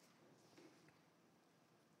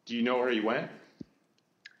 Do you know where he went?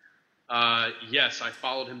 Yes, I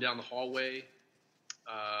followed him down the hallway,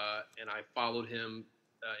 and I followed him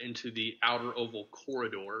into the outer Oval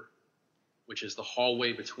corridor, which is the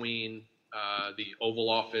hallway between the Oval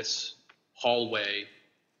Office hallway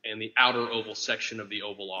and the outer Oval section of the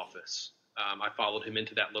Oval Office. I followed him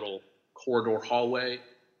into that little corridor hallway.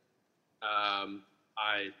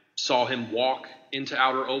 I saw him walk into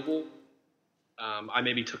outer Oval. I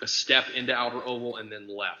maybe took a step into outer Oval and then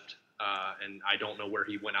left. And I don't know where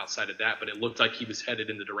he went outside of that, but it looked like he was headed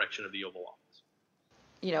in the direction of the Oval Office.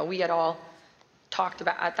 You know, we had all talked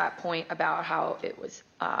about at that point about how it was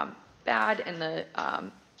bad and the,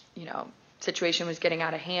 situation was getting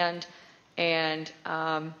out of hand. And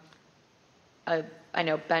I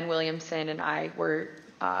know Ben Williamson and I were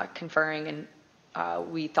conferring, and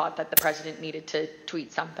we thought that the president needed to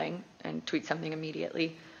tweet something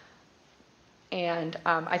immediately. And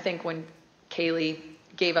I think when Kayleigh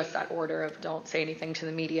gave us that order of don't say anything to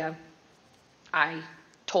the media, I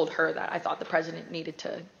told her that I thought the president needed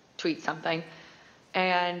to tweet something.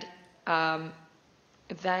 And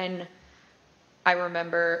then I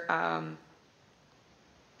remember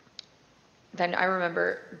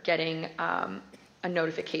getting a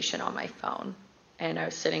notification on my phone, and I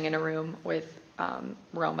was sitting in a room with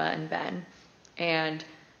Roma and Ben, and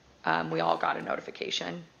we all got a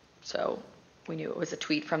notification. So we knew it was a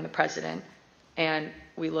tweet from the president, and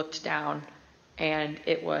we looked down, and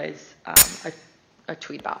it was a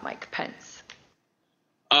tweet about Mike Pence.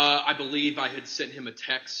 I believe I had sent him a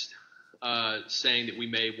text saying that we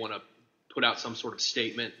may want to put out some sort of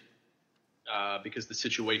statement because the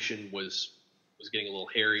situation was getting a little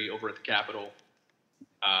hairy over at the Capitol.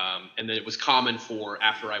 And then it was common for,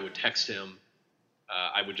 after I would text him,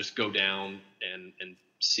 I would just go down and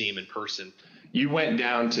see him in person. You went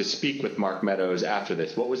down to speak with Mark Meadows after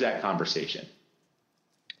this. What was that conversation?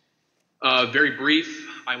 Very brief.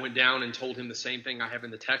 I went down and told him the same thing I have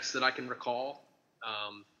in the text that I can recall.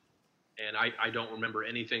 And I don't remember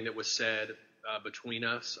anything that was said between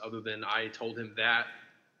us other than I told him that.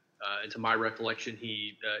 And to my recollection,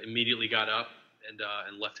 he immediately got up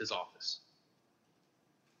and left his office.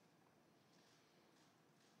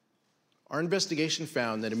 Our investigation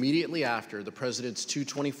found that immediately after the president's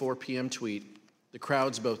 2:24 p.m. tweet, the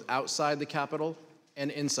crowds both outside the Capitol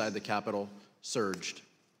and inside the Capitol surged.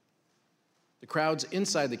 The crowds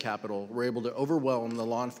inside the Capitol were able to overwhelm the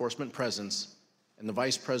law enforcement presence, and the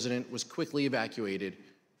Vice President was quickly evacuated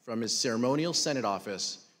from his ceremonial Senate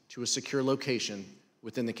office to a secure location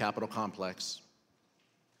within the Capitol complex.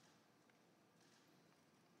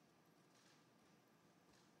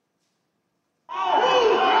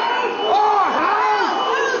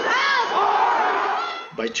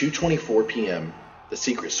 By 2:24 p.m., the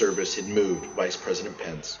Secret Service had moved Vice President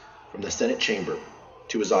Pence from the Senate chamber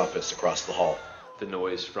to his office across the hall. The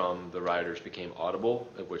noise from the rioters became audible,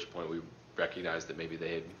 at which point we recognized that maybe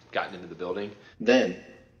they had gotten into the building. Then,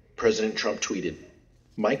 President Trump tweeted,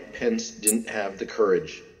 "Mike Pence didn't have the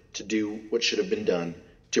courage to do what should have been done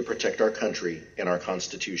to protect our country and our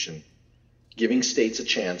Constitution, giving states a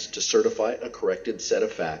chance to certify a corrected set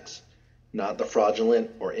of facts, not the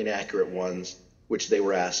fraudulent or inaccurate ones which they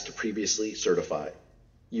were asked to previously certify.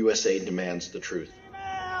 USA demands the truth."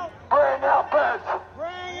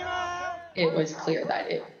 It was clear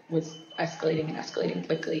that it was escalating and escalating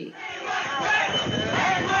quickly.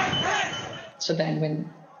 So then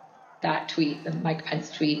when that tweet, the Mike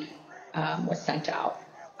Pence tweet, was sent out,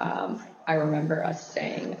 I remember us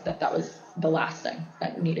saying that that was the last thing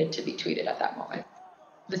that needed to be tweeted at that moment.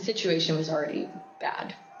 The situation was already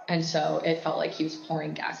bad, and so it felt like he was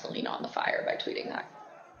pouring gasoline on the fire by tweeting that.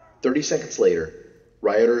 30 seconds later,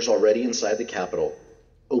 rioters already inside the Capitol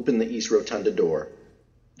opened the East Rotunda door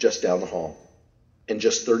just down the hall. And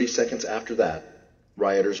just 30 seconds after that,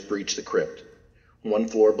 rioters breached the crypt, one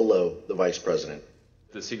floor below the Vice President.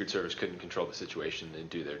 The Secret Service couldn't control the situation and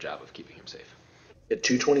do their job of keeping him safe. At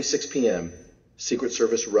 2:26 p.m., Secret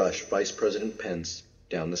Service rushed Vice President Pence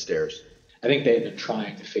down the stairs. I think they had been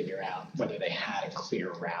trying to figure out whether they had a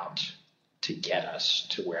clear route to get us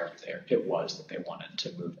to wherever it was that they wanted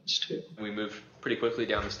to move us to. We moved pretty quickly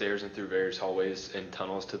down the stairs and through various hallways and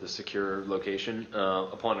tunnels to the secure location.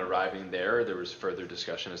 Upon arriving there, there was further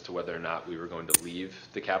discussion as to whether or not we were going to leave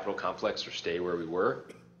the Capitol complex or stay where we were.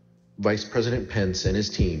 Vice President Pence and his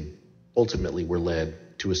team ultimately were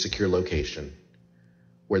led to a secure location,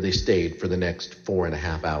 where they stayed for the next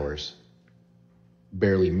 4.5 hours,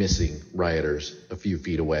 barely missing rioters a few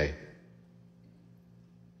feet away.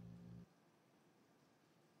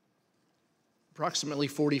 Approximately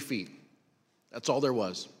 40 feet. That's all there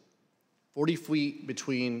was. 40 feet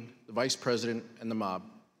between the Vice President and the mob.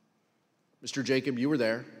 Mr. Jacob, you were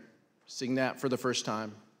there, seeing that for the first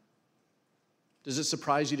time. Does it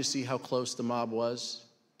surprise you to see how close the mob was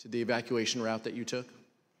to the evacuation route that you took?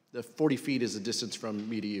 The 40 feet is the distance from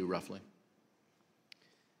me to you, roughly.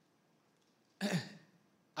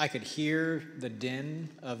 I could hear the din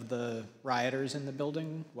of the rioters in the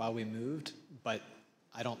building while we moved, but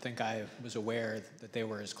I don't think I was aware that they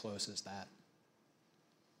were as close as that.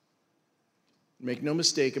 Make no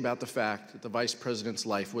mistake about the fact that the Vice President's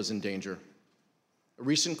life was in danger. A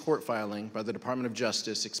recent court filing by the Department of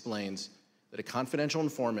Justice explains that a confidential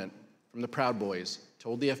informant from the Proud Boys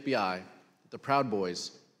told the FBI that the Proud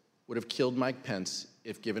Boys would have killed Mike Pence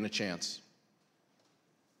if given a chance.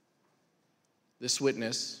 This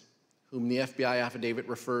witness, whom the FBI affidavit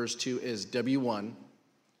refers to as W1,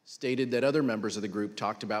 stated that other members of the group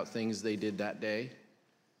talked about things they did that day,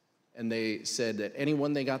 and they said that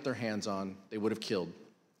anyone they got their hands on, they would have killed,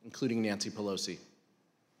 including Nancy Pelosi.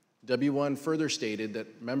 W1 further stated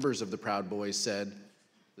that members of the Proud Boys said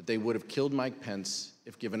that they would have killed Mike Pence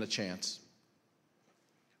if given a chance.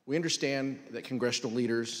 We understand that congressional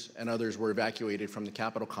leaders and others were evacuated from the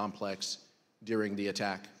Capitol complex during the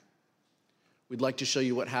attack. We'd like to show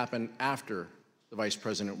you what happened after the Vice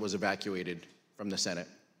President was evacuated from the Senate.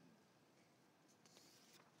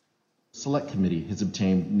 Select Committee has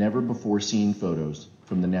obtained never-before-seen photos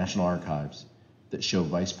from the National Archives that show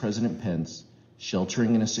Vice President Pence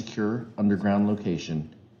sheltering in a secure underground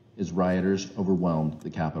location as rioters overwhelmed the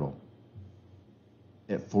Capitol.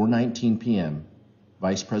 At 4:19 p.m.,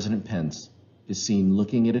 Vice President Pence is seen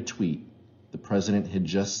looking at a tweet the President had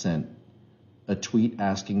just sent, a tweet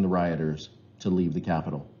asking the rioters to leave the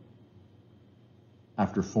Capitol.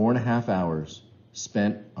 After 4.5 hours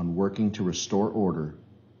spent on working to restore order,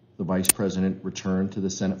 the Vice President returned to the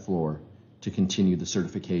Senate floor to continue the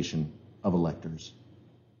certification of electors.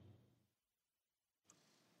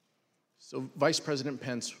 So Vice President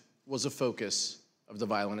Pence was a focus of the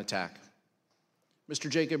violent attack. Mr.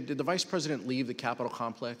 Jacob, did the Vice President leave the Capitol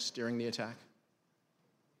complex during the attack?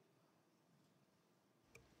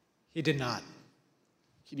 He did not.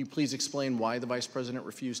 Can you please explain why the Vice President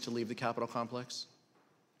refused to leave the Capitol complex?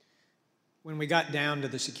 When we got down to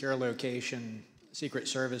the secure location, Secret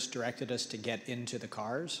Service directed us to get into the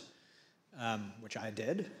cars. which I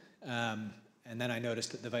did. And then I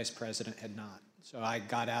noticed that the vice president had not. So I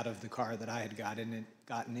got out of the car that I had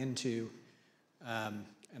gotten into,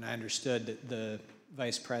 and I understood that the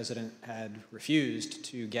vice president had refused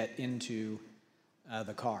to get into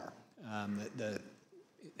the car. The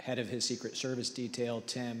head of his Secret Service detail,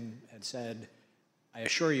 Tim, had said, "I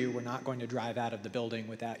assure you we're not going to drive out of the building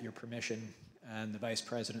without your permission." And the vice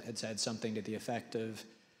president had said something to the effect of,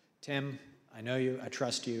 "Tim, I know you, I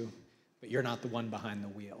trust you, but you're not the one behind the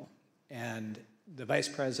wheel." And the vice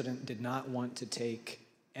president did not want to take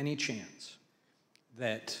any chance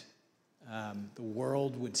that the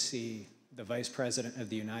world would see the vice president of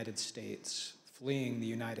the United States fleeing the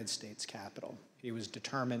United States Capitol. He was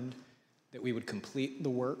determined that we would complete the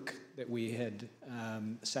work that we had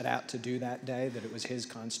set out to do that day, that it was his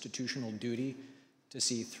constitutional duty to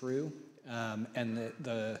see through, and that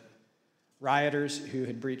the rioters who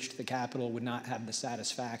had breached the Capitol would not have the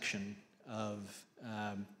satisfaction of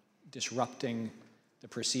disrupting the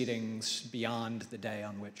proceedings beyond the day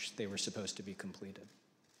on which they were supposed to be completed.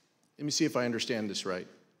 Let me see if I understand this right.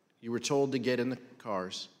 You were told to get in the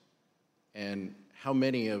cars, and how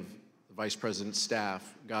many of the vice president's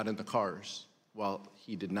staff got in the cars while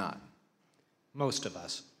he did not? Most of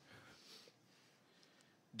us.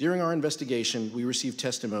 During our investigation, we received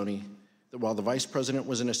testimony that while the vice president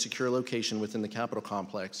was in a secure location within the Capitol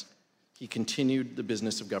complex, he continued the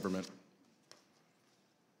business of government.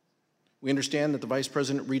 We understand that the vice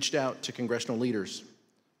president reached out to congressional leaders,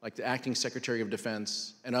 like the acting Secretary of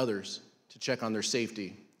Defense and others, to check on their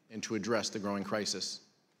safety and to address the growing crisis.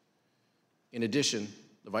 In addition,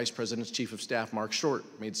 the vice president's chief of staff, Mark Short,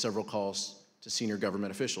 made several calls to senior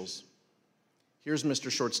government officials. Here's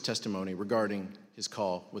Mr. Short's testimony regarding his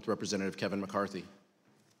call with Representative Kevin McCarthy.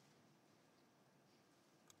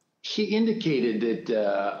 He indicated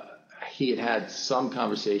that he had had some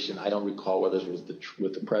conversation. I don't recall whether it was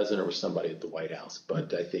with the president or with somebody at the White House,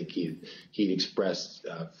 but I think he'd expressed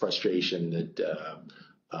frustration that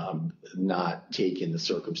not taking the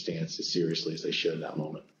circumstance as seriously as they should in that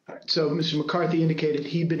moment. All right. So Mr. McCarthy indicated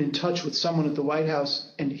he'd been in touch with someone at the White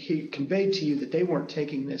House, and he conveyed to you that they weren't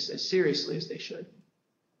taking this as seriously as they should.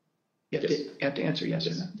 You have to answer yes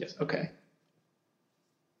or no. Yes. Okay.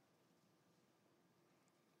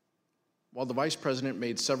 While the vice president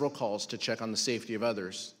made several calls to check on the safety of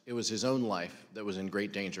others, it was his own life that was in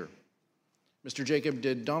great danger. Mr. Jacob,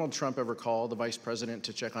 did Donald Trump ever call the vice president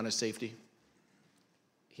to check on his safety?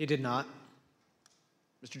 He did not.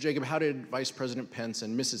 Mr. Jacob, how did Vice President Pence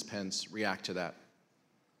and Mrs. Pence react to that?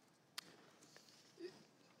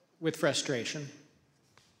 With frustration.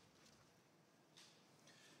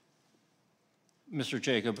 Mr.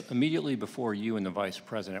 Jacob, immediately before you and the vice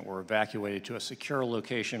president were evacuated to a secure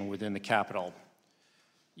location within the Capitol,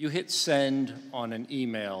 you hit send on an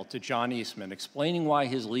email to John Eastman explaining why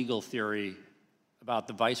his legal theory about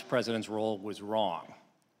the vice president's role was wrong.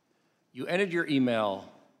 You ended your email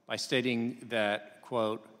by stating that,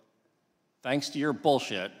 quote, "Thanks to your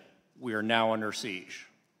bullshit, we are now under siege."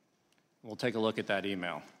 We'll take a look at that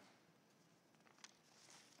email.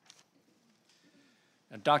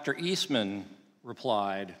 Now, Dr. Eastman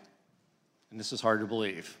replied, and this is hard to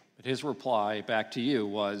believe, but his reply back to you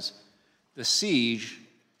was, "The siege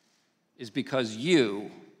is because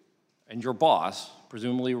you and your boss,"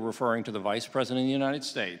 presumably referring to the Vice President of the United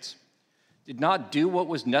States, "did not do what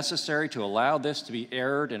was necessary to allow this to be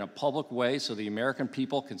aired in a public way so the American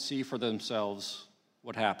people can see for themselves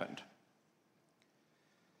what happened."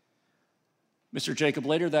 Mr. Jacob,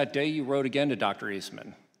 later that day you wrote again to Dr.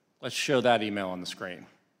 Eastman. Let's show that email on the screen.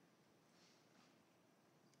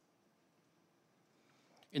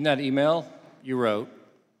 In that email, you wrote,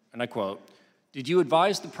 and I quote, "Did you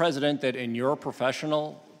advise the president that in your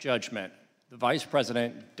professional judgment, the vice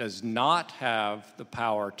president does not have the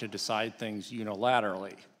power to decide things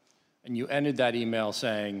unilaterally?" And you ended that email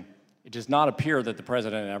saying, "It does not appear that the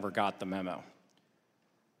president ever got the memo."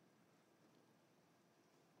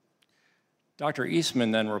 Dr.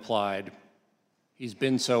 Eastman then replied, "He's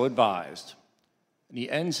been so advised." And he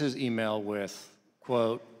ends his email with,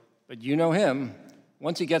 quote, "But you know him.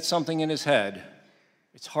 Once he gets something in his head,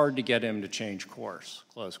 it's hard to get him to change course,"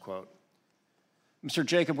 close quote. Mr.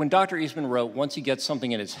 Jacob, when Dr. Eastman wrote, "Once he gets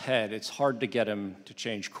something in his head, it's hard to get him to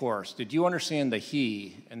change course," did you understand the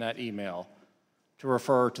he in that email to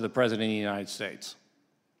refer to the President of the United States?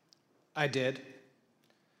 I did.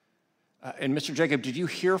 And Mr. Jacob, did you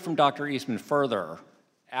hear from Dr. Eastman further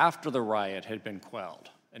after the riot had been quelled?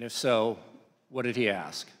 And if so, what did he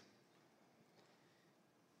ask?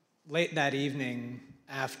 Late that evening,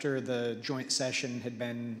 after the joint session had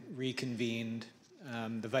been reconvened,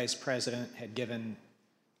 the vice president had given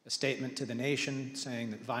a statement to the nation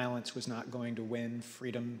saying that violence was not going to win,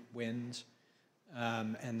 freedom wins,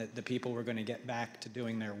 and that the people were going to get back to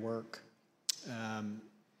doing their work.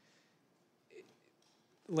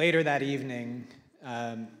 Later that evening,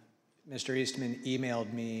 Mr. Eastman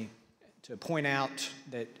emailed me to point out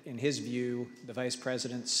that, in his view, the Vice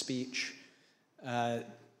President's speech to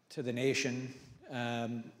the nation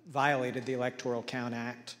violated the Electoral Count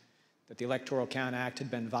Act, that the Electoral Count Act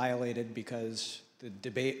had been violated because the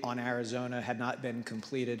debate on Arizona had not been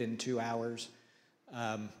completed in 2 hours.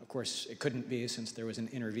 Of course, it couldn't be since there was an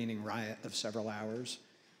intervening riot of several hours.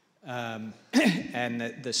 And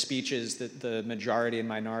that the speeches that the majority and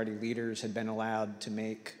minority leaders had been allowed to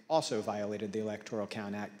make also violated the Electoral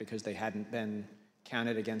Count Act because they hadn't been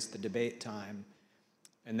counted against the debate time.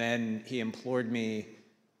 And then he implored me,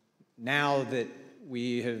 now that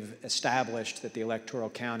we have established that the Electoral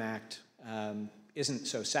Count Act isn't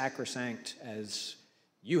so sacrosanct as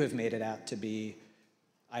you have made it out to be,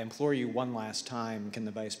 I implore you one last time, can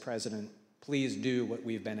the Vice President please do what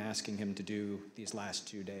we've been asking him to do these last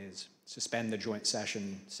 2 days? Suspend the joint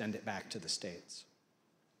session, send it back to the states.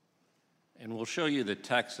 And we'll show you the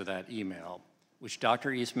text of that email, which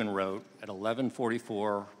Dr. Eastman wrote at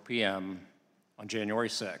 11:44 p.m. on January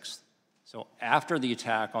 6th. So after the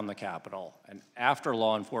attack on the Capitol and after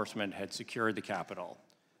law enforcement had secured the Capitol,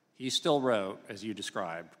 he still wrote, as you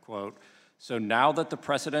described, quote, "So now that the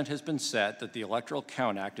precedent has been set that the Electoral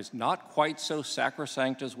Count Act is not quite so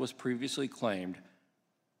sacrosanct as was previously claimed,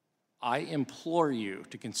 I implore you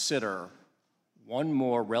to consider one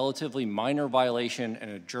more relatively minor violation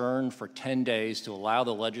and adjourn for 10 days to allow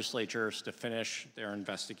the legislatures to finish their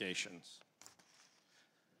investigations."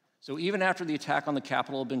 So even after the attack on the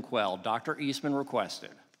Capitol had been quelled, Dr. Eastman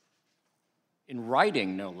requested, in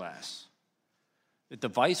writing no less, that the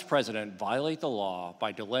Vice President violate the law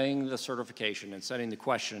by delaying the certification and sending the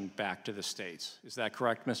question back to the states. Is that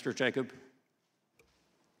correct, Mr. Jacob?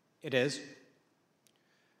 It is.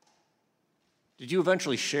 Did you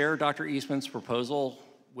eventually share Dr. Eastman's proposal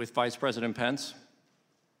with Vice President Pence?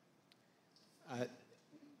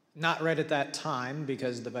 Not right at that time,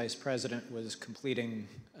 because the Vice President was completing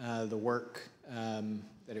the work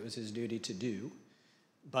that it was his duty to do.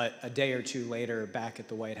 But a day or two later, back at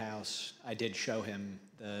the White House, I did show him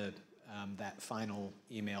that final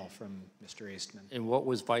email from Mr. Eastman. And what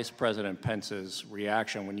was Vice President Pence's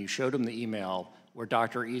reaction when you showed him the email where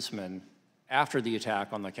Dr. Eastman, after the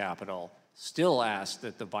attack on the Capitol, still asked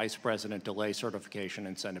that the Vice President delay certification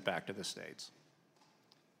and send it back to the states?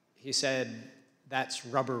 He said, "That's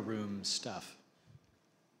rubber room stuff."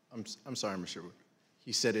 I'm sorry, Mr. Wood.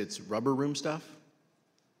 He said it's rubber room stuff?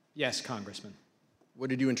 Yes, Congressman. What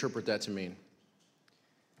did you interpret that to mean?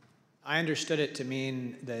 I understood it to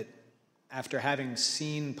mean that after having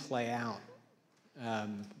seen play out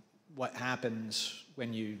what happens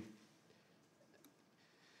when you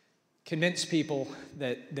convince people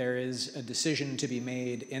that there is a decision to be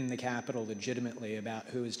made in the Capitol legitimately about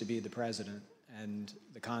who is to be the president and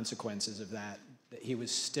the consequences of that, that he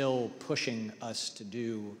was still pushing us to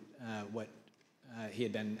do what he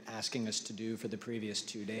had been asking us to do for the previous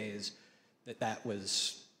 2 days, that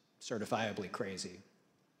was certifiably crazy.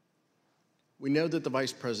 We know that the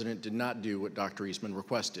Vice President did not do what Dr. Eastman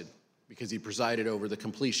requested because he presided over the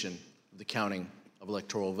completion of the counting of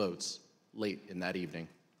electoral votes late in that evening.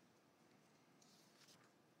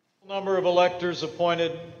 The number of electors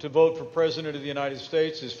appointed to vote for President of the United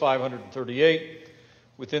States is 538.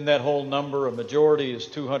 Within that whole number, a majority is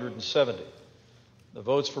 270. The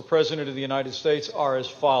votes for President of the United States are as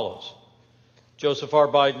follows. Joseph R.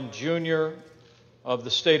 Biden, Jr. of the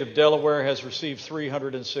state of Delaware has received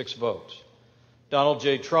 306 votes. Donald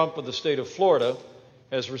J. Trump of the state of Florida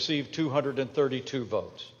has received 232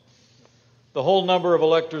 votes. The whole number of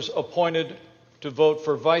electors appointed to vote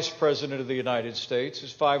for Vice President of the United States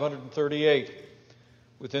is 538.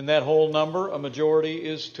 Within that whole number, a majority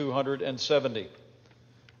is 270.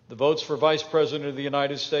 The votes for Vice President of the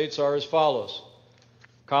United States are as follows.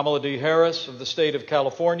 Kamala D. Harris of the state of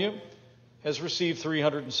California has received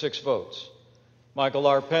 306 votes. Michael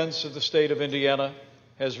R. Pence of the state of Indiana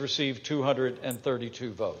has received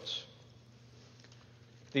 232 votes.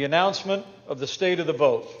 The announcement of the state of the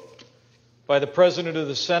vote by the President of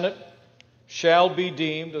the Senate shall be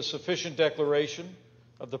deemed a sufficient declaration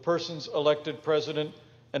of the persons elected President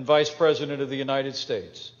and Vice President of the United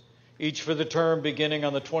States, each for the term beginning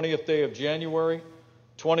on the 20th day of January,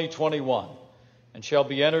 2021, and shall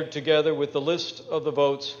be entered together with the list of the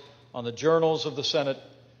votes on the journals of the Senate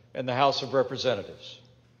and the House of Representatives.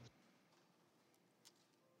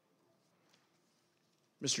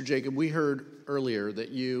 Mr. Jacob, we heard earlier that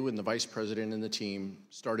you and the vice president and the team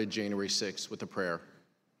started January 6th with a prayer.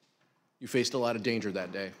 You faced a lot of danger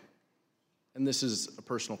that day, and this is a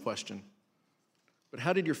personal question. But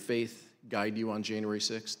how did your faith guide you on January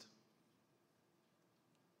 6th?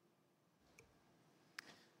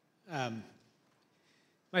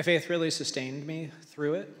 My faith really sustained me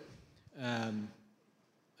through it.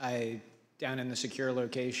 I, down in the secure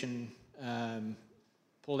location,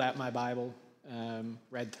 pulled out my Bible,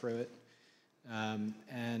 read through it,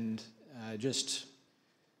 and just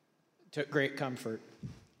took great comfort.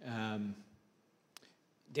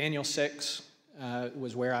 Daniel 6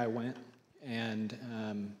 was where I went, and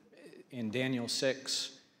in Daniel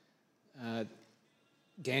 6,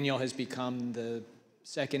 Daniel has become the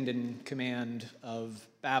second in command of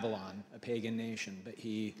Babylon, a pagan nation, but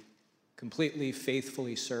he completely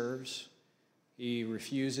faithfully serves. He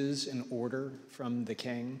refuses an order from the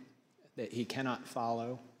king that he cannot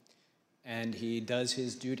follow, and he does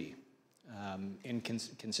his duty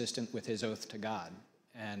consistent with his oath to God.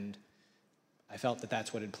 And I felt that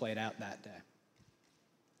that's what had played out that day.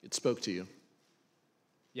 It spoke to you?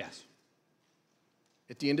 Yes.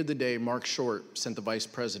 At the end of the day, Mark Short sent the vice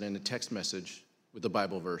president a text message with a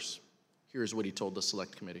Bible verse. Here's what he told the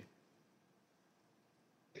select committee.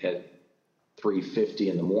 At 3:50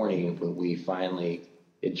 in the morning, when we finally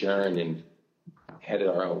adjourned and headed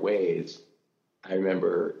our own ways, I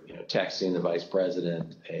remember, texting the vice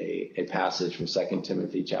president a passage from 2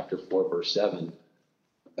 Timothy chapter 4, verse 7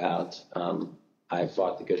 about, I've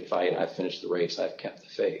fought the good fight, I've finished the race, I've kept the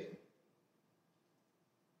faith.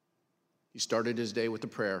 He started his day with a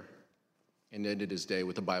prayer and ended his day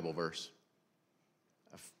with a Bible verse.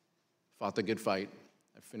 I've fought the good fight,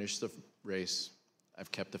 I've finished the race,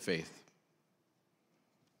 I've kept the faith.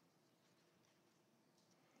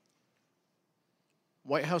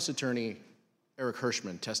 White House attorney Eric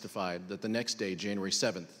Hirschman testified that the next day, January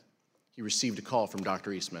 7th, he received a call from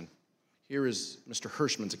Dr. Eastman. Here is Mr.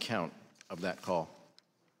 Hirschman's account of that call.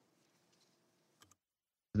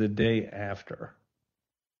 The day after,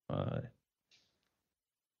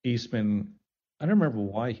 Eastman, I don't remember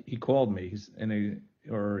why he called me,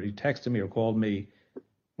 or he texted me or called me,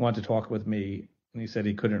 wanted to talk with me, and he said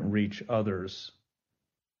he couldn't reach others.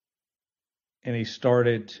 And he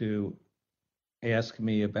started to ask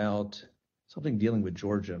me about something dealing with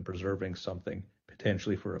Georgia and preserving something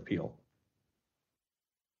potentially for appeal.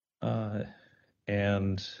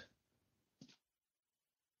 And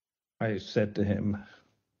I said to him,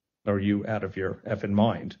 are you out of your effing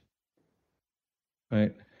mind?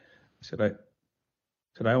 Right? I said,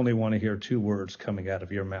 I only want to hear two words coming out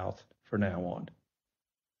of your mouth from now on.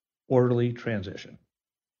 Orderly transition.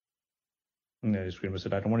 And I screamed, I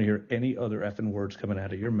said, I don't want to hear any other effing words coming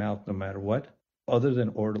out of your mouth, no matter what, other than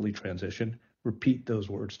orderly transition. Repeat those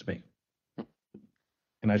words to me.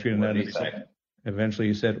 And I screamed that. Eventually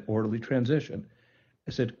he said, orderly transition.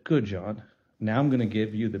 I said, good, John. Now I'm going to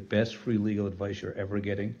give you the best free legal advice you're ever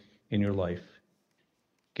getting in your life.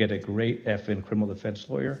 Get a great effing criminal defense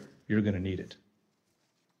lawyer. You're going to need it.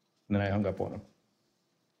 And then I hung up on him.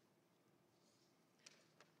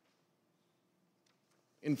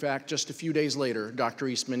 In fact, just a few days later, Dr.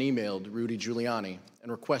 Eastman emailed Rudy Giuliani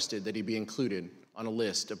and requested that he be included on a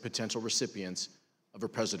list of potential recipients of a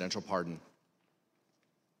presidential pardon.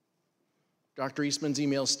 Dr. Eastman's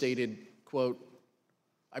email stated, quote,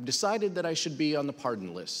 I've decided that I should be on the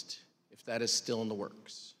pardon list, if that is still in the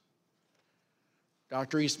works.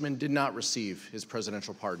 Dr. Eastman did not receive his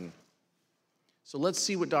presidential pardon. So let's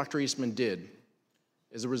see what Dr. Eastman did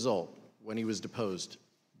as a result when he was deposed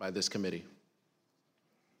by this committee.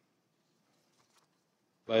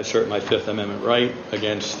 I assert my Fifth Amendment right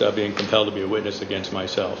against being compelled to be a witness against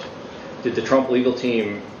myself. Did the Trump legal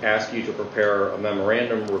team ask you to prepare a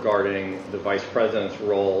memorandum regarding the vice president's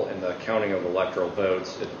role in the counting of electoral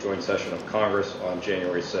votes at the joint session of Congress on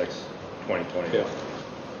January 6, 2021? Yeah.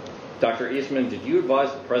 Dr. Eastman, did you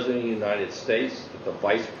advise the President of the United States that the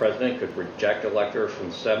Vice President could reject electors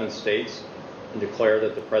from 7 states and declare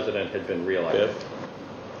that the President had been reelected? Yeah.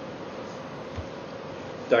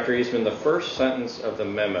 Dr. Eastman, the first sentence of the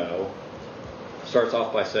memo starts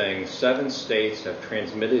off by saying 7 states have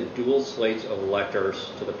transmitted dual slates of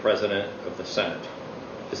electors to the President of the Senate.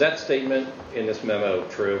 Is that statement in this memo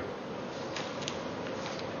true?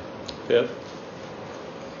 Yeah.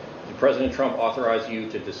 Did President Trump authorize you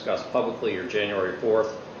to discuss publicly your January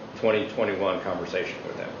 4th, 2021 conversation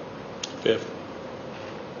with him? Fifth.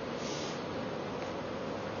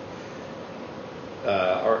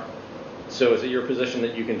 So is it your position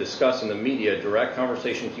that you can discuss in the media direct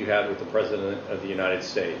conversations you had with the President of the United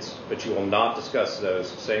States, but you will not discuss those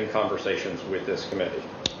same conversations with this committee?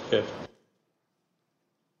 Yes.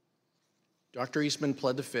 Dr. Eastman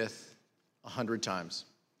pled the fifth 100 times.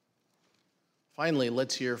 Finally,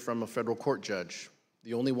 let's hear from a federal court judge,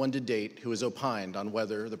 the only one to date who has opined on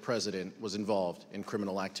whether the president was involved in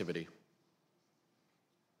criminal activity.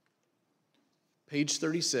 Page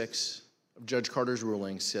 36 of Judge Carter's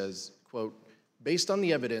ruling says, quote, based on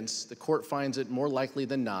the evidence, the court finds it more likely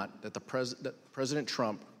than not that President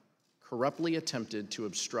Trump corruptly attempted to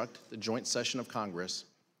obstruct the joint session of Congress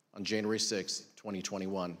on January 6,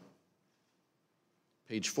 2021.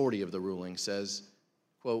 Page 40 of the ruling says,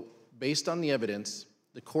 quote, based on the evidence,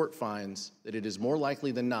 the court finds that it is more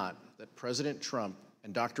likely than not that President Trump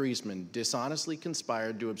and Dr. Eastman dishonestly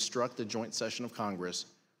conspired to obstruct the joint session of Congress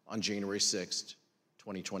on January 6,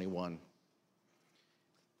 2021.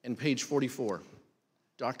 And page 44,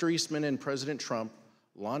 Dr. Eastman and President Trump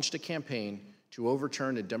launched a campaign to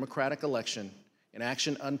overturn a Democratic election, an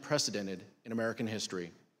action unprecedented in American history.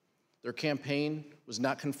 Their campaign was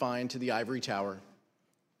not confined to the ivory tower.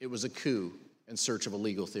 It was a coup in search of a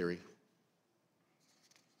legal theory.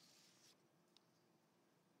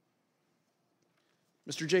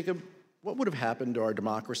 Mr. Jacob, what would have happened to our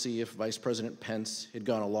democracy if Vice President Pence had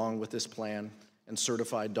gone along with this plan and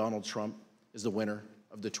certified Donald Trump as the winner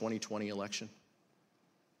of the 2020 election?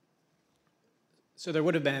 So there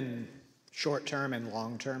would have been short-term and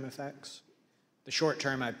long-term effects. The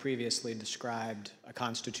short-term I previously described, a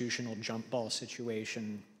constitutional jump ball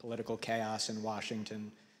situation, political chaos in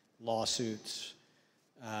Washington, lawsuits,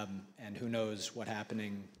 and who knows what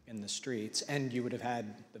happening in the streets. And you would have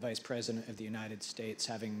had the Vice President of the United States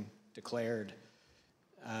having declared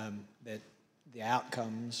that the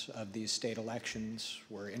outcomes of these state elections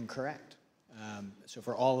were incorrect. So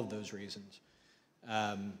for all of those reasons,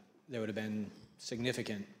 there would have been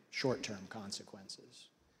significant short-term consequences.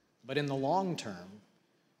 But in the long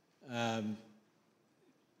term,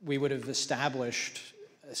 we would have established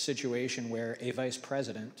a situation where a vice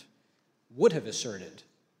president would have asserted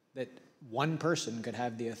that one person could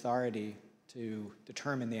have the authority to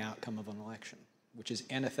determine the outcome of an election, which is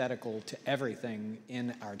antithetical to everything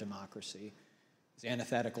in our democracy. It's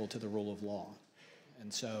antithetical to the rule of law.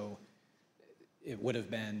 And so it would have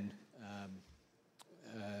been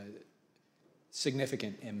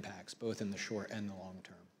significant impacts, both in the short and the long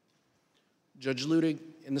term. Judge Luttig,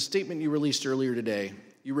 in the statement you released earlier today,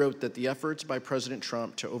 you wrote that the efforts by President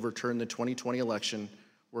Trump to overturn the 2020 election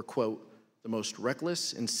were, quote, the most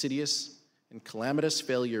reckless, insidious, and calamitous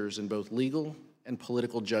failures in both legal and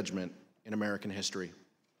political judgment in American history.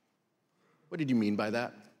 What did you mean by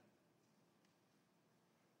that?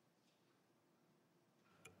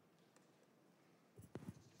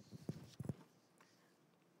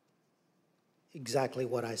 Exactly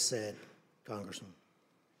what I said, Congressman.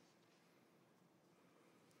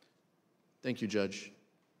 Thank you, Judge.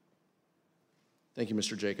 Thank you,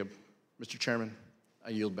 Mr. Jacob. Mr. Chairman, I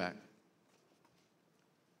yield back.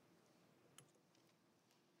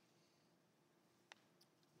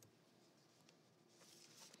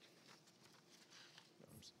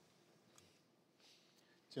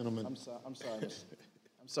 Gentlemen. I'm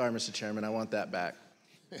sorry, Mr. Chairman. I want that back.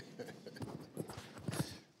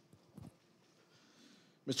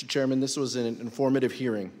 Mr. Chairman, this was an informative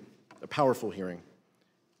hearing, a powerful hearing.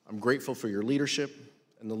 I'm grateful for your leadership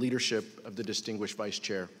and the leadership of the distinguished Vice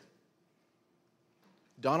Chair.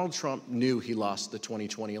 Donald Trump knew he lost the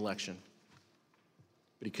 2020 election,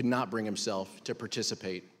 but he could not bring himself to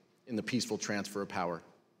participate in the peaceful transfer of power.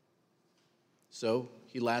 So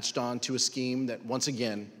he latched on to a scheme that, once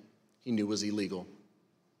again, he knew was illegal.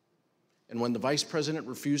 And when the Vice President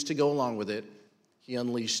refused to go along with it, he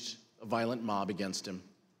unleashed a violent mob against him.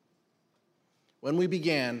 When we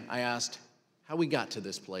began, I asked how we got to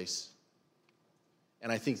this place.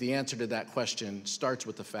 And I think the answer to that question starts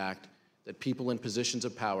with the fact that people in positions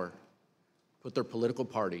of power put their political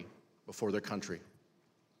party before their country.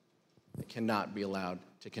 It cannot be allowed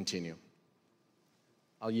to continue.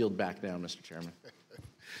 I'll yield back now, Mr. Chairman.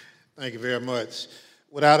 Thank you very much.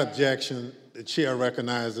 Without objection, the chair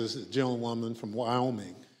recognizes the gentlewoman from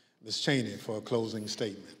Wyoming, Ms. Cheney, for a closing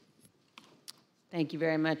statement. Thank you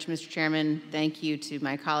very much, Mr. Chairman. Thank you to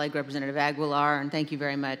my colleague, Representative Aguilar, and thank you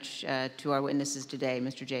very much to our witnesses today,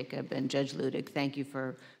 Mr. Jacob and Judge Luttig. Thank you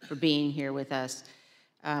for being here with us.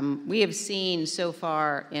 We have seen so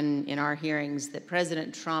far in our hearings that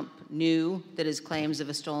President Trump knew that his claims of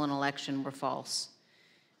a stolen election were false.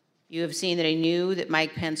 You have seen that he knew that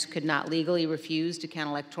Mike Pence could not legally refuse to count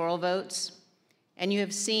electoral votes, And you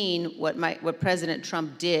have seen what President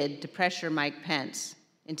Trump did to pressure Mike Pence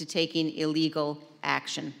into taking illegal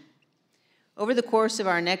action. Over the course of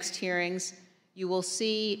our next hearings, you will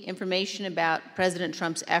see information about President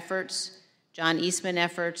Trump's efforts, John Eastman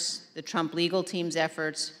efforts, the Trump legal team's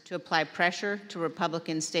efforts to apply pressure to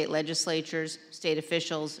Republican state legislatures, state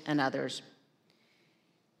officials, and others.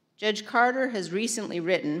 Judge Carter has recently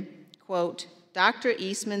written, quote, Dr.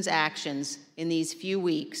 Eastman's actions in these few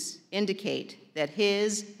weeks indicate that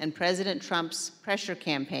his and President Trump's pressure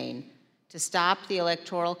campaign to stop the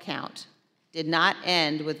electoral count did not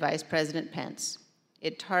end with Vice President Pence.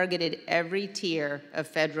 It targeted every tier of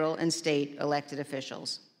federal and state elected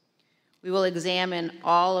officials. We will examine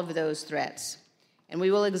all of those threats, and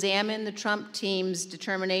we will examine the Trump team's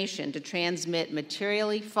determination to transmit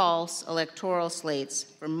materially false electoral slates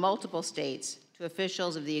from multiple states to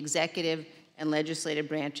officials of the executive and legislative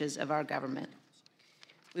branches of our government.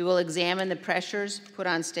 We will examine the pressures put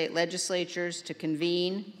on state legislatures to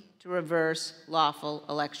convene to reverse lawful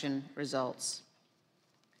election results.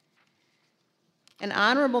 An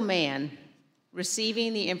honorable man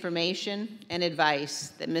receiving the information and advice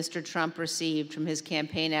that Mr. Trump received from his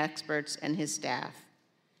campaign experts and his staff,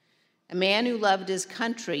 a man who loved his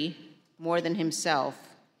country more than himself,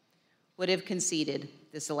 would have conceded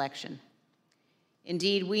this election.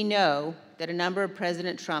 Indeed, we know that a number of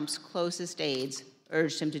President Trump's closest aides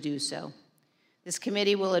urged him to do so. This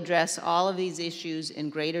committee will address all of these issues in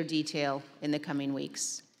greater detail in the coming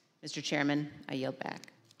weeks. Mr. Chairman, I yield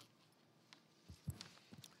back.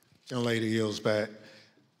 Young lady yields back.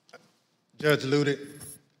 Judge Ludick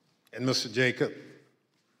and Mr. Jacob,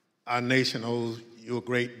 our nation owes you a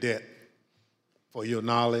great debt for your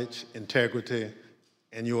knowledge, integrity,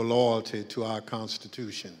 and your loyalty to our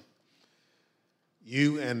Constitution.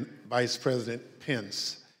 You and Vice President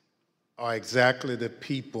Pence are exactly the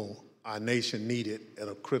people our nation needed at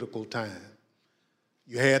a critical time.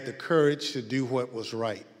 You had the courage to do what was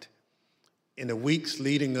right. In the weeks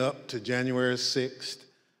leading up to January 6th,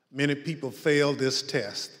 many people failed this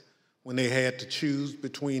test when they had to choose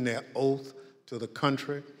between their oath to the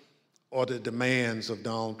country or the demands of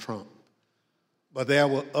Donald Trump. But there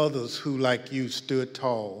were others who, like you, stood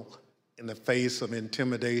tall in the face of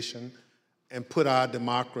intimidation and put our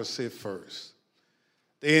democracy first.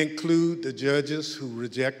 They include the judges who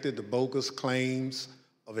rejected the bogus claims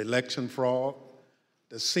of election fraud,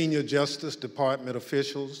 the senior Justice Department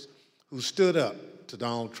officials who stood up to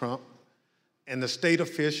Donald Trump, and the state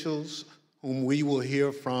officials whom we will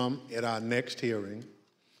hear from at our next hearing.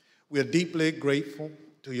 We are deeply grateful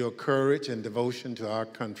to your courage and devotion to our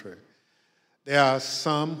country. There are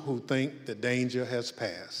some who think the danger has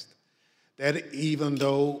passed, that even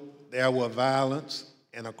though there were violence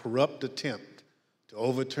and a corrupt attempt to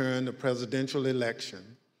overturn the presidential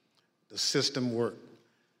election, the system worked.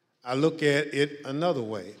 I look at it another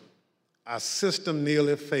way. Our system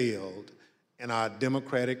nearly failed and our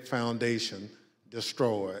democratic foundation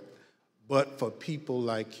destroyed, but for people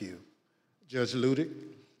like you. Judge Ludick,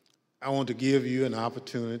 I want to give you an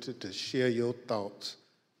opportunity to share your thoughts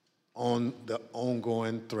on the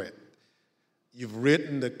ongoing threat. You've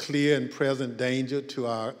written the clear and present danger to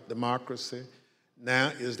our democracy.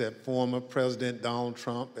 Now is that former President Donald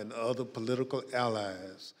Trump and other political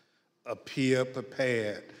allies appear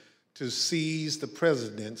prepared to seize the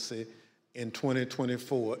presidency in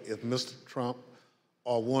 2024 if Mr. Trump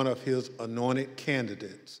or one of his anointed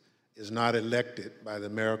candidates is not elected by the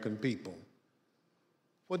American people.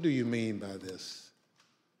 What do you mean by this?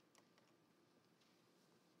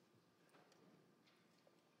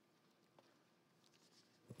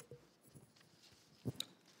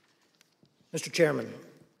 Mr. Chairman,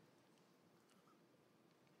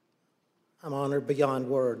 I'm honored beyond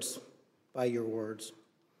words by your words.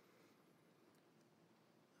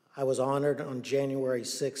 I was honored on January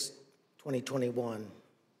 6, 2021,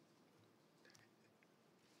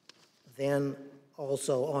 then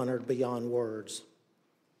also honored beyond words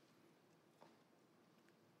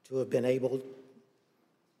to have been able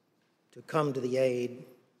to come to the aid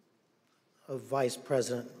of Vice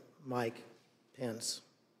President Mike Pence.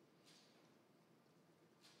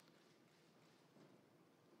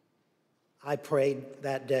 I prayed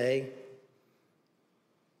that day,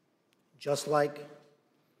 just like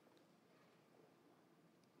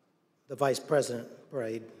the Vice President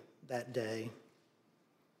prayed that day.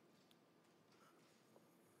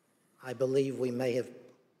 I believe we may have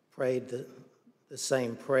prayed the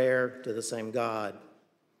same prayer to the same God.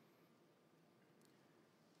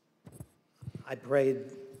 I prayed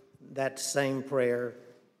that same prayer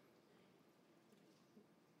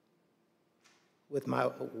with my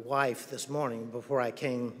wife this morning before I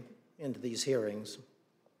came into these hearings.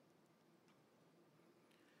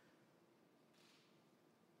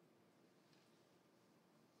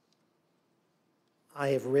 I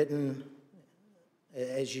have written,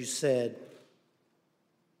 as you said,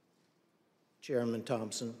 Chairman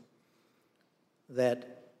Thompson,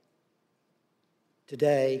 that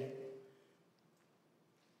today,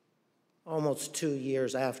 almost 2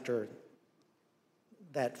 years after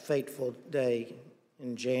that fateful day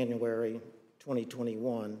in January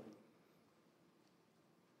 2021,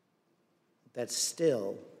 that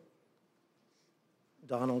still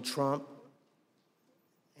Donald Trump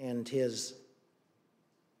and his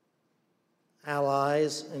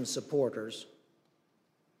allies and supporters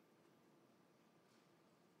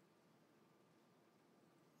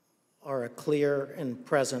are a clear and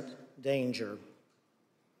present danger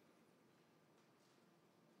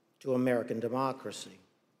to American democracy.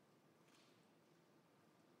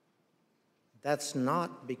 That's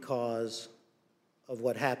not because of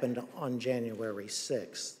what happened on January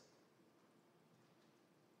 6th.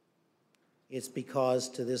 It's because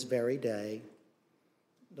to this very day,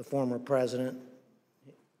 the former president,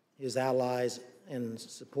 his allies and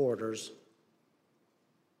supporters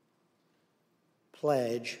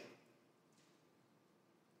pledge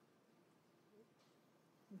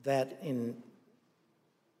that in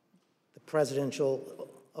the presidential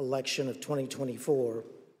election of 2024,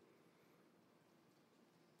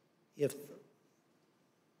 if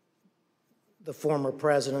the former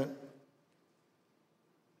president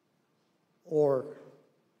or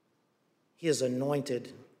his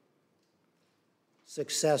anointed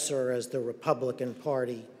successor as the Republican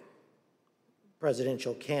Party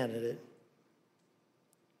presidential candidate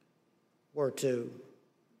were to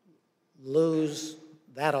lose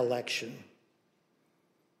that election,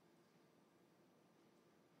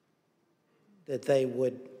 that they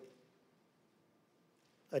would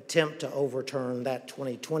attempt to overturn that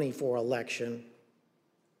 2024 election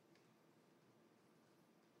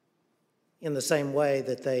in the same way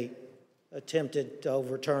that they attempted to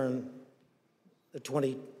overturn the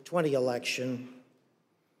 2020 election,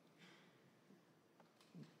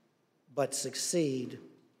 but succeed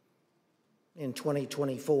in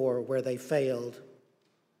 2024 where they failed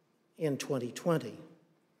in 2020.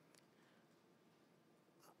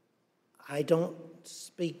 I don't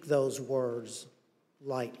speak those words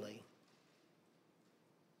lightly.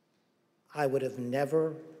 I would have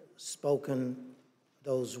never spoken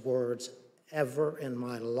those words ever in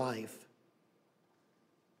my life,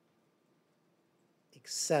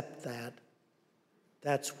 except that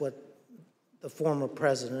that's what the former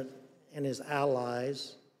president and his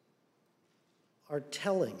allies are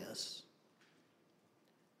telling us.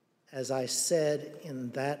 As I said in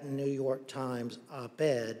that New York Times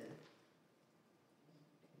op-ed,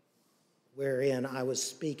 wherein I was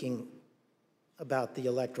speaking about the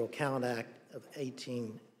Electoral Count Act of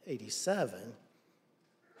 1887,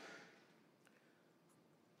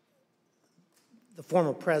 the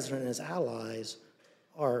former president and his allies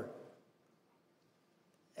are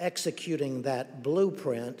executing that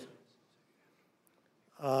blueprint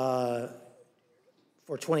for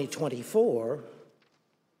 2024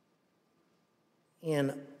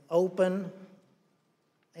 in open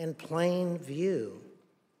and plain view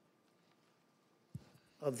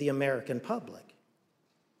of the American public.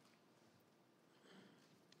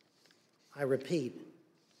 I repeat,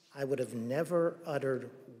 I would have never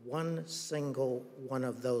uttered one single one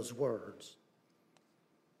of those words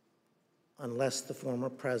unless the former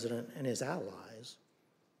president and his allies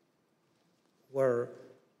were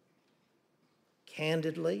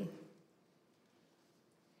candidly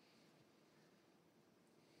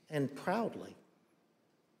and proudly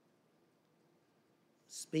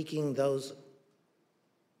speaking those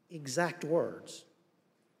exact words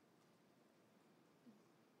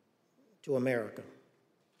to America.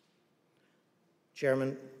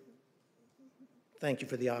 Chairman, thank you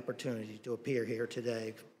for the opportunity to appear here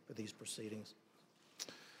today for these proceedings.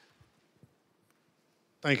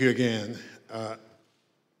 Thank you again,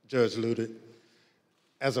 Judge Ludick.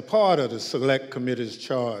 As a part of the Select Committee's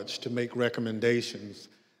charge to make recommendations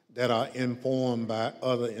that are informed by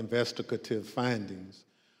other investigative findings,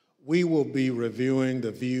 we will be reviewing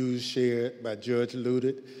the views shared by Judge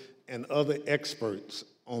Ludick and other experts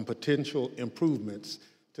on potential improvements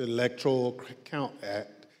to the Electoral Count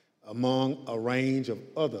Act, among a range of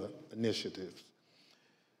other initiatives.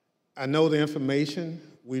 I know the information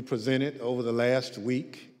we presented over the last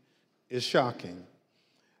week is shocking.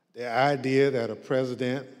 The idea that a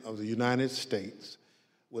president of the United States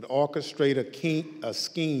would orchestrate a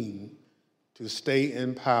scheme to stay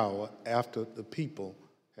in power after the people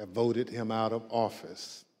have voted him out of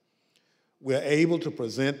office. We're able to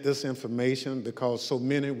present this information because so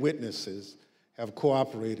many witnesses have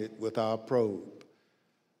cooperated with our probe.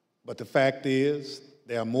 But the fact is,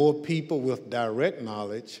 there are more people with direct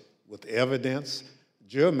knowledge, with evidence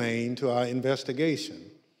germane to our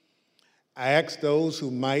investigation. I ask those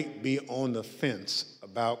who might be on the fence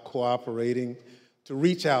about cooperating to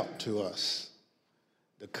reach out to us.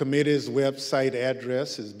 The committee's website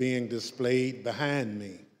address is being displayed behind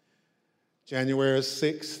me,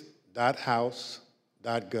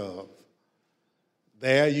 january6.house.gov.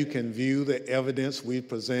 There you can view the evidence we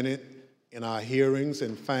presented in our hearings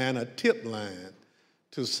and find a tip line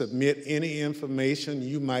to submit any information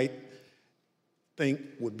you might think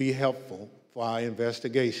would be helpful for our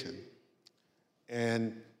investigation.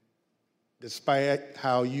 And despite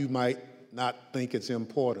how you might not think it's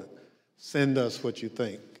important, send us what you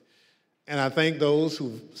think. And I thank those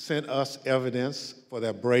who've sent us evidence for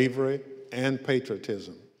their bravery and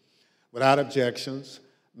patriotism. Without objections,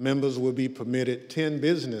 members will be permitted 10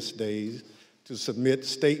 business days to submit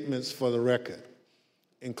statements for the record,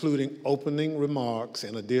 including opening remarks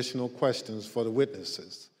and additional questions for the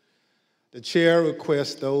witnesses. The chair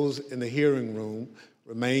requests those in the hearing room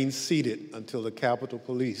remain seated until the Capitol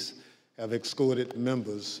Police have escorted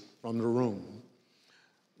members from the room.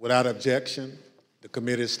 Without objection, the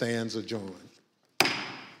committee stands adjourned.